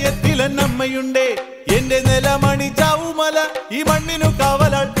 മുത്തിക്കയത്തിലെന്നമ്മയുണ്ടേ, എന്റെ നിലമണി ചാവുമല ഈ മണ്ണിനു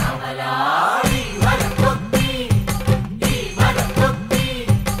കാവലാൾ.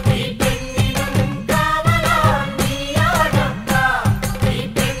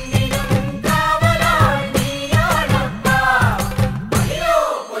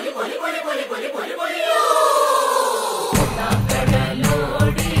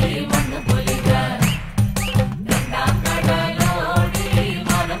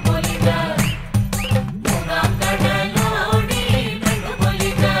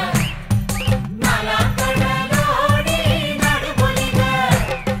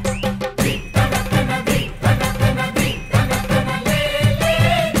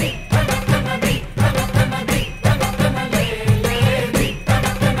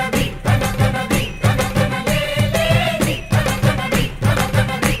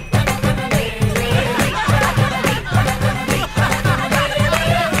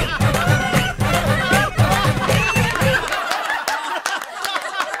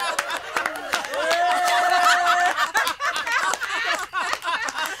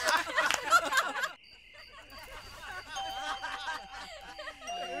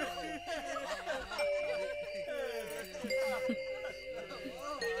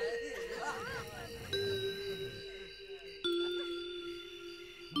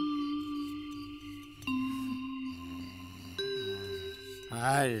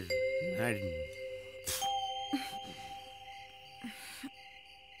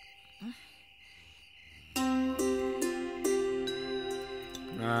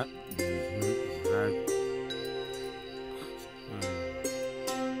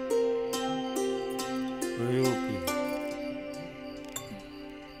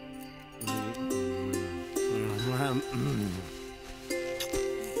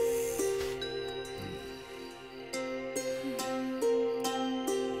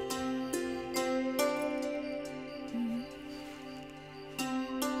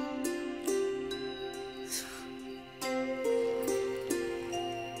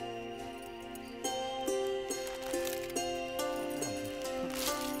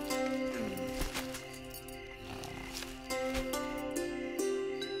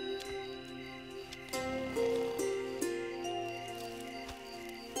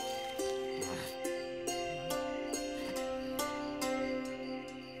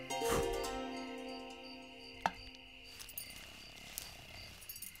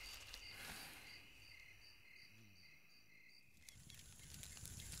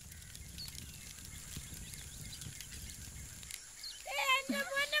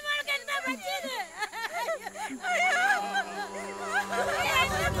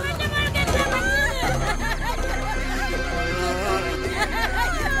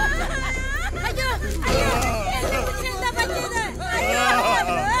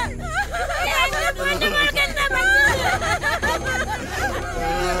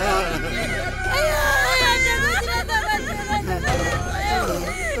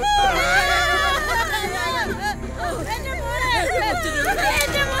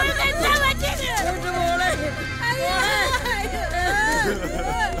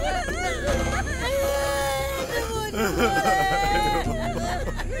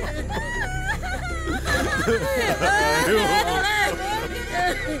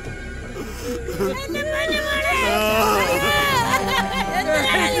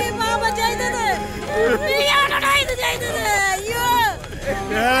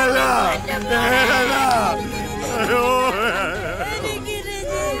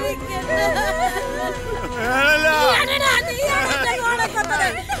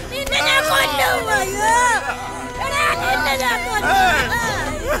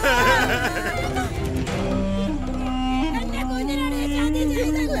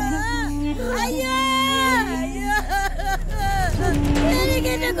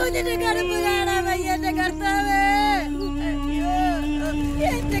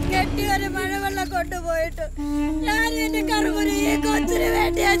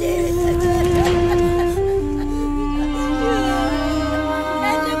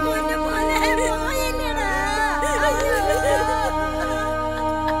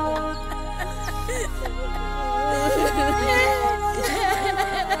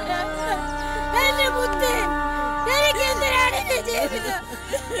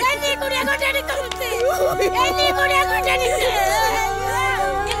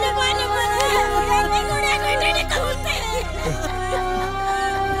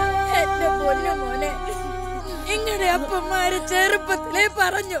 അപ്പന്മാര് ചെറുപ്പത്തിലേ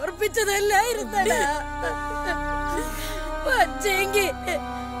പറഞ്ഞുറപ്പിച്ചതല്ലായിരുന്നടാ. പക്ഷേങ്കി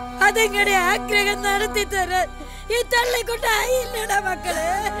അതെങ്ങനെ ആഗ്രഹം നടത്തി തരാൻ ഈ തള്ളിക്കൊണ്ടായില്ലടാ മക്കളെ.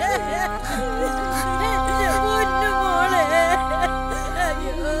 മോളെ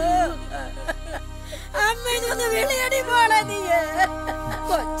അമ്മയൊന്ന് വിളിയടി മോളെ. നീ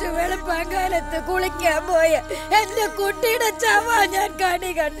കൊച്ചു വെളുപ്പാങ്കാലത്ത് കുളിക്കാൻ പോയ എന്റെ കുട്ടിയുടെ ചവ ഞാൻ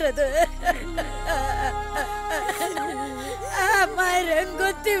കണി കണ്ടത്. ആ മരം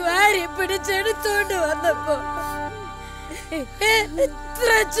കൊത്തി വാരി പിടിച്ചെടുത്തോണ്ട് വന്നപ്പോ എത്ര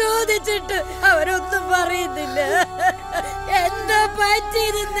ചോദിച്ചിട്ട് അവരൊന്നും പറയുന്നില്ല. എന്താ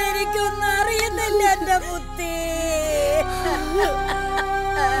പറ്റിയതെന്ന് എനിക്കൊന്നും അറിയുന്നില്ല എന്റെ ബുദ്ധി.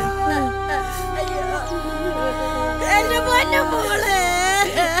 എന്റെ പൊന്നു മോളെ.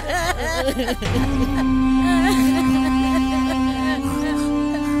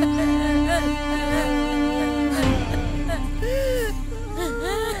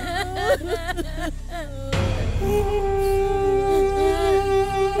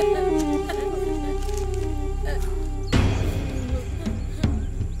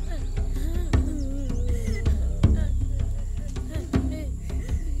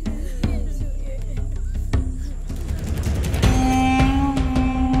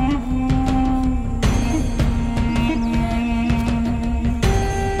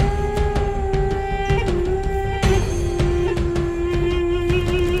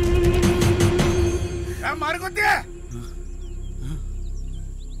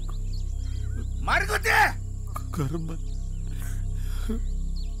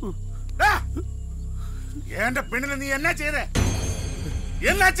 എന്റെ പെണ്ണിന് നീ എന്നാ ചെയ്തേ?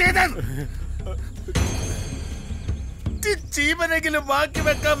 എന്നാ ചെയ്തേ? ജീവനെങ്കിലും ബാക്കി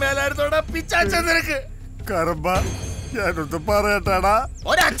വെക്കാൻ മേലായിരുന്നോടാ പിച്ചാച്ച നിനക്ക്. കർമ്മ ഞാനൊന്ന് പറയട്ടാടാ.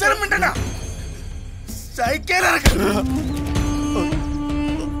 ഒരക്ഷരം മിണ്ടണ്ട.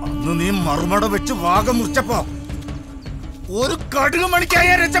 അന്ന് നീ മറുമട വെച്ച് വാഗം മുറിച്ചപ്പോ ഒരു കടുക് മണിക്കായ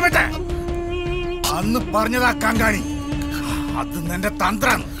രക്ഷപ്പെട്ട. അന്ന് പറഞ്ഞതാ കങ്കാണി. അത് നിന്റെ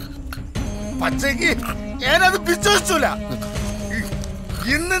തന്ത്രം. പച്ചയ്ക്ക് ഞാനത് വിശ്വസിച്ചില്ല.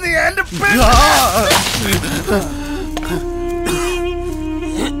 ഇന്ന് നീ എന്റെ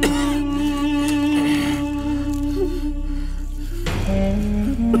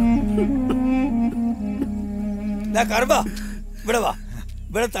കർമ്മ ഇവിടെ വാ.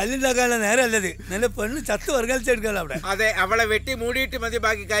 ഇവിടെ തല്ലുണ്ടാക്കാനുള്ള നേരല്ലത്. നിന്റെ പെണ്ണ് ചത്ത് വർഗലിച്ചെടുക്കാലോ അവിടെ. അതെ, അവളെ വെട്ടി മൂടിയിട്ട് മതി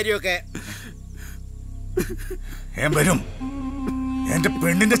ബാക്കി കാര്യമൊക്കെ. വരും എന്റെ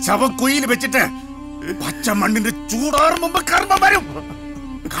പെണ്ണിന്റെ ശവം കുയിൽ വെച്ചിട്ട് പച്ച മണ്ണിന്റെ ചൂടാറും മുമ്പ് കർമ്മം വരും.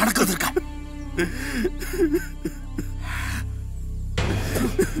 കണക്ക് തീർക്കാൻ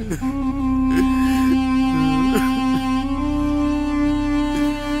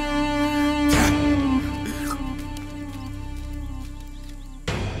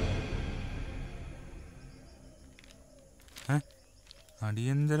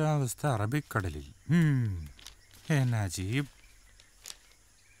അടിയന്തരാവസ്ഥ അറബിക്കടലിൽ. എന്നാ ചെയ്യും?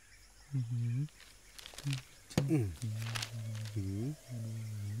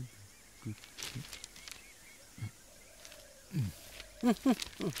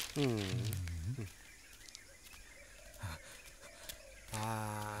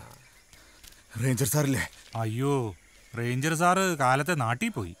 റേഞ്ചർ സാറില്ലേ? അയ്യോ, റേഞ്ചർ സാറ് കാലത്തെ നാട്ടിൽ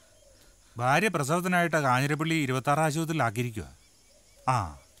പോയി. ഭാര്യ പ്രസവത്തിനായിട്ട് കാഞ്ഞിരപ്പള്ളി 26 ആശുപത്രിയിൽ ആക്കിയിരിക്കുക. ആ,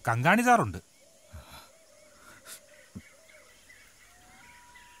 കങ്കാണി സാറുണ്ട്.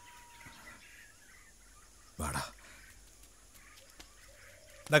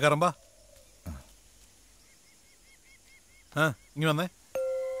 കറമ്പ ഇനി വന്നേ.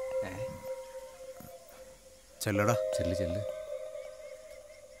 ചെല്ലടാ, ചെല്ല് ചെല്ല്.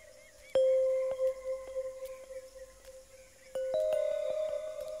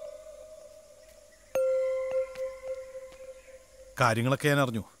 കാര്യങ്ങളൊക്കെ ഞാൻ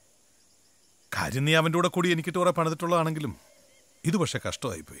അറിഞ്ഞു. കാര്യം നീ അവൻ്റെ കൂടെ കൂടി എനിക്കിട്ട് കുറെ പണിതിട്ടുള്ളതാണെങ്കിലും ഇത് പക്ഷെ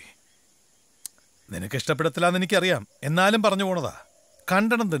കഷ്ടമായിപ്പോയി. നിനക്ക് ഇഷ്ടപ്പെടത്തില്ലാന്ന് എനിക്കറിയാം, എന്നാലും പറഞ്ഞു പോണതാ.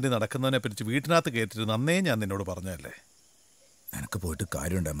 കണ്ടണം തണ്ടി നടക്കുന്നതിനെ പറ്റി വീട്ടിനകത്ത് കേട്ടിരുന്നു അന്നേ ഞാൻ നിന്നോട് പറഞ്ഞല്ലേ. നിനക്ക് പോയിട്ട്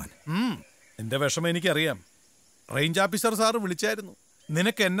കാര്യമുണ്ടാ. നിന്റെ വിഷമം എനിക്കറിയാം. റേഞ്ച് ഓഫീസർ സാറ് വിളിച്ചായിരുന്നു.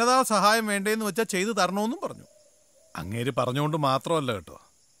 നിനക്ക് എന്നതാ സഹായം വേണ്ടേന്ന് വെച്ചാൽ ചെയ്തു തരണമെന്നും പറഞ്ഞു. അങ്ങേര് പറഞ്ഞുകൊണ്ട് മാത്രമല്ല കേട്ടോ,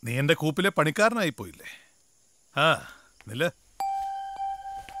 നീ എൻ്റെ കൂപ്പിലെ പണിക്കാരനായി പോയില്ലേ. ആ നില്ല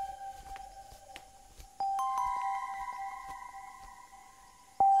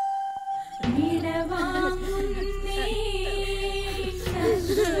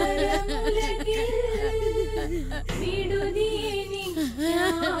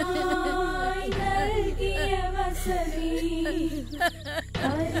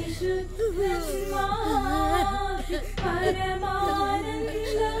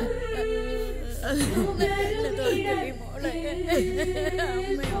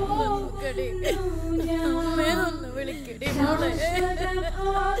അമ്മയൊന്ന് വിളിക്കടി മോളെ.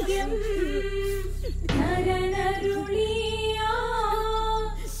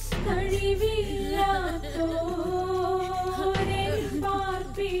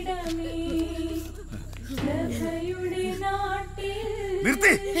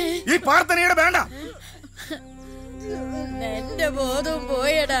 നിർത്തി, ഈ പ്രാർത്ഥനയുടെ വേണ്ട. എന്റെ ബോധവും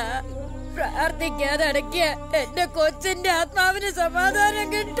പോയടാ. പ്രാർത്ഥിക്കാതെ അടക്കിയ എന്റെ കൊച്ചിന്റെ ആത്മാവിന് സമാധാനം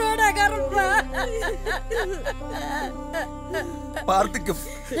കിട്ടൂടാ കറുപ്പ. പ്രാർത്ഥിക്കും,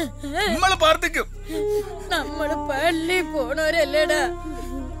 നമ്മള് പ്രാർത്ഥിക്കും. നമ്മള് പള്ളി പോണവരല്ലേടാ.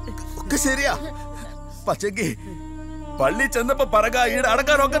 ഒക്കെ ശരിയാ, പക്ഷെങ്കി പള്ളി ചെന്നപ്പോ പറക ഈടെ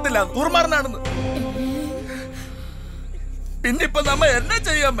അടക്കാൻ ഒക്കത്തില്ല, കൂർമാറിനാണെന്ന്. പിന്നിപ്പൊ നമ്മ എന്നാ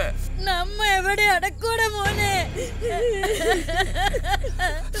ചെയ്യാമേ? നമ്മ എവിടെ അടക്കൂടെ മോനെ?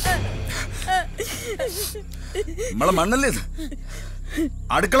 നമ്മളെ മണ്ണല്ലേ ഇത്?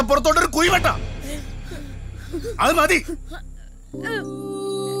 അടുക്കളപ്പുറത്തോട്ടൊരു കുഴി വെട്ട, അത് മതി.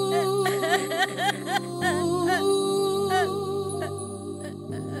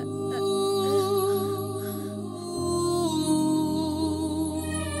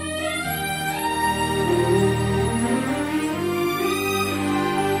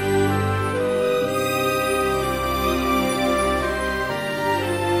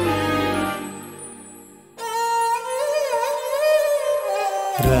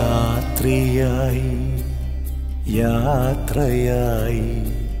 രാത്രിയായി യാത്രയായി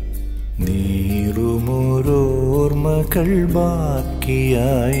നീറുമോരോർമകൾ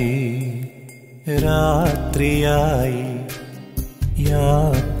ബാക്കിയായി. രാത്രിയായി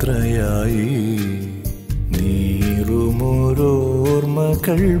യാത്രയായി നീറുമോരോർമകൾ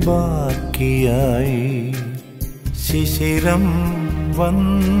ബാക്കിയായി. ശിശിരം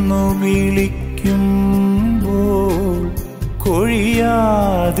വന്നു വിളിക്കുമ്പോൾ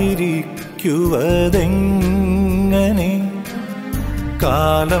കൊഴിയാതിരിക്കുവതെങ്ങനെ?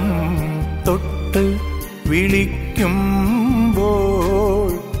 കാലം തൊട്ട് വിളിക്കുമ്പോൾ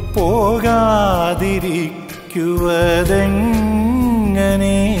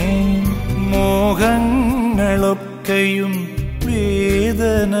പോകാതിരിക്കുവതെങ്ങനെ? മോഹങ്ങളൊക്കെയും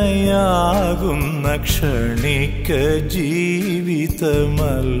വേദനയാകുന്ന ക്ഷണിക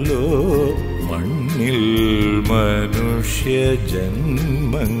ജീവിതമല്ലോ മണ്ണിൽ മനുഷ്യ ജന്മങ്ങളെല്ലാം.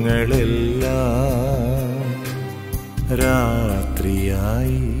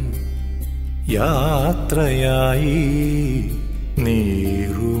 രാത്രിയായി യാത്രയായി നീറുമോരോർമകൾ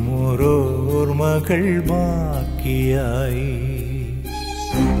ബാക്കിയായി.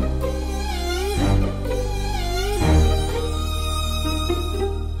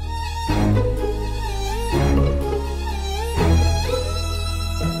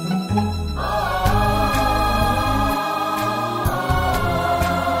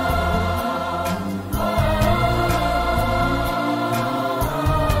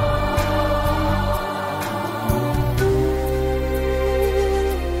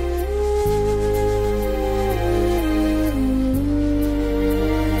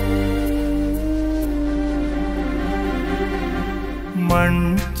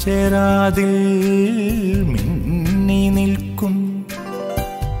 മൺചെരാതിൽ മിന്നി നിൽക്കും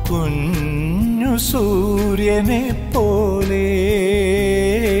കുഞ്ഞു സൂര്യനെ പോലെ.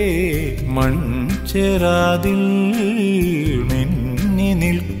 മൺചെരാതിൽ മിന്നി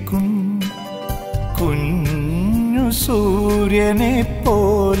നിൽക്കും കുഞ്ഞു സൂര്യനെ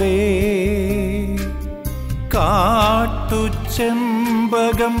പോലെ. കാട്ടുചെമ്പകം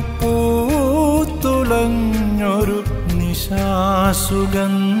പൂത്തുലഞ്ഞൊരു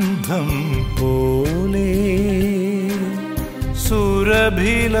നിശാസുഗന്ധം പോലെ.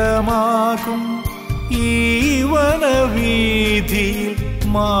 സുരഭിലമാകും ഈ വനവീഥിയിൽ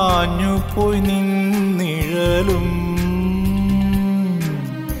മാഞ്ഞുപോയി നിന്നിഴലും.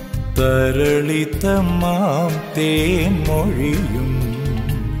 തരളിതമാം തേൻമൊഴിയും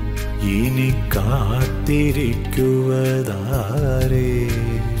ഇനി കാത്തിരിക്കുവതാരേ?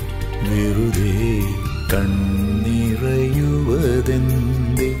 വെറുതെ കണ്ണിറയുവതെന്തേ?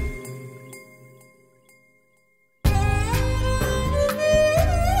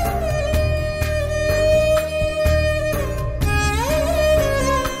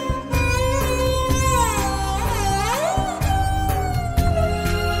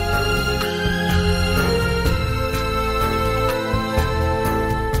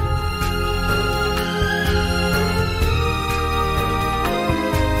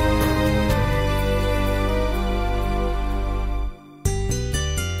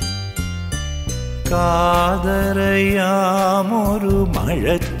 കാതരയാമൊരു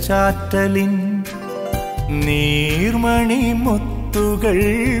മഴച്ചാറ്റലിൻ നീർമണി മുത്തുകൾ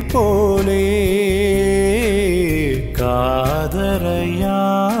പോലെ കാതറയാമൊരു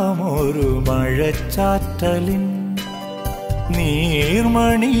മഴച്ചാറ്റലിൻ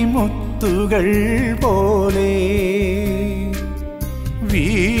നീർമണി മുത്തുകൾ പോലെ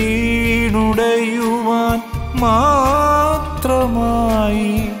വീണുടയുവാൻ മാത്രമായി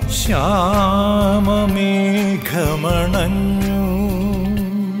ശ്യാമമേഘമണഞ്ഞു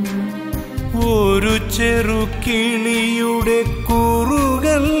ഒരു ചെറുകിളിയുടെ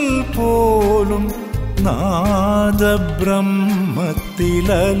കുറുകൽ പോലും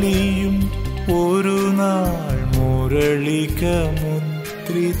നാദബ്രഹ്മത്തിലലിയും ഒരു നാൾ മുരളിക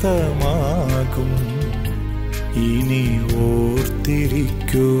മുദ്രിതമാകും ഇനി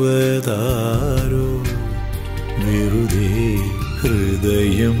ഓർത്തിരിക്കുവതാരോ വെറുതെ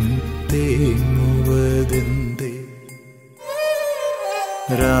ഹൃദയം തേങ്ങുവതെന്തേ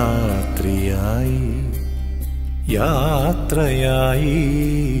രാത്രിയായി യാത്രയായി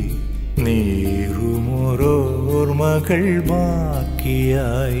നീറുമൊരോർമകൾ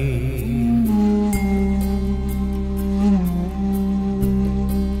ബാക്കിയായി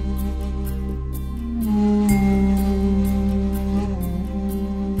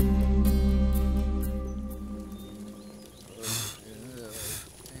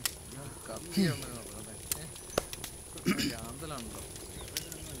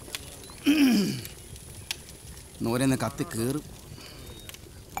നോരെന്ന് കത്തി കയറും.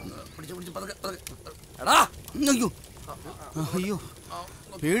 അയ്യോ അയ്യോ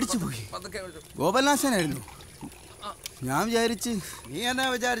പേടിച്ചു പോയി. ഗോപാലനാശനായിരുന്നു. ഞാൻ വിചാരിച്ച്. നീ എന്നാ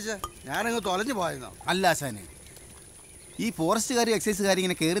വിചാരിച്ച? ഞാനങ്ങ് തൊലഞ്ഞു പോയെന്നോ? അല്ല ആശാനെ, ഈ ഫോറസ്റ്റുകാരും എക്സൈസുകാരും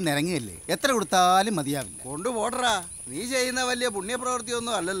ഇങ്ങനെ കയറി നിരങ്ങുകയല്ലേ, എത്ര കൊടുത്താലും മതിയാവില്ല. കൊണ്ടുപോടറാ, നീ ചെയ്യുന്ന വലിയ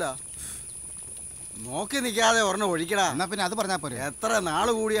പുണ്യപ്രവൃത്തിയൊന്നും അല്ലല്ലോ. നോക്കി നിൽക്കാതെ ഒരെണ്ണം ഒഴിക്കടാ. എന്നാ പിന്നെ അത് പറഞ്ഞാൽ പോരെ. എത്ര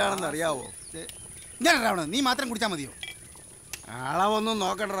നാള് കൂടിയാണെന്ന് അറിയാവോ? ഞാനാണ്, നീ മാത്രം കുടിച്ചാൽ മതിയോ? ആളവൊന്നും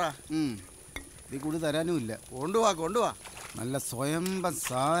നോക്കണ്ടറാ. ഇത് കൂടി തരാനും ഇല്ല. കൊണ്ടുവാ കൊണ്ടുവാ. നല്ല സ്വയംഭം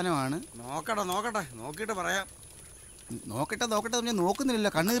സാധനമാണ്. നോക്കട്ടെ നോക്കട്ടെ, നോക്കിയിട്ട് പറയാം. നോക്കട്ടെ നോക്കട്ടെ തന്നെ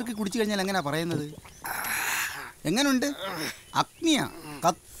നോക്കുന്നില്ലല്ലോ. കണ്ണുകീർക്കി കുടിച്ചു കഴിഞ്ഞാൽ എങ്ങനെയാ പറയുന്നത്? എങ്ങനുണ്ട്? അഗ്നിയാ,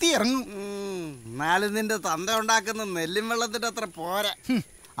 കത്തി ഇറങ്ങും. എന്നാലും നിന്റെ തന്ത ഉണ്ടാക്കുന്ന നെല്ലും വെള്ളത്തിൻ്റെ അത്ര പോരാ.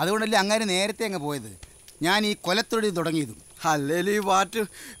 അതുകൊണ്ടല്ലേ അങ്ങനെ നേരത്തെ അങ്ങ് പോയത്. ഞാൻ ഈ കൊലത്തൊഴിൽ തുടങ്ങിയതും. അല്ലേലും ഈ വാറ്റ്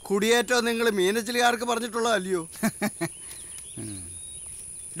കുടിയേറ്റോ നിങ്ങൾ മീനച്ചിലുകാർക്ക് പറഞ്ഞിട്ടുള്ളതല്ലയോ?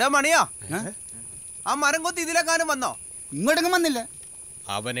 മണിയാ, ആ മരം കൊത്തി ഇതിലെക്കാനും വന്നോ? ഇങ്ങോട്ടെങ്ങും വന്നില്ല.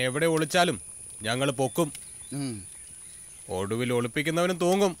 അവൻ എവിടെ ഒളിച്ചാലും ഞങ്ങൾ പൊക്കും. ഒടുവിൽ ഒളിപ്പിക്കുന്നവനും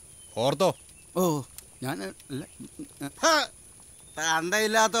തൂങ്ങും, ഓർത്തോ? ഓ ഞാൻ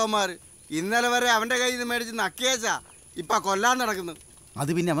തന്തയില്ലാത്തവന്മാർ ഇന്നലെ വരെ അവന്റെ കയ്യിൽ നിന്ന് മേടിച്ച് നക്കിയേച്ചാ ഇപ്പൊ കൊല്ലാൻ നടക്കുന്നു.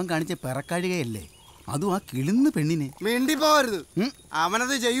 അത് പിന്നെ അവൻ കാണിച്ച പിറക്കാഴികയല്ലേ, അതും ആ കിളിന്ന് പെണ്ണിനെ. മിണ്ടി പോവരുത്,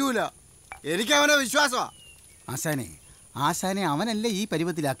 അവനത് ചെയ്യൂല. എനിക്ക് അവനെ വിശ്വാസമാ. ആശാനെ അവനല്ലേ ഈ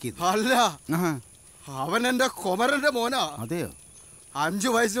പരുവത്തിലാക്കിയത്? അല്ല, അവൻ എന്റെ കൊമരന്റെ മോനാ. അതെയോ? 5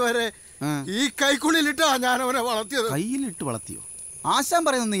 വയസ്സ് വരെ ഈ കൈക്കുള്ളിലിട്ടാ ഞാൻ അവനെ വളർത്തിയത്. കയ്യിലിട്ട് വളർത്തിയോ? ആശാൻ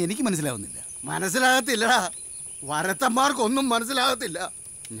പറയുന്നൊന്നും എനിക്ക് മനസ്സിലാവുന്നില്ല. മനസ്സിലാകത്തില്ലടാ, വരത്തന്മാർക്കൊന്നും മനസ്സിലാകത്തില്ല.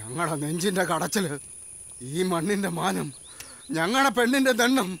 ഞങ്ങളുടെ നെഞ്ചിന്റെ കടച്ചല്, ഈ മണ്ണിന്റെ മാനം, ഞങ്ങളുടെ പെണ്ണിന്റെ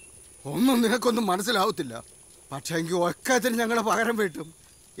ദണ്ണം ഒന്നും നിനക്കൊന്നും മനസ്സിലാവത്തില്ല. പക്ഷെ എങ്കിൽ ഒക്കത്തിന് ഞങ്ങളെ പകരം വീട്ടും.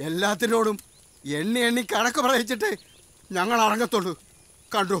 എല്ലാത്തിനോടും എണ്ണി കണക്ക് പറയിച്ചിട്ട് ഞങ്ങൾ അടങ്ങത്തുള്ളൂ.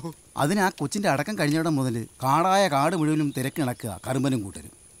 കണ്ടു? അതിന് ആ കൊച്ചിന്റെ അടക്കം കഴിഞ്ഞിടം മുതൽ കാടായ കാട് മുഴുവനും തിരക്ക് നടക്കുക, കറുമ്പനും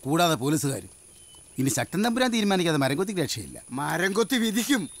കൂട്ടരും, കൂടാതെ പോലീസുകാരും. ഇനി ശക്തൻ തമ്പുരാൻ തീരുമാനിക്കാതെ മരംകൊത്തിക്ക് രക്ഷയില്ല. മരംകൊത്തി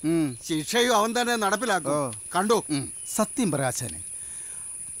വിധിക്കും, ശിക്ഷയും അവൻ തന്നെ നടപ്പിലാക്കും. കണ്ടു? സത്യം പറ ആശാനെ,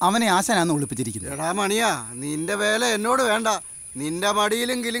 അവനെ ആശാനാന്ന് ഒളിപ്പിച്ചിരിക്കുന്നത്. എടാ മണിയാ, നിന്റെ വേല എന്നോട് വേണ്ട. നിന്റെ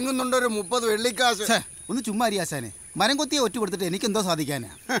മടിയിലും കിലിങ്ങുന്നുണ്ടൊരു 30 വെള്ളിക്കാശ്. ഒന്ന് ചുമ്മാ അരി ആശാനെ, മരം കൊത്തിയെ ഒറ്റ കൊടുത്തിട്ട് എനിക്കെന്തോ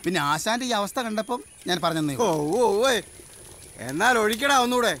സാധിക്കാനാ? പിന്നെ ആശാന്റെ ഈ അവസ്ഥ കണ്ടപ്പം ഞാൻ പറഞ്ഞേ. ഓ എന്നാൽ ഒഴിക്കടാ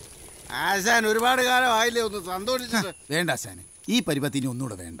ഒന്നുകൂടെ. ആശാൻ ഒരുപാട് കാലം ആയില്ലേ ഒന്ന് സന്തോഷിച്ചിട്ട്. വേണ്ട ആശാനെ, ഈ പരുവത്തിന്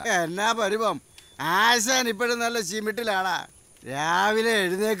ഒന്നുകൂടെ വേണ്ട. എന്നാ പരുവം? ആശാൻ ഇപ്പോഴും നല്ല ചിമിട്ടിലാടാ. രാവിലെ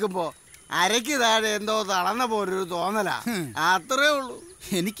എഴുന്നേക്കുമ്പോ അരയ്ക്ക് താഴെ എന്തോ തളർന്ന പോലൊരു തോന്നലാ, അത്രേ ഉള്ളൂ.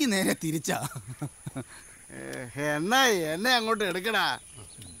 എനിക്ക് നേരെ തിരിച്ചാ. എന്നാ എന്നെ അങ്ങോട്ട് എടുക്കടാ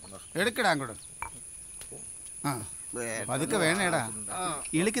അങ്ങോട്ട്. പതുക്കെ വേണേടാ,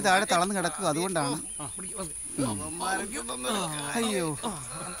 ഇളിക്ക് താഴെ തളർന്ന് കിടക്കുക, അതുകൊണ്ടാണ്. അയ്യോ,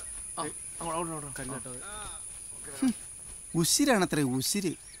 ഉശിരാണത്രേ,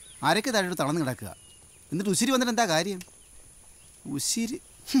 ഉശിര്. അരക്ക് താഴെ തളർന്ന് കിടക്കുക, എന്നിട്ട് ഉശിരി വന്നിട്ട് എന്താ കാര്യം? ഉശിര്.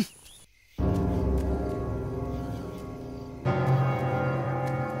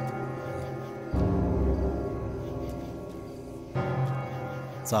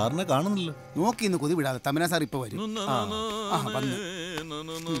 സാറിനെ കാണുന്നില്ല. നോക്കി ഇന്ന് കൊതി വിടാതെ. തമന സാർ ഇപ്പൊ വരും. വന്ന്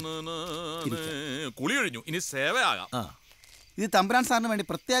കുളി കഴിഞ്ഞു, ഇനി സേവയാകാം. ഇത് തമ്പുരാൻ സാറിന് വേണ്ടി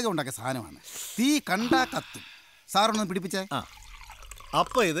പ്രത്യേകം ഉണ്ടാക്കിയ സാധനമാണ്. തീ കണ്ടാ കത്തും. സാറൊന്ന് പിടിപ്പിച്ചേ.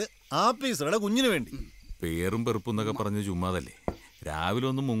 അപ്പൊ ഇത് ആപ്പീസറുടെ കുഞ്ഞിന് വേണ്ടി. പേരും പെറുപ്പും എന്നൊക്കെ പറഞ്ഞ് ചുമ്മാതല്ലേ. രാവിലെ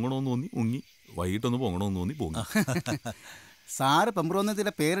ഒന്ന് മുങ്ങണമെന്ന് തോന്നി മുങ്ങി, വൈകിട്ടൊന്ന് പൊങ്ങണമെന്ന് തോന്നി പൊങ്ങി. സാറ്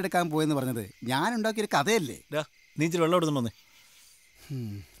പെമ്പ്രോന്നതിന്റെ പേരെടുക്കാൻ പോയെന്ന് പറഞ്ഞത് ഞാൻ ഉണ്ടാക്കിയൊരു കഥയല്ലേ. നീ ഇച്ചിരി വെള്ളം എടുത്തുണ്ടോന്നേ.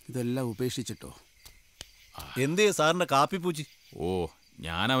 ഇതെല്ലാം ഉപേക്ഷിച്ചിട്ടോ? എന്തേ സാറിന്റെ കാപ്പിപ്പൂച്ചി? ഓ,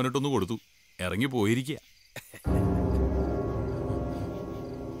 ഞാൻ അവനിട്ടൊന്ന് കൊടുത്തു, ഇറങ്ങി പോയിരിക്കുക.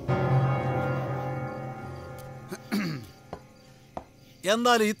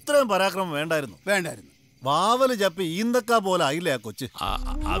 എന്തായാലും ഇത്രയും പരാക്രമം വേണ്ടായിരുന്നു. വാവല് ചപ്പി ഈന്തക്ക പോലെ ആയില്ലേ ആ കൊച്ച്.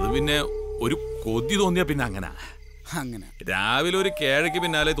 അത് പിന്നെ ഒരു കൊതി തോന്നിയ പിന്നെ അങ്ങനെ രാവിലെ ഒരു കേഴയ്ക്ക്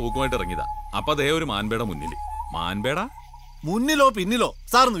പിന്നാലെ തൂക്കുമായിട്ട് ഇറങ്ങിയതാ. അപ്പൊ അതേ ഒരു മാൻപേട മുന്നിൽ. മാൻപേട മുന്നിലോ പിന്നിലോ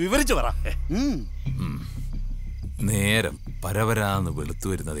സാറൊന്ന് വിവരിച്ചു പറ. നേരം പരവരാന്ന് വെളുത്തു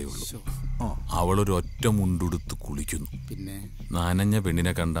വരുന്നതേ ഉള്ളൂ. അവളൊരു ഒറ്റ മുണ്ടുടുത്ത് കുളിക്കുന്നു. പിന്നെ നനഞ്ഞ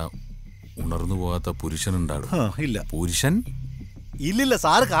പെണ്ണിനെ കണ്ട ഉണർന്നു പോകാത്ത പുരുഷനുണ്ടാകും. ഇല്ല. പുരുഷൻ ഇല്ലില്ല.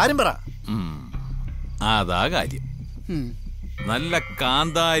 സാറ് കാര്യം പറ. അതാ കാര്യം. നല്ല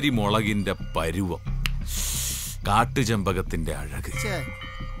കാന്താരി മുളകിന്റെ പരുവം, കാട്ടുചെമ്പകത്തിന്റെ അഴക്,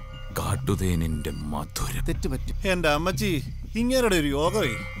 കാട്ടുതേനിന്റെ മധുരം. തെറ്റുപറ്റും. എന്റെ അമ്മച്ചി, ഇങ്ങനെ ഒരു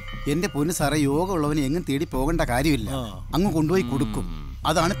യോഗമേ. എന്റെ പൊന്നു സാറേ, യോഗം ഉള്ളവന് എങ്ങും തേടി പോകേണ്ട കാര്യമില്ല. അങ്ങ് കൊണ്ടുപോയി കൊടുക്കും.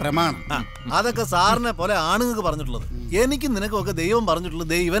 അതാണ് പ്രമാണം. അതൊക്കെ സാറിനെ പോലെ ആണുങ്ങൾക്ക് പറഞ്ഞിട്ടുള്ളത്. എനിക്കും നിനക്കൊക്കെ ദൈവം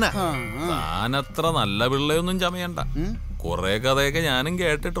പറഞ്ഞിട്ടുള്ളത് ദൈവനാ. താനത്ര നല്ല പിള്ളയൊന്നും ചമയണ്ട. കൊറേ കഥയൊക്കെ ഞാനും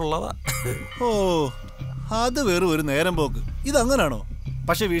കേട്ടിട്ടുള്ളതാ. ഓ, അത് വെറും ഒരു നേരം പോക്ക്. ഇതങ്ങനാണോ?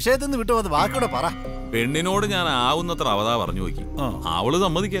 പക്ഷെ വിഷയത്തിൽ നിന്ന് വിട്ടു അത് ബാക്കിയോടെ പറ. പെണ്ണിനോട് ഞാൻ ആവുന്നത്ര അവതാ പറഞ്ഞു നോക്കി. അവള്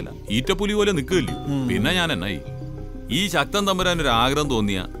സമ്മതിക്കല്ല. ഈറ്റപ്പുലി പോലെ നിൽക്കില്ലയോ. പിന്നെ ഞാൻ എന്നായി? ഈ ശക്തൻ തമ്പുരാൻ ഒരു ആഗ്രഹം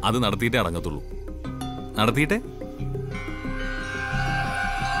തോന്നിയാ അത് നടത്തിയിട്ടേ അടങ്ങത്തുള്ളൂ. നടത്തിയിട്ടേ.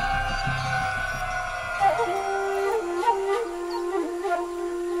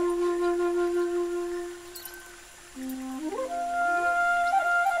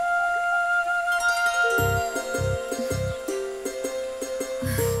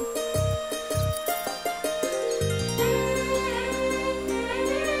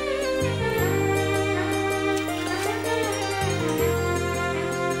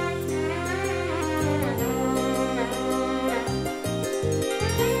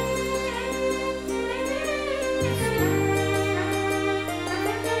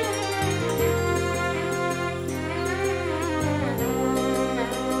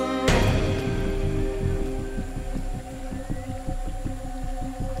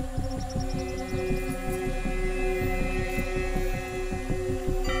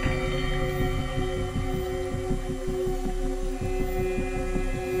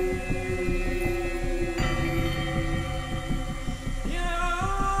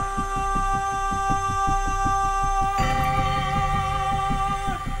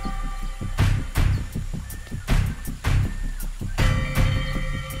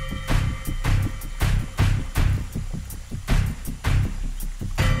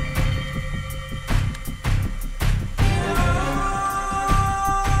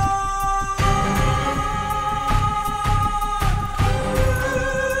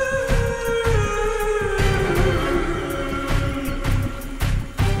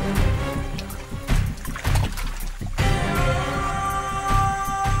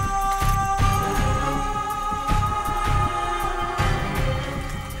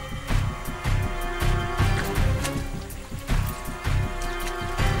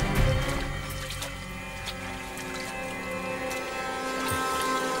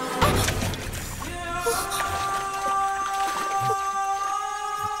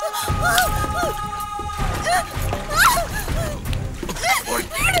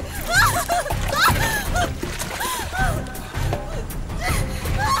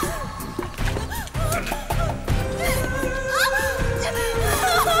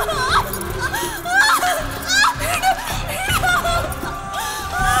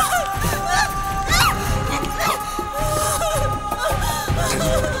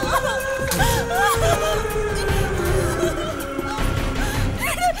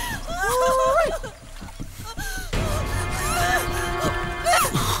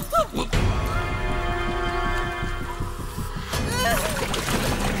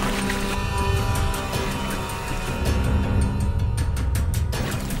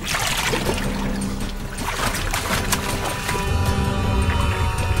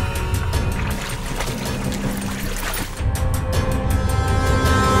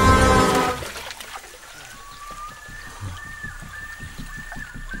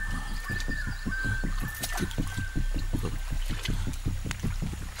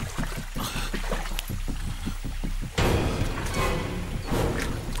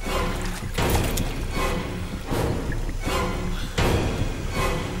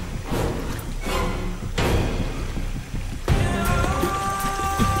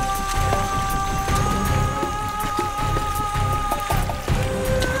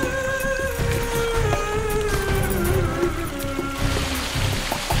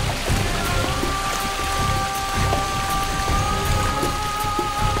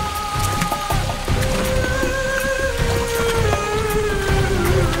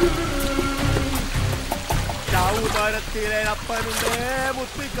 ചാവുമരത്തിലേനപ്പനുണ്ട്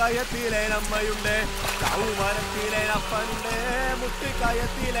മുത്തിക്കയത്തിലേനമ്മയുണ്ട് ചാവുമരത്തിലേനപ്പനുണ്ട്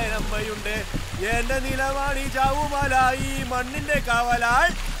മുത്തിക്കയത്തിലേനമ്മയുണ്ട് എന്റെ നിലവാണി ചാവുമല ഈ മണ്ണിന്റെ കാവലാൾ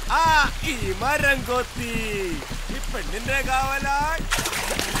ആ ഈ മരം കൊത്തി ഈ പെണ്ണിന്റെ കാവലാൾ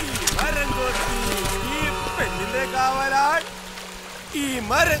ഈ മരം കൊത്തി ഈ പെണ്ണിന്റെ കാവലാൾ ഈ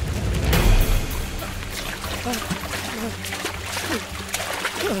മരം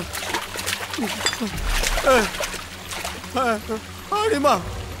അടിമ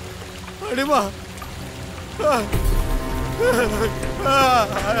അടിമ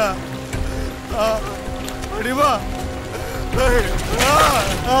അടിമ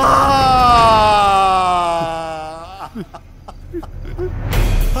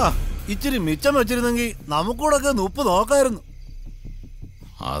ഇച്ചിരി മിച്ചം വെച്ചിരുന്നെങ്കിൽ നമുക്കൂടൊക്കെ ഉപ്പ് നോക്കായിരുന്നു.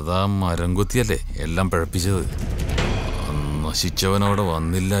 അതാ മരം കൊത്തിയല്ലേ എല്ലാം പഴപ്പിച്ചത്. നശിച്ചവനവിടെ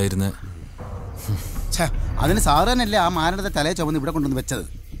വന്നില്ലായിരുന്നേ. അതിന് സാധാരണല്ലേ ആ മാരണത്തെ തലയെ ചുമന്ന് ഇവിടെ കൊണ്ടുവന്ന് വെച്ചത്.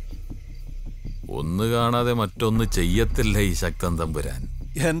 ഒന്ന് കാണാതെ മറ്റൊന്ന് ചെയ്യത്തില്ല ഈ ശക്തൻ തമ്പുരാൻ.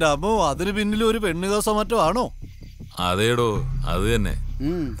 എന്റെ അമ്മോ, അതിന് പിന്നിൽ ഒരു പെണ്ണുകോസോ മറ്റോ ആണോ? അതേടോ, അത് തന്നെ.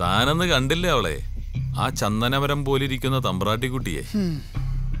 താനന്ന് കണ്ടില്ലേ അവളെ, ആ ചന്ദനമരം പോലിരിക്കുന്ന തമ്പ്രാട്ടിക്കുട്ടിയെ?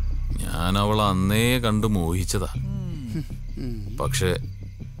 ഞാൻ അവളെ അന്നേ കണ്ടു മോഹിച്ചതാ. പക്ഷെ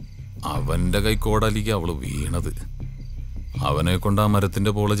അവന്റെ കൈക്കോടാലിക്ക് അവള് വീണത്. അവനെ കൊണ്ട് ആ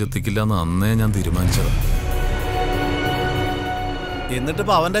മരത്തിന്റെ പോള ചെത്തിക്കില്ല എന്ന് അന്നേ ഞാൻ തീരുമാനിച്ചതാ.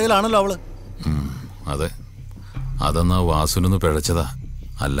 എന്നിട്ടിപ്പോ അവന്റെ കയ്യിലാണല്ലോ അവള്. അതെ, അതെന്നാ വാസുനൊന്ന് പിഴച്ചതാ.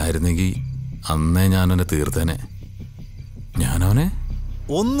 അല്ലായിരുന്നെങ്കിൽ അന്നേ ഞാനവനെ തീർത്തേനെ. ഞാനവനെ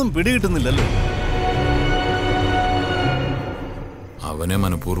ഒന്നും പിടികിട്ടുന്നില്ലല്ലോ. അവനെ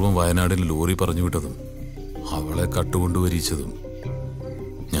മനഃപൂർവ്വം വയനാടിൽ ലോറി പറഞ്ഞു വിട്ടതും അവളെ കട്ടുകൊണ്ടുവരിച്ചതും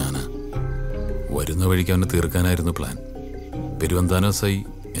ഞാനാ. വരുന്ന വഴിക്ക് അവനെ തീർക്കാനായിരുന്നു പ്ലാൻ. പെരുവന്താനസായി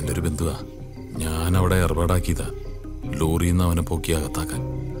എൻ്റെ ഒരു ബന്ധുവാ. ഞാൻ അവിടെ ഏർപ്പാടാക്കിയതാ ലോറിയിൽ നിന്ന് അവനെ പൊക്കി അകത്താക്കാൻ.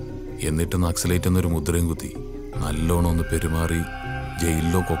 എന്നിട്ട് നക്സലേറ്റ് എന്നൊരു മുദ്രയും കുത്തി നല്ലോണം ഒന്ന് പെരുമാറി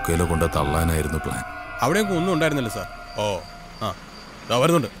ജയിലിലോ കൊക്കയിലോ കൊണ്ട് തള്ളാനായിരുന്നു പ്ലാൻ. അവിടെയൊക്കെ ഒന്നും ഉണ്ടായിരുന്നല്ലോ സാർ. ഓ ആ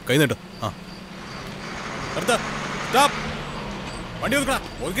വരുന്നുണ്ട്, കൈ നീട്ട്. ആ സ്റ്റോപ്പ്, വണ്ടി ഒതുക്കടാ,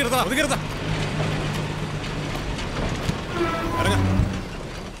 ഒതുക്കിയെടുത്താ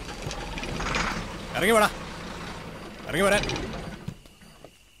ഇറങ്ങി വേടാ, ഇറങ്ങി വരാൻ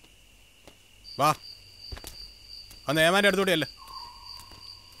വാ. ആ നേമാൻ്റെ അടുത്തൂടെയല്ലേ.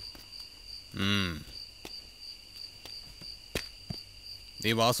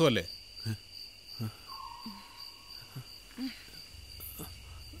 നീ വാസു അല്ലേ?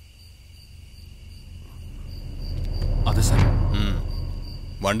 അതെ സാർ.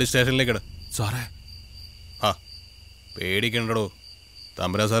 വണ്ടി സ്റ്റേഷനിലേക്ക് ഇട് സാറേ. ആ പേടിക്കണ്ടടോ,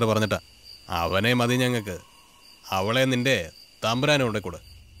 തമ്പുരാൻ സാറ് പറഞ്ഞിട്ടാ. അവനെ മതി ഞങ്ങൾക്ക്. അവളെ നിന്റെ തമ്പുരാനെ കൊണ്ടേ കൂടെ.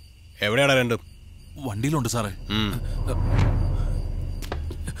 എവിടെയാടാ രണ്ടും? വണ്ടിയിലുണ്ട് സാറേ.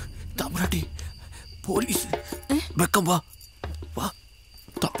 തമ്പ്രാട്ടി, പോലീസ്. വെക്കം വാ, വാ.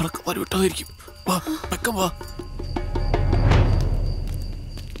 തമ്പ്രക്ക് വരവിട്ടായിരിക്കും. വാ, വെക്കം വാ.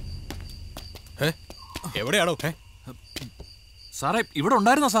 എവിടെയാണോ? സാറേ, ഇവിടെ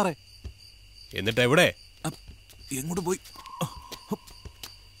ഉണ്ടായിരുന്നോ സാറേ? എന്നിട്ട് എവിടെ? എങ്ങോട്ട് പോയി?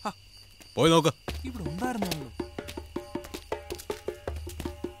 പോയി നോക്ക്. ഇവിടെ ഉണ്ടായിരുന്നല്ലോ.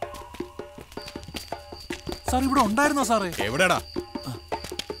 സാർ, ഇവിടെ ഉണ്ടായിരുന്നോ സാറേ? എവിടെടാ?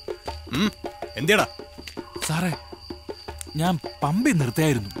 എന്തിയടാ? സാറേ, ഞാൻ പമ്പിൽ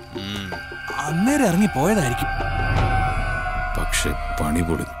നിർത്തിയായിരുന്നു. അന്നേരം ഇറങ്ങി പോയതായിരിക്കും. പക്ഷെ പണി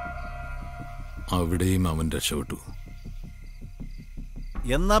പൊളിഞ്ഞു. അവിടെയും അവൻ രക്ഷപ്പെട്ടു.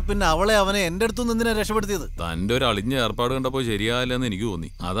 എന്നാ പിന്നെ അവളെ അവനെ എന്റെ അടുത്തുനിന്ന് എന്തിനാ രക്ഷപ്പെടുത്തിയത്? തന്റെ ഒരു അളിഞ്ഞ ഏർപ്പാട് കണ്ടപ്പോ ശരിയായില്ലെന്ന് എനിക്ക് തോന്നി.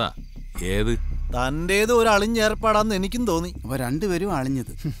 അതാ. ഏത്? തന്റേത് ഒരു അളിഞ്ഞ ഏർപ്പാടാന്ന് എനിക്കും തോന്നി. അപ്പൊ രണ്ടുപേരും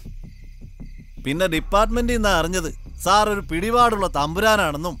അളിഞ്ഞത്. പിന്നെ ഡിപ്പാർട്ട്മെന്റിൽ നിന്നാ അറിഞ്ഞത് സാർ ഒരു പിടിപാടുള്ള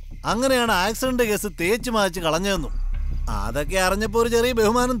തമ്പുരാനാണെന്നും അങ്ങനെയാണ് ആക്സിഡന്റ് കേസ് തേച്ചു മാച്ച് കളഞ്ഞതെന്നും. അതൊക്കെ അറിഞ്ഞപ്പോ ഒരു ചെറിയ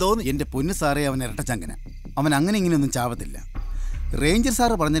ബഹുമാനം തോന്നി. എന്റെ പൊന്നു സാറേ, അവൻ ഇരട്ടച്ചങ്കന. അവൻ അങ്ങനെ ഇങ്ങനെയൊന്നും ചാവത്തില്ല. റേഞ്ചർ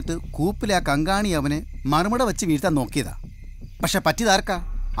സാറ് പറഞ്ഞിട്ട് കൂപ്പിലെ ആ കങ്കാണി അവനെ മറുമട വെച്ച് വീഴ്ത്താൻ നോക്കിയതാ. പക്ഷെ പറ്റിയതാർക്കാ?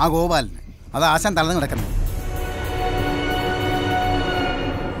 ആ ഗോപാലിന്. അത് ആശാൻ തളർന്നു കിടക്കുന്നത്.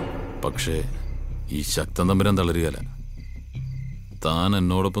 പക്ഷേ ഈ ശക്തൻ തമ്പുരാൻ തളരുകയല്ല. താൻ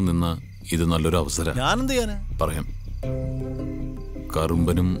എന്നോടൊപ്പം നിന്ന ഇത് നല്ലൊരു അവസരം. ഞാനെന്ത് ചെയ്യാനാ? പറയാം.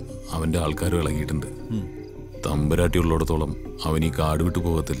 കറുമ്പനും അവന്റെ ആൾക്കാരും ഇളകിയിട്ടുണ്ട്. തമ്പുരാട്ടി ഉള്ളിടത്തോളം അവൻ ഈ കാട് വിട്ടു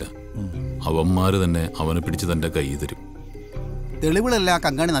പോകത്തില്ല. അവന്മാര് തന്നെ അവനെ പിടിച്ച് തന്റെ കൈ തരും. തെളിവുകളെല്ലാം ആ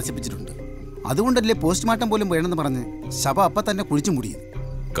കങ്കാണി നശിപ്പിച്ചിട്ടുണ്ട്. അതുകൊണ്ടല്ലേ പോസ്റ്റ്മോർട്ടം പോലും വേണമെന്ന് പറഞ്ഞ് ശവം അപ്പം തന്നെ കുഴിച്ചു മൂടിയത്.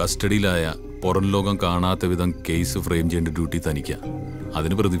 കസ്റ്റഡിയിലായ പുറം ലോകം കാണാത്ത വിധം കേസ് ഫ്രെയിം ചെയ്യേണ്ട ഡ്യൂട്ടി തനിക്ക.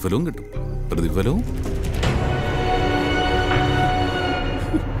 അതിന് പ്രതിഫലവും കിട്ടും. പ്രതിഫലവും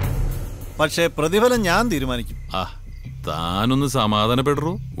പക്ഷേ പ്രതിഫലം ഞാൻ തീരുമാനിക്കും. താനൊന്ന്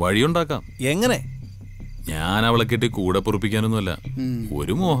സമാധാനപ്പെടറൂ, വഴിയുണ്ടാക്കാം. എങ്ങനെ? ഞാൻ അവളെ കെട്ടി കൂടെ പൊറുപ്പിക്കാനൊന്നുമല്ല,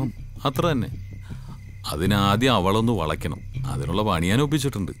 ഒരു മോഹം അത്ര തന്നെ. അതിനാദ്യം അവളൊന്ന് വളയ്ക്കണം. അതിനുള്ള പണി ഞാൻ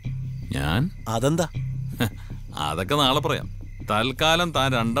ഒപ്പിച്ചിട്ടുണ്ട്. ഞാൻ അതെന്താ? അതൊക്കെ നാളെ പറയാം. തൽക്കാലം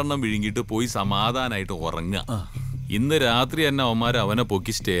താൻ 2 വിഴുങ്ങിയിട്ട് പോയി സമാധാനായിട്ട് ഉറങ്ങുക. ഇന്ന് രാത്രി തന്നെ അവനെ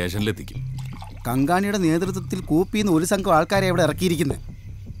പൊക്കി സ്റ്റേഷനിലെത്തിക്കും. കങ്കാണിയുടെ നേതൃത്വത്തിൽ കൂപ്പിന്ന് ഒരു സംഘം ആൾക്കാരെ ഇവിടെ ഇറക്കിയിരിക്കുന്നത്.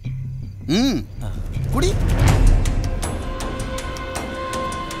 കുടി.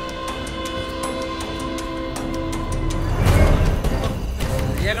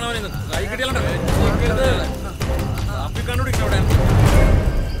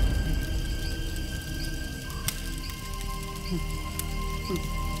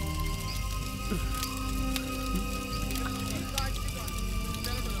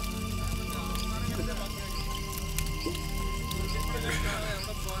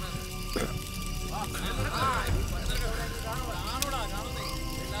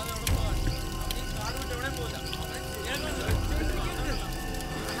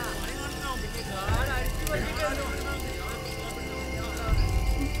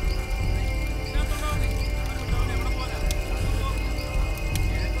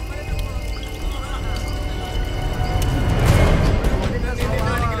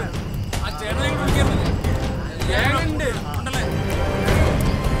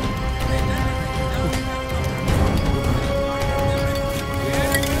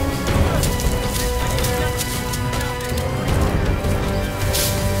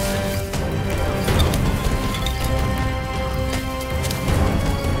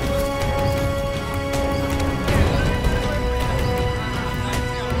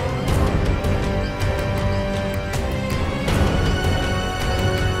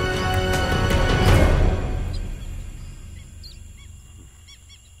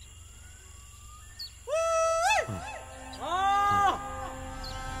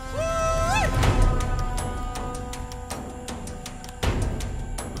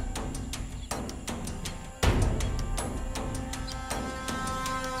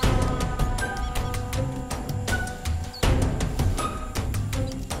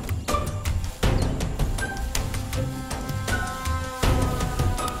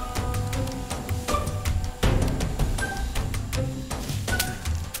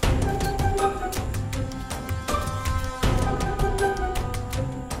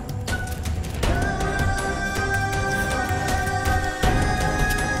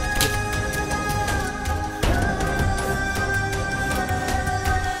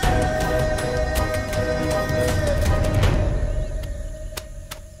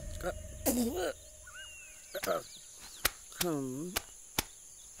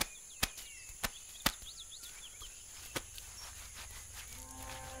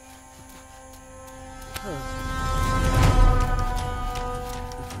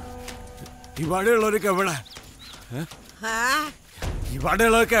 ഇവിടെയുള്ളവരൊക്കെ എവിടാ?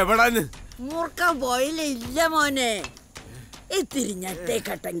 ഇവിടെയുള്ളവരൊക്കെ എവിടാന്ന്? മൂർക്കം പോയില്ല. ഇല്ല മോനെ, ഇത്തിരി ഞെട്ടേ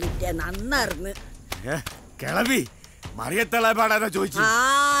കട്ടം കിട്ടിയ നന്നാർന്ന്. കിളവി മറിയത്തള പാടാനാ ചോദിച്ചു.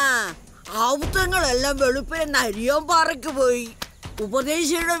 ആവുത്തങ്ങളെല്ലാം വെളുപ്പിനെ നരിയോൻ പാറയ്ക്ക് പോയി.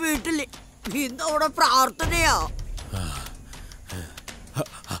 ഉപദേശിയുടെ വീട്ടില് ഇന്നവിടെ പ്രാർത്ഥനയാ.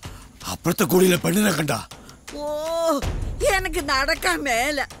 അപ്പുറത്തെ കൂടിയിലെ പെണ്ണിനെ കണ്ട? ഓ, എനിക്ക് നടക്കാൻ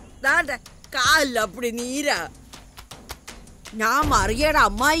മേല. കാലിൽ അപ്പടി നീരാ. ഞാൻ മറിയയുടെ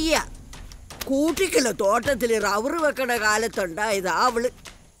അമ്മായിയാ. കൂട്ടിക്കുള്ള തോട്ടത്തില് റബ്ബർ വെക്കണ കാലത്തുണ്ടായതാ അവള്.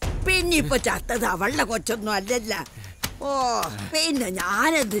 പിന്നെ ഇപ്പൊ ചത്തത് അവളുടെ കൊച്ചൊന്നും അല്ലല്ല. ഓ, പിന്നെ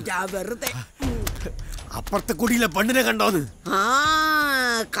ഞാനെന്തിട്ടാ വെറുതെ. അപ്പുറത്തെ കുടിയിലെ പെണ്ണിനെ കണ്ടോന്ന്?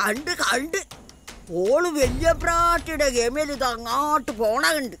 കണ്ട് ഓള് വലിയ പ്രാട്ടിയുടെ ഗമയിൽ ഇത് അങ്ങോട്ട് പോണ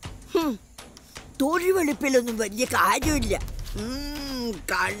കണ്ട്. തൊഴി വെളുപ്പിലൊന്നും വലിയ കാര്യമില്ല.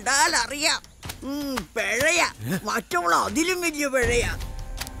 കണ്ടാലറിയാം പിഴയാ. മറ്റുള്ള അതിലും വലിയ പിഴയാ.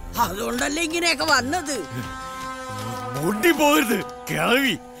 അതുകൊണ്ടല്ലേ ഇങ്ങനെയൊക്കെ വന്നത്. പോകരുത്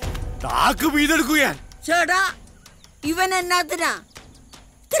കിളവി, താക്ക് വീതെടുക്കുക. ചേട്ടാ, ഇവൻ എന്നാത്തിനാ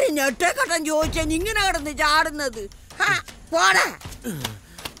ഇത്തിരി ഞെട്ടേക്കട്ടം ചോദിച്ചാ ഇങ്ങനെ കിടന്ന് ചാടുന്നത്? പോടാ.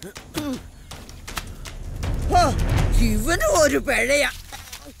 ഇവനും ഒരു പിഴയാ.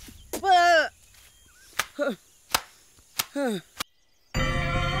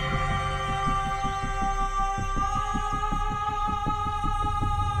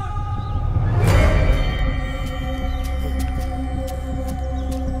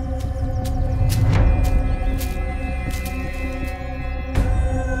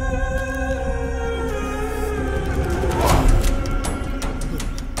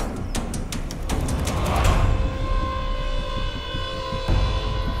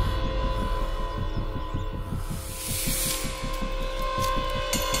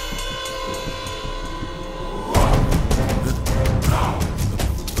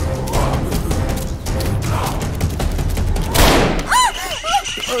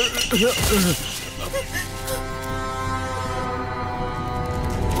 ഒരു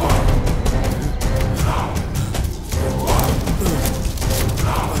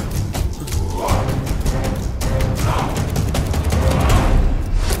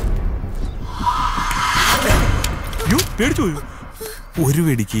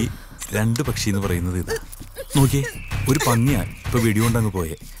വെടിക്ക് 2 പക്ഷി എന്ന് പറയുന്നത് ഇതാ. നോക്കിയേ, ഒരു പന്നിയാ ഇപ്പൊ വെടികൊണ്ടങ്ങ്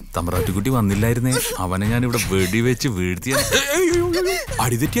പോയേ. തമ്പ്രാട്ടിക്കുട്ടി വന്നില്ലായിരുന്നേ അവനെ ഞാൻ ഇവിടെ വെടിവെച്ച് വീഴ്ത്തിയ.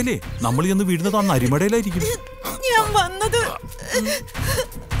 അടിതെറ്റിയല്ലേ നമ്മൾ ചെന്ന് വീഴുന്നത് ആ നരിമടയിലായിരിക്കും. ഞാൻ വന്നത്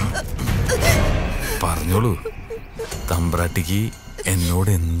പറഞ്ഞോളൂ, തമ്പ്രാട്ടിക്ക് എന്നോട്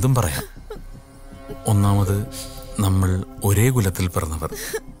എന്തും പറയാം. ഒന്നാമത്, നമ്മൾ ഒരേ കുലത്തിൽ പിറന്നവർ,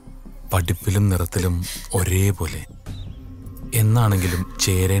 പഠിപ്പിലും നിറത്തിലും ഒരേപോലെ. എന്നാണെങ്കിലും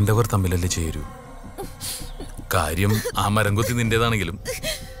ചേരേണ്ടവർ തമ്മിലല്ലേ ചേരൂ. കാര്യം ആ മരംകൊത്തി നിന്റേതാണെങ്കിലും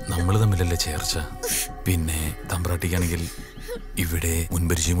നമ്മൾ തമ്മിലല്ലേ ചേർച്ച. പിന്നെ തമ്പ്രാട്ടിക്കാണെങ്കിൽ ഇവിടെ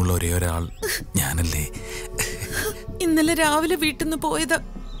മുൻപരിചയമുള്ള ഒരേ ഒരാൾ ഞാനല്ലേ. ഇന്നലെ രാവിലെ വീട്ടിൽ നിന്ന് പോയതാ,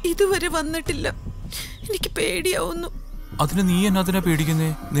 ഇതുവരെ വന്നിട്ടില്ല. എനിക്ക് പേടിയാവുന്നു. അതിന് നീ എന്നാ പേടിക്കുന്നേ?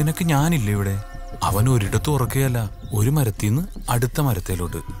 നിനക്ക് ഞാനില്ലേ ഇവിടെ? അവൻ ഒരിടത്തും ഉറക്കുകയല്ല, ഒരു മരത്തിന്ന് അടുത്ത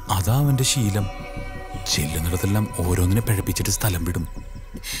മരത്തിലോട്ട്. അതാ അവന്റെ ശീലം. ചെല്ലുന്നിടത്തെല്ലാം ഓരോന്നിനെ പഴപ്പിച്ചിട്ട് സ്ഥലം വിടും.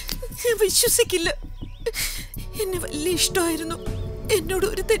 വിശ്വസിക്കില്ല. എന്നെ വലിയ ഇഷ്ടമായിരുന്നു. എന്നോട്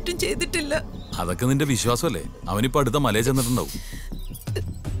ഒരു തെറ്റും ചെയ്തിട്ടില്ല. അതൊക്കെ നിന്റെ വിശ്വാസമല്ലേ? അവനിപ്പോ അടുത്ത മലയെ ചെന്നിട്ടുണ്ടാവും.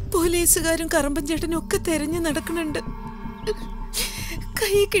 പോലീസുകാരും കറമ്പൻ ചേട്ടനും ഒക്കെ തെരഞ്ഞു നടക്കുന്നുണ്ട്.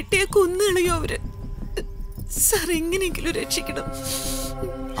 കൈ കിട്ടിയ കൊന്നുകളയോ അവര്. സാർ എങ്ങനെയെങ്കിലും രക്ഷിക്കണം.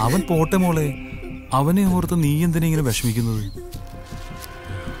 അവൻ പോട്ടെ മോളെ, അവനെ ഓർത്ത് നീ എന്തിനാ ഇങ്ങനെ വിഷമിക്കുന്നത്?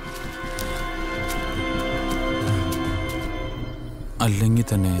 അല്ലെങ്കിൽ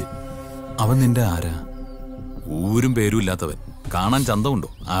തന്നെ അവൻ നിന്റെ ആരാ? ഊരും പേരും ഇല്ലാത്തവൻ, കാണാൻ ചന്തമുണ്ടോ?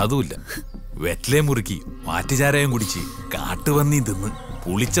 അതുമില്ല. വെറ്റിലെ മുറുക്കി വാറ്റുചാരായം കുടിച്ച് കാട്ടുപന്നി തിന്ന്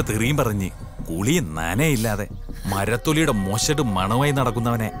പുളിച്ച തെറിയും പറഞ്ഞ് കുളിയും നനയില്ലാതെ മരത്തൊലിയുടെ മോശട്ട് മണമായി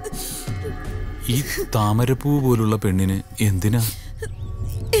നടക്കുന്നവനെ ഈ താമരപ്പൂ പോലുള്ള പെണ്ണിന് എന്തിനാ?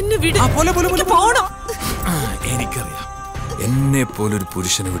 എനിക്കറിയാം, എന്നെ പോലൊരു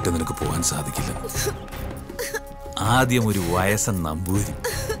പുരുഷനെ വിട്ട് നിനക്ക് പോകാൻ സാധിക്കില്ല. ആദ്യം ഒരു വയസ്സൻ നമ്പൂരി,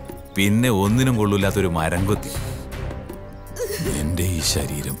 പിന്നെ ഒന്നിനും കൊള്ളൂല്ലാത്തൊരു മരംകൊത്തി. എന്റെ ഈ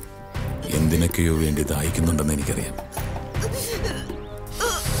ശരീരം എന്തിനൊക്കെയോ വേണ്ടി ദാഹിക്കുന്നുണ്ടെന്ന് എനിക്കറിയാം.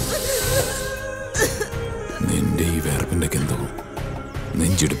 നിന്റെ ഈ വേർപ്പിന്റെ ഗന്ധവും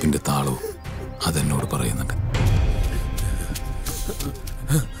നെഞ്ചെടുപ്പിന്റെ താളവും അതെന്നോട് പറയുന്നുണ്ട്.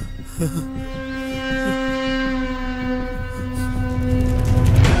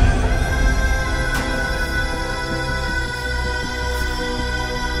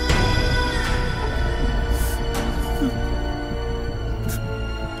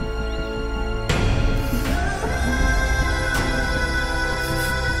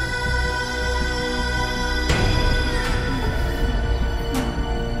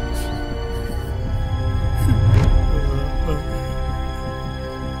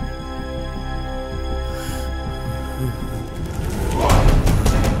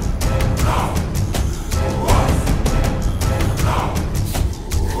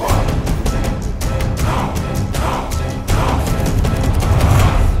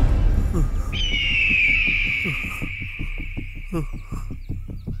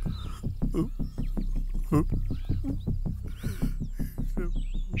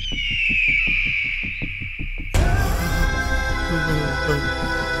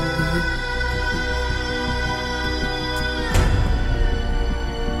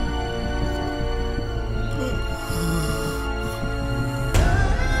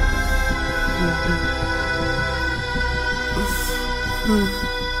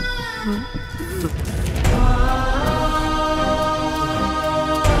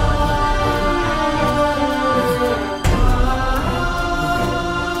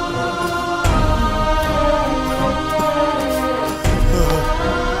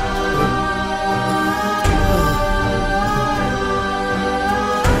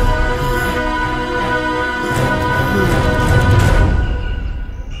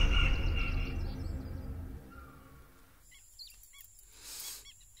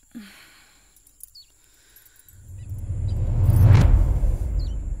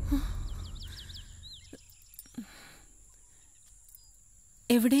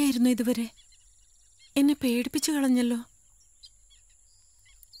 എവിടെയായിരുന്നു ഇതുവരെ? എന്നെ പേടിപ്പിച്ചു കളഞ്ഞല്ലോ.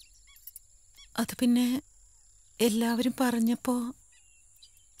 അത് പിന്നെ എല്ലാവരും പറഞ്ഞപ്പോ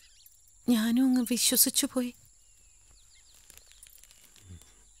ഞാനും അങ്ങ് വിശ്വസിച്ചു പോയി.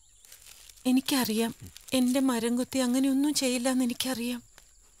 എനിക്കറിയാം എൻ്റെ മരംകൊത്തി അങ്ങനെയൊന്നും ചെയ്യില്ല എന്ന് എനിക്കറിയാം.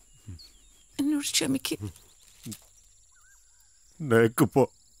 എന്നോട് ക്ഷമിക്കും. നിനക്കിപ്പോ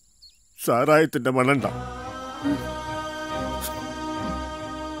സാരായത്തിന്റെ മണണ്ട.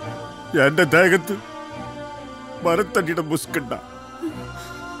 എന്റെ ദേഹത്ത് മരത്തടിയുടെ മുസ്കണ്ട.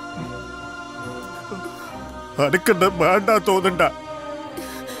 അനക്കണ്ട വേണ്ട തോന്നണ്ട.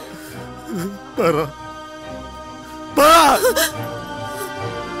 പറ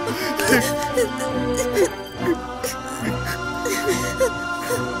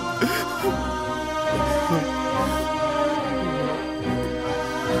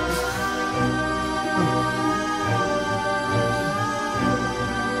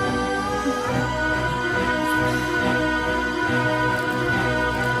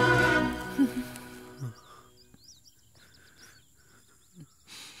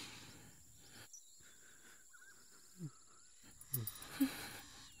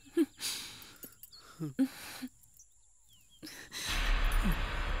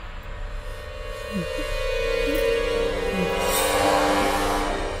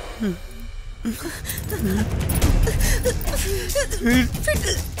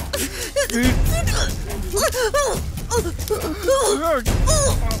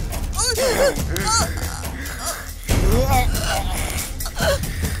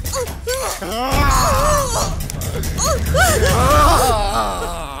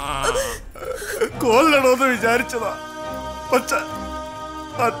കൊല്ലണോന്ന് വിചാരിച്ചതാ. പക്ഷെ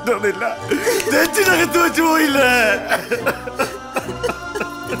പറ്റണില്ല. നെഞ്ചിനകത്ത് വെച്ച് പോയില്ലേ.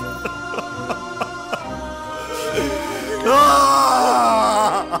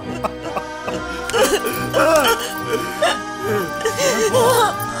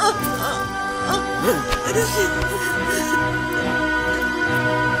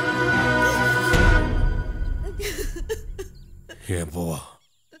 പോവാ.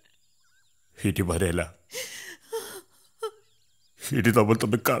 ഇനി വരയില്ല. ഇനി നമ്മൾ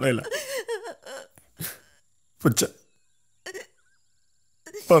തമ്മിൽ കാണയില്ല. പക്ഷെ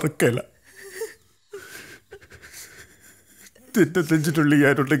പറക്കയില്ല. നിന്റെ നെഞ്ചിനുള്ളിൽ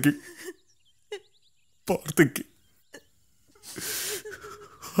ഞാനുണ്ടെങ്കിൽ പ്രാർത്ഥിക്ക്.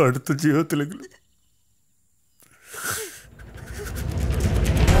 അടുത്ത ജീവിതത്തിലെങ്കിലും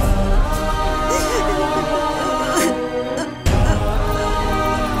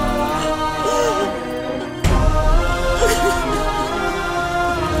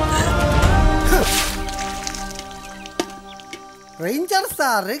റേഞ്ചർ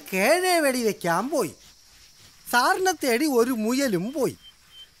സാറ് കേഴേ വെടിവെക്കാൻ പോയി. സാറിനെ തേടി ഒരു മുയലും പോയി.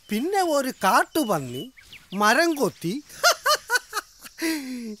 പിന്നെ ഒരു കാട്ടുപന്നി, മരം കൊത്തി.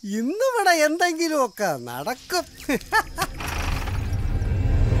 ഇന്നിവിടെ എന്തെങ്കിലുമൊക്കെ നടക്കും.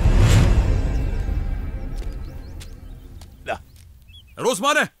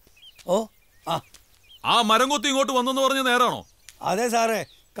 ഉസ്മാനെ, ഓ ആ മരംകൊത്തി ഇങ്ങോട്ട് വന്നെന്ന് പറഞ്ഞ നേരാണോ? അതെ സാറേ,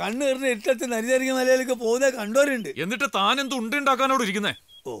 കണ്ണ് ഇട്ടത്ത് നരിതരിക മലയിലേക്ക് പോകുന്ന കണ്ടോരുണ്ട്. എന്നിട്ട് താൻ എന്ത് ഉണ്ടുണ്ടാക്കാനോട് ഇരിക്കുന്നേ?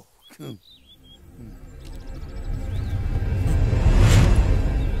 ഓ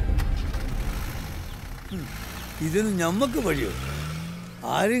ഇതൊന്നും ഞമ്മക്ക് വഴിയോ?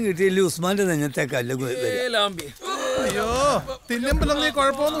 ആരും കിട്ടിയില്ലേ ഉസ്മാന്റെ നെഞ്ഞത്തേക്കല്ല. അയ്യോ, തിന്നുമ്പലൊന്നും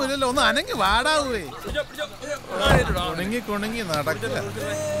കുഴപ്പമൊന്നുമില്ലല്ലോ. ഒന്ന് അനങ്ങി വാടാവേ. കുണുങ്ങി കുണുങ്ങി നടക്കില്ല.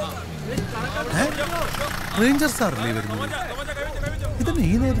 റേഞ്ചർ സാറല്ലേ വരുന്നത്? ഇത്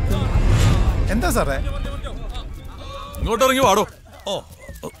ഈ നേരത്തെ എന്താ സാറേ? ഇങ്ങോട്ട് ഇറങ്ങി വാടോ. ഓ,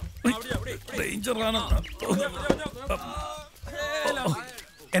 റേഞ്ചറാണ്.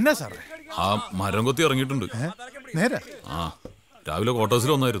 എന്നാ സാറേ? ആ മരം കൊത്തി ഇറങ്ങിയിട്ടുണ്ട്. നേരെ? ആ, രാവിലെ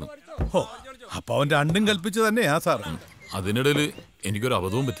ക്വാർട്ടേഴ്സിൽ വന്നായിരുന്നു. ഓ, അപ്പൊ അവൻ രണ്ടും കൽപ്പിച്ച് തന്നെയാ സാർ. അതിനിടയിൽ എനിക്കൊരു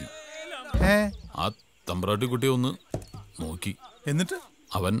അബദ്ധവും പറ്റി. ആ തമ്പ്രാട്ടി കുട്ടിയെ ഒന്ന് നോക്കി. എന്നിട്ട്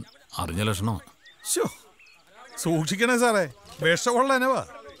അവൻ അറിഞ്ഞ ലക്ഷണമാണ്. സൂക്ഷിക്കണേ സാറേ, വിഷമുള്ളനവാ.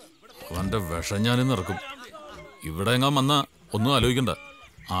 അവന്റെ വിഷം ഞാനിന്ന് ഇറക്കും. ഇവിടെ എങ്ങാൻ വന്നാ ഒന്നും ആലോചിക്കണ്ട.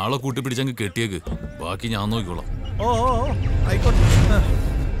 ആളെ കൂട്ടി പിടിച്ചങ്ങ് കെട്ടിയേക്ക്. ബാക്കി ഞാൻ നോക്കിക്കോളാം. ഓ ആയിക്കോട്ടെ.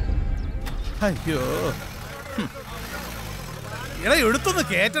 അയ്യോ, എടാ എടുത്തൊന്ന്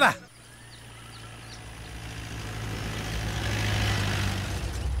കേറ്റടാ.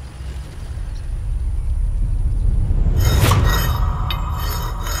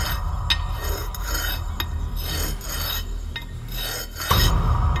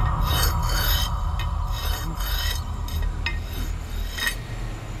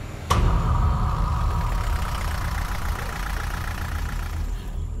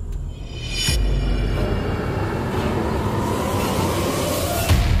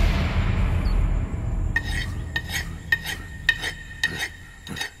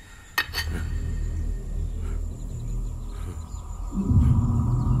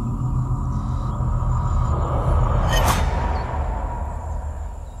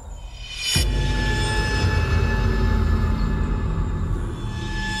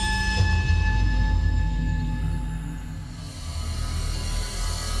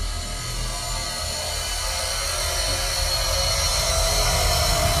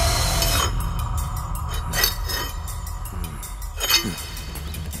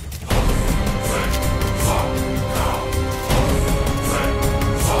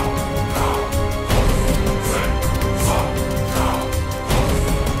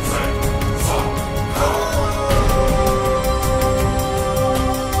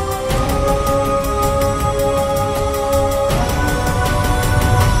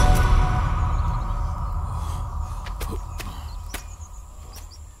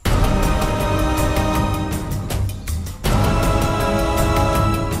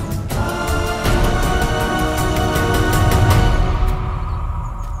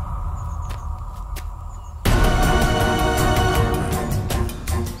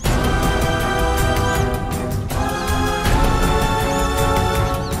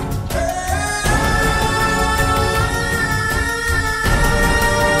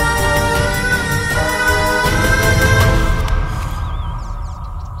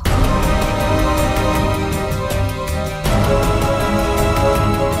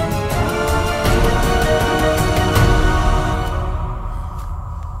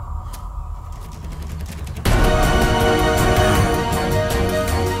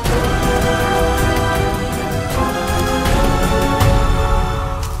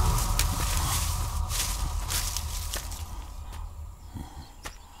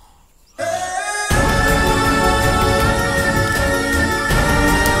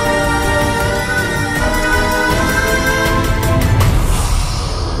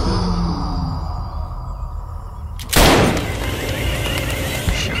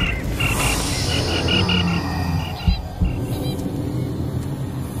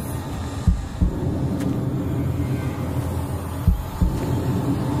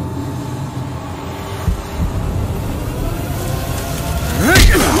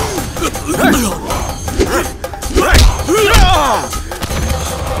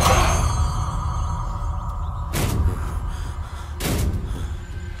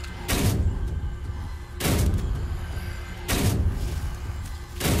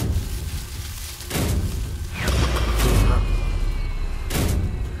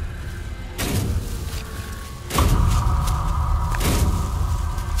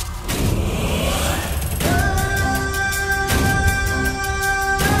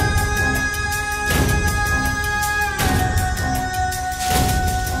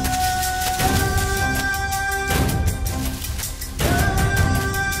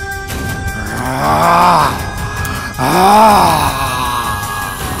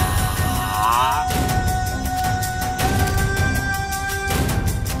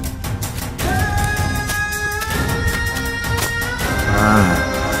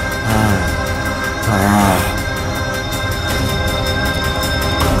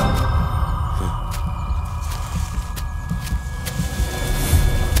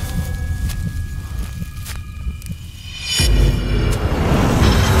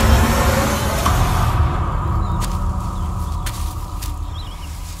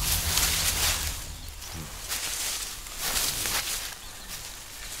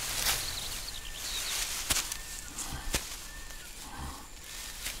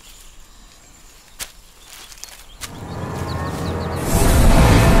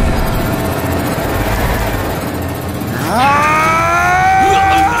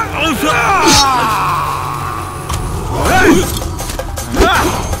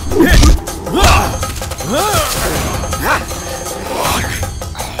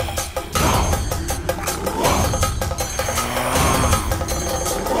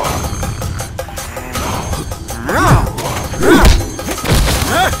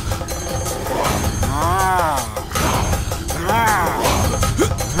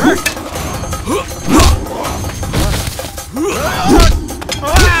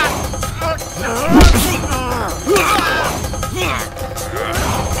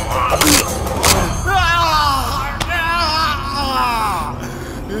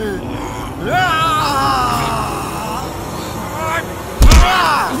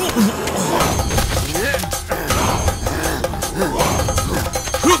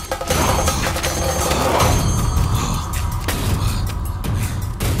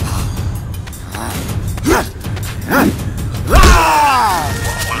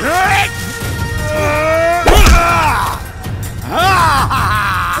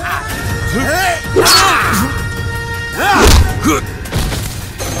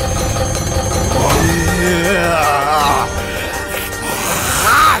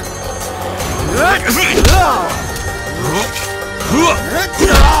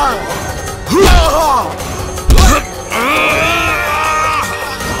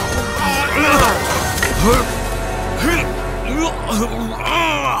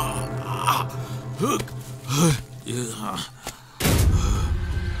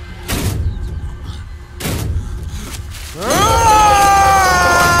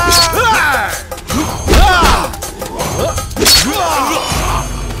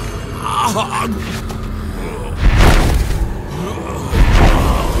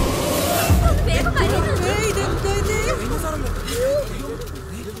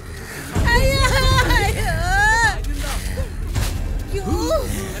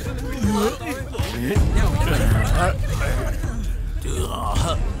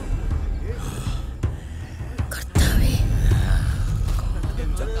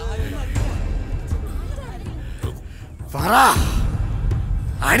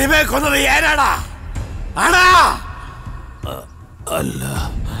 അനിമേ കൊന്നത് ഏനാടാ? ആടാ അല്ല.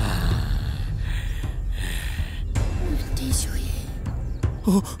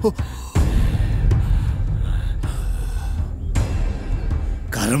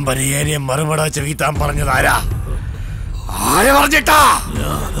 കറുമ്പനിയേനെ മറുപട വെച്ച് വീത്താൻ പറഞ്ഞത് ആരാ? ആര് പറഞ്ഞിട്ടാ?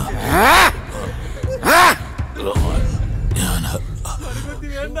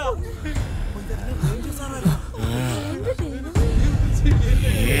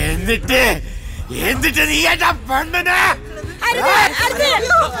 എന്നിട്ട് നീ എന്റെ പെണ്ണിനെ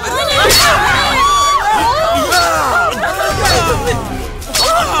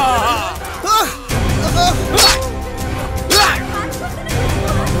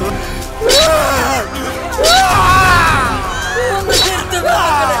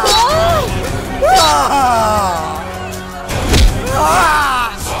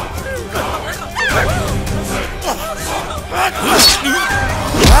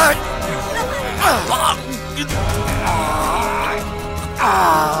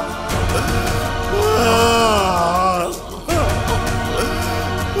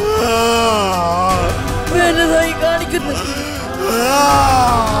എന്നതായി കാണിക്കുന്നു.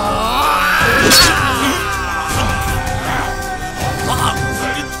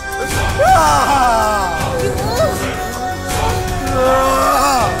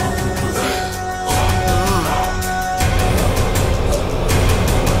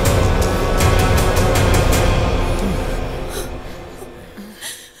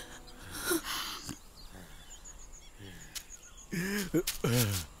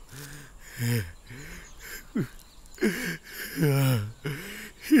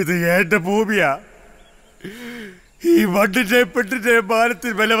 ഇത് എന്റെ ഭൂമിയാ. ഈ മണ്ണിന്റെ പെട്ടിന്റെ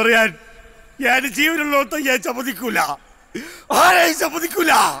മാനത്തിൽ വില പറയാൻ ഞാൻ ജീവനുള്ളോടത്ത് ഞാൻ സമ്മതിക്കൂല. ആരെയും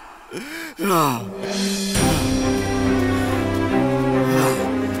സമ്മതിക്കൂല.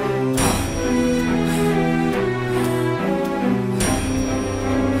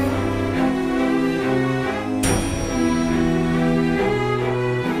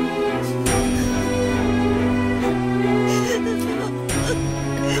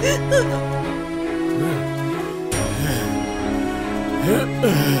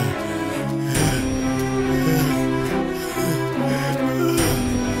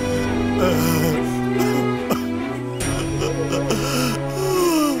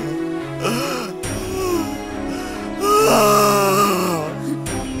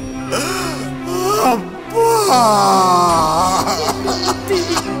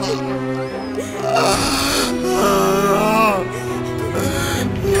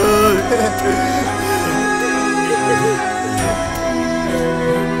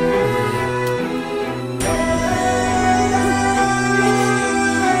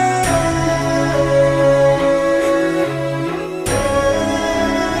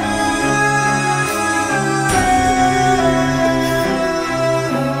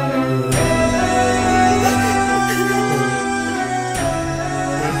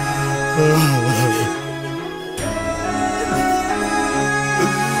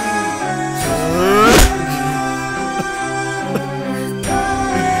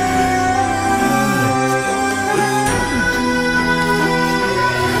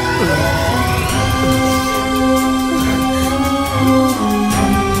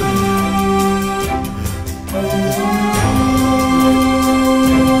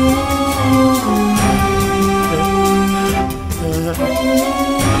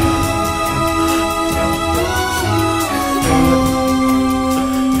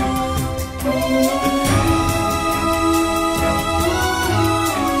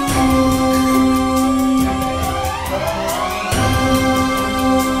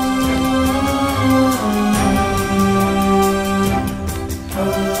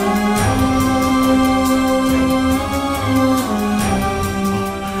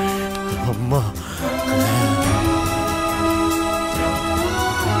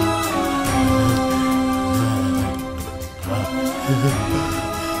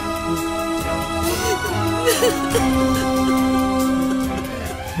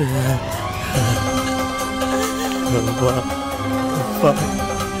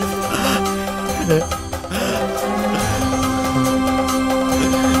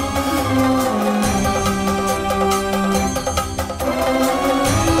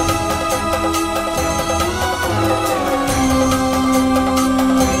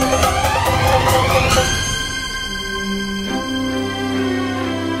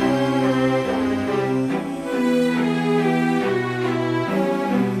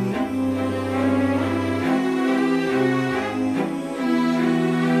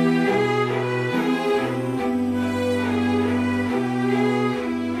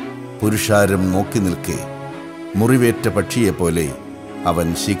 പുരുഷാരം നോക്കി നിൽക്കെ മുറിവേറ്റ പക്ഷിയെപ്പോലെ അവൻ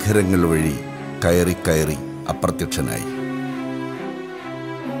ശിഖരങ്ങൾ വഴി കയറി കയറി അപ്രത്യക്ഷനായി.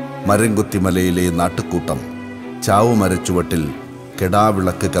 മരംകൊത്തിമലയിലെ നാട്ടുകൂട്ടം ചാവുമരച്ചുവട്ടിൽ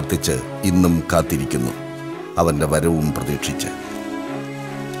കെടാവിളക്ക് കത്തിച്ച് ഇന്നും കാത്തിരിക്കുന്നു, അവൻ്റെ വരവും പ്രതീക്ഷിച്ച്.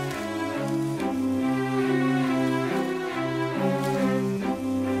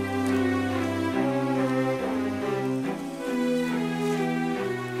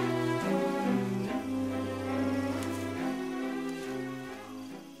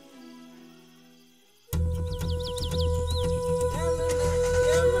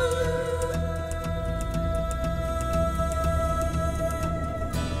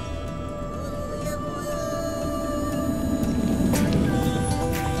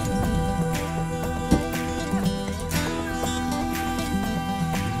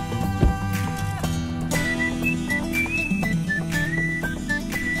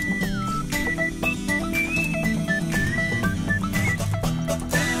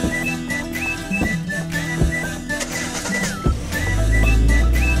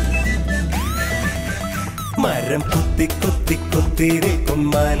 മരം കുത്തി കുത്തി കുത്തിരിക്കും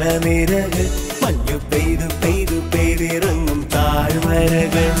മലനിരകൾ മഞ്ഞു പെയ്തു പെയ്തു പെയ്തിറങ്ങും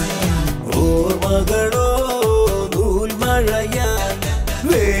താഴ്വരകൾ ഓർമ്മകളോ നൂൽമഴയായി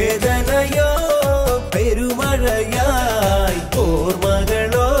വേദനയോ പെരുമഴയായി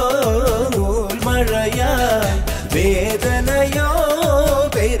ഓർമ്മകളോ നൂൽമഴയായി വേദനയോ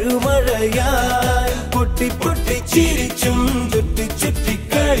പെരുമഴയായി പൊട്ടി പൊട്ടി ചിരിച്ചും ചുറ്റി ചുറ്റി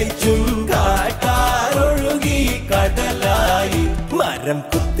കളിച്ചും കാട്ടാറൊഴുകി കടലായി മരം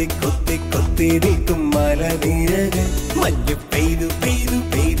കുത്തി കുത്തി കുത്തിരിക്കും മലനിരകൾ മഞ്ഞു പെയ്തു പെയ്തു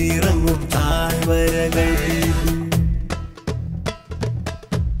പെയ്തിറങ്ങും താഴ്വരകൾ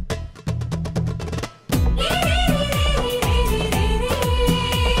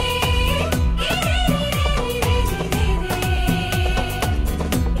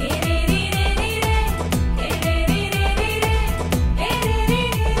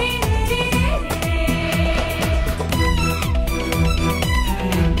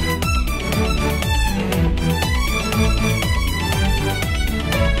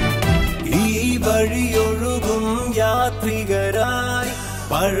വഴിയൊഴുകും യാത്രികരായി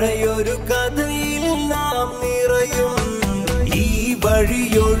പഴയൊരു കഥയിൽ നാം നിറയും ഈ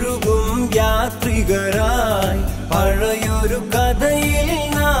വഴിയൊഴുകും യാത്രികരായി പഴയൊരു കഥയിൽ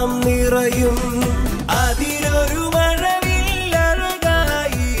നാം നിറയും അതിലൊരു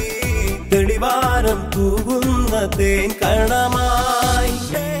മഴവില്ലഴകായി തെളിവാനം തൂകുന്ന തേൻ കണമായി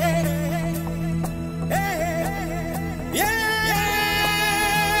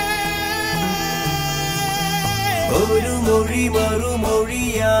ഒരു മൊഴി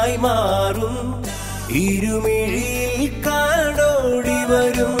മറുമൊഴിയായി മാറും ഇരുമിഴിയിൽ കാടോടി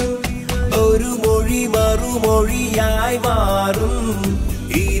വരും ഒരു മൊഴി മറുമൊഴിയായി മാറും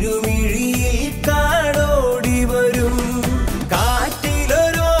ഇരുമിഴിയിൽ കാടോടി വരും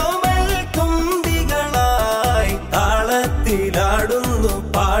കാറ്റിലൊരോമൽ തുമ്പികളായി താളത്തിലാടുന്നു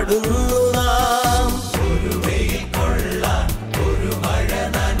പാടുന്നു നാം ഒരു വെയിൽ കൊള്ളാൻ ഒരു മഴ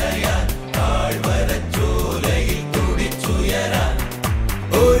നനയാൻ താഴ്വരച്ചോലയിൽ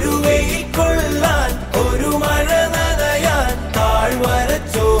ഒരു വെയിൽ കൊള്ളാൻ ഒരു മഴ നനയാൻ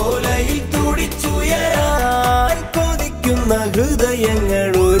താഴ്വരച്ചോലയിൽ തുടിച്ചുയരാൻ കൊതിക്കുന്ന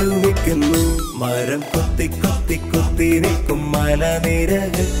ഹൃദയങ്ങൾ ഒരുമിക്കുന്നു മരം കുത്തി കുത്തി കുത്തി നിൽക്കും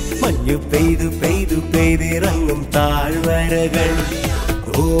മലനിരകൾ മഞ്ഞു പെയ്തു പെയ്തു പെയ്തിറങ്ങും താഴ്വരകൾ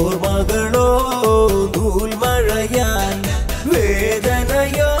ഓർമ്മകളോ നൂൽമഴയാൻ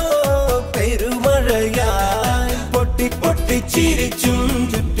വേദനയോ പെരുമഴയാൻ പൊട്ടി പൊട്ടി ചിരിച്ചും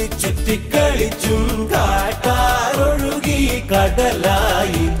ചുറ്റി ചുറ്റി കളിച്ചും കാട്ടാറൊഴുകി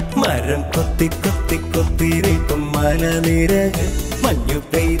കടലായി മരം കൊത്തി കൊത്തി കൊത്തിരിക്കും മലനിരകൾ മഞ്ഞു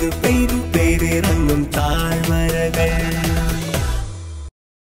പെയ്തു പെയ്തു പെയ്തിറങ്ങും താഴ്വരകൾ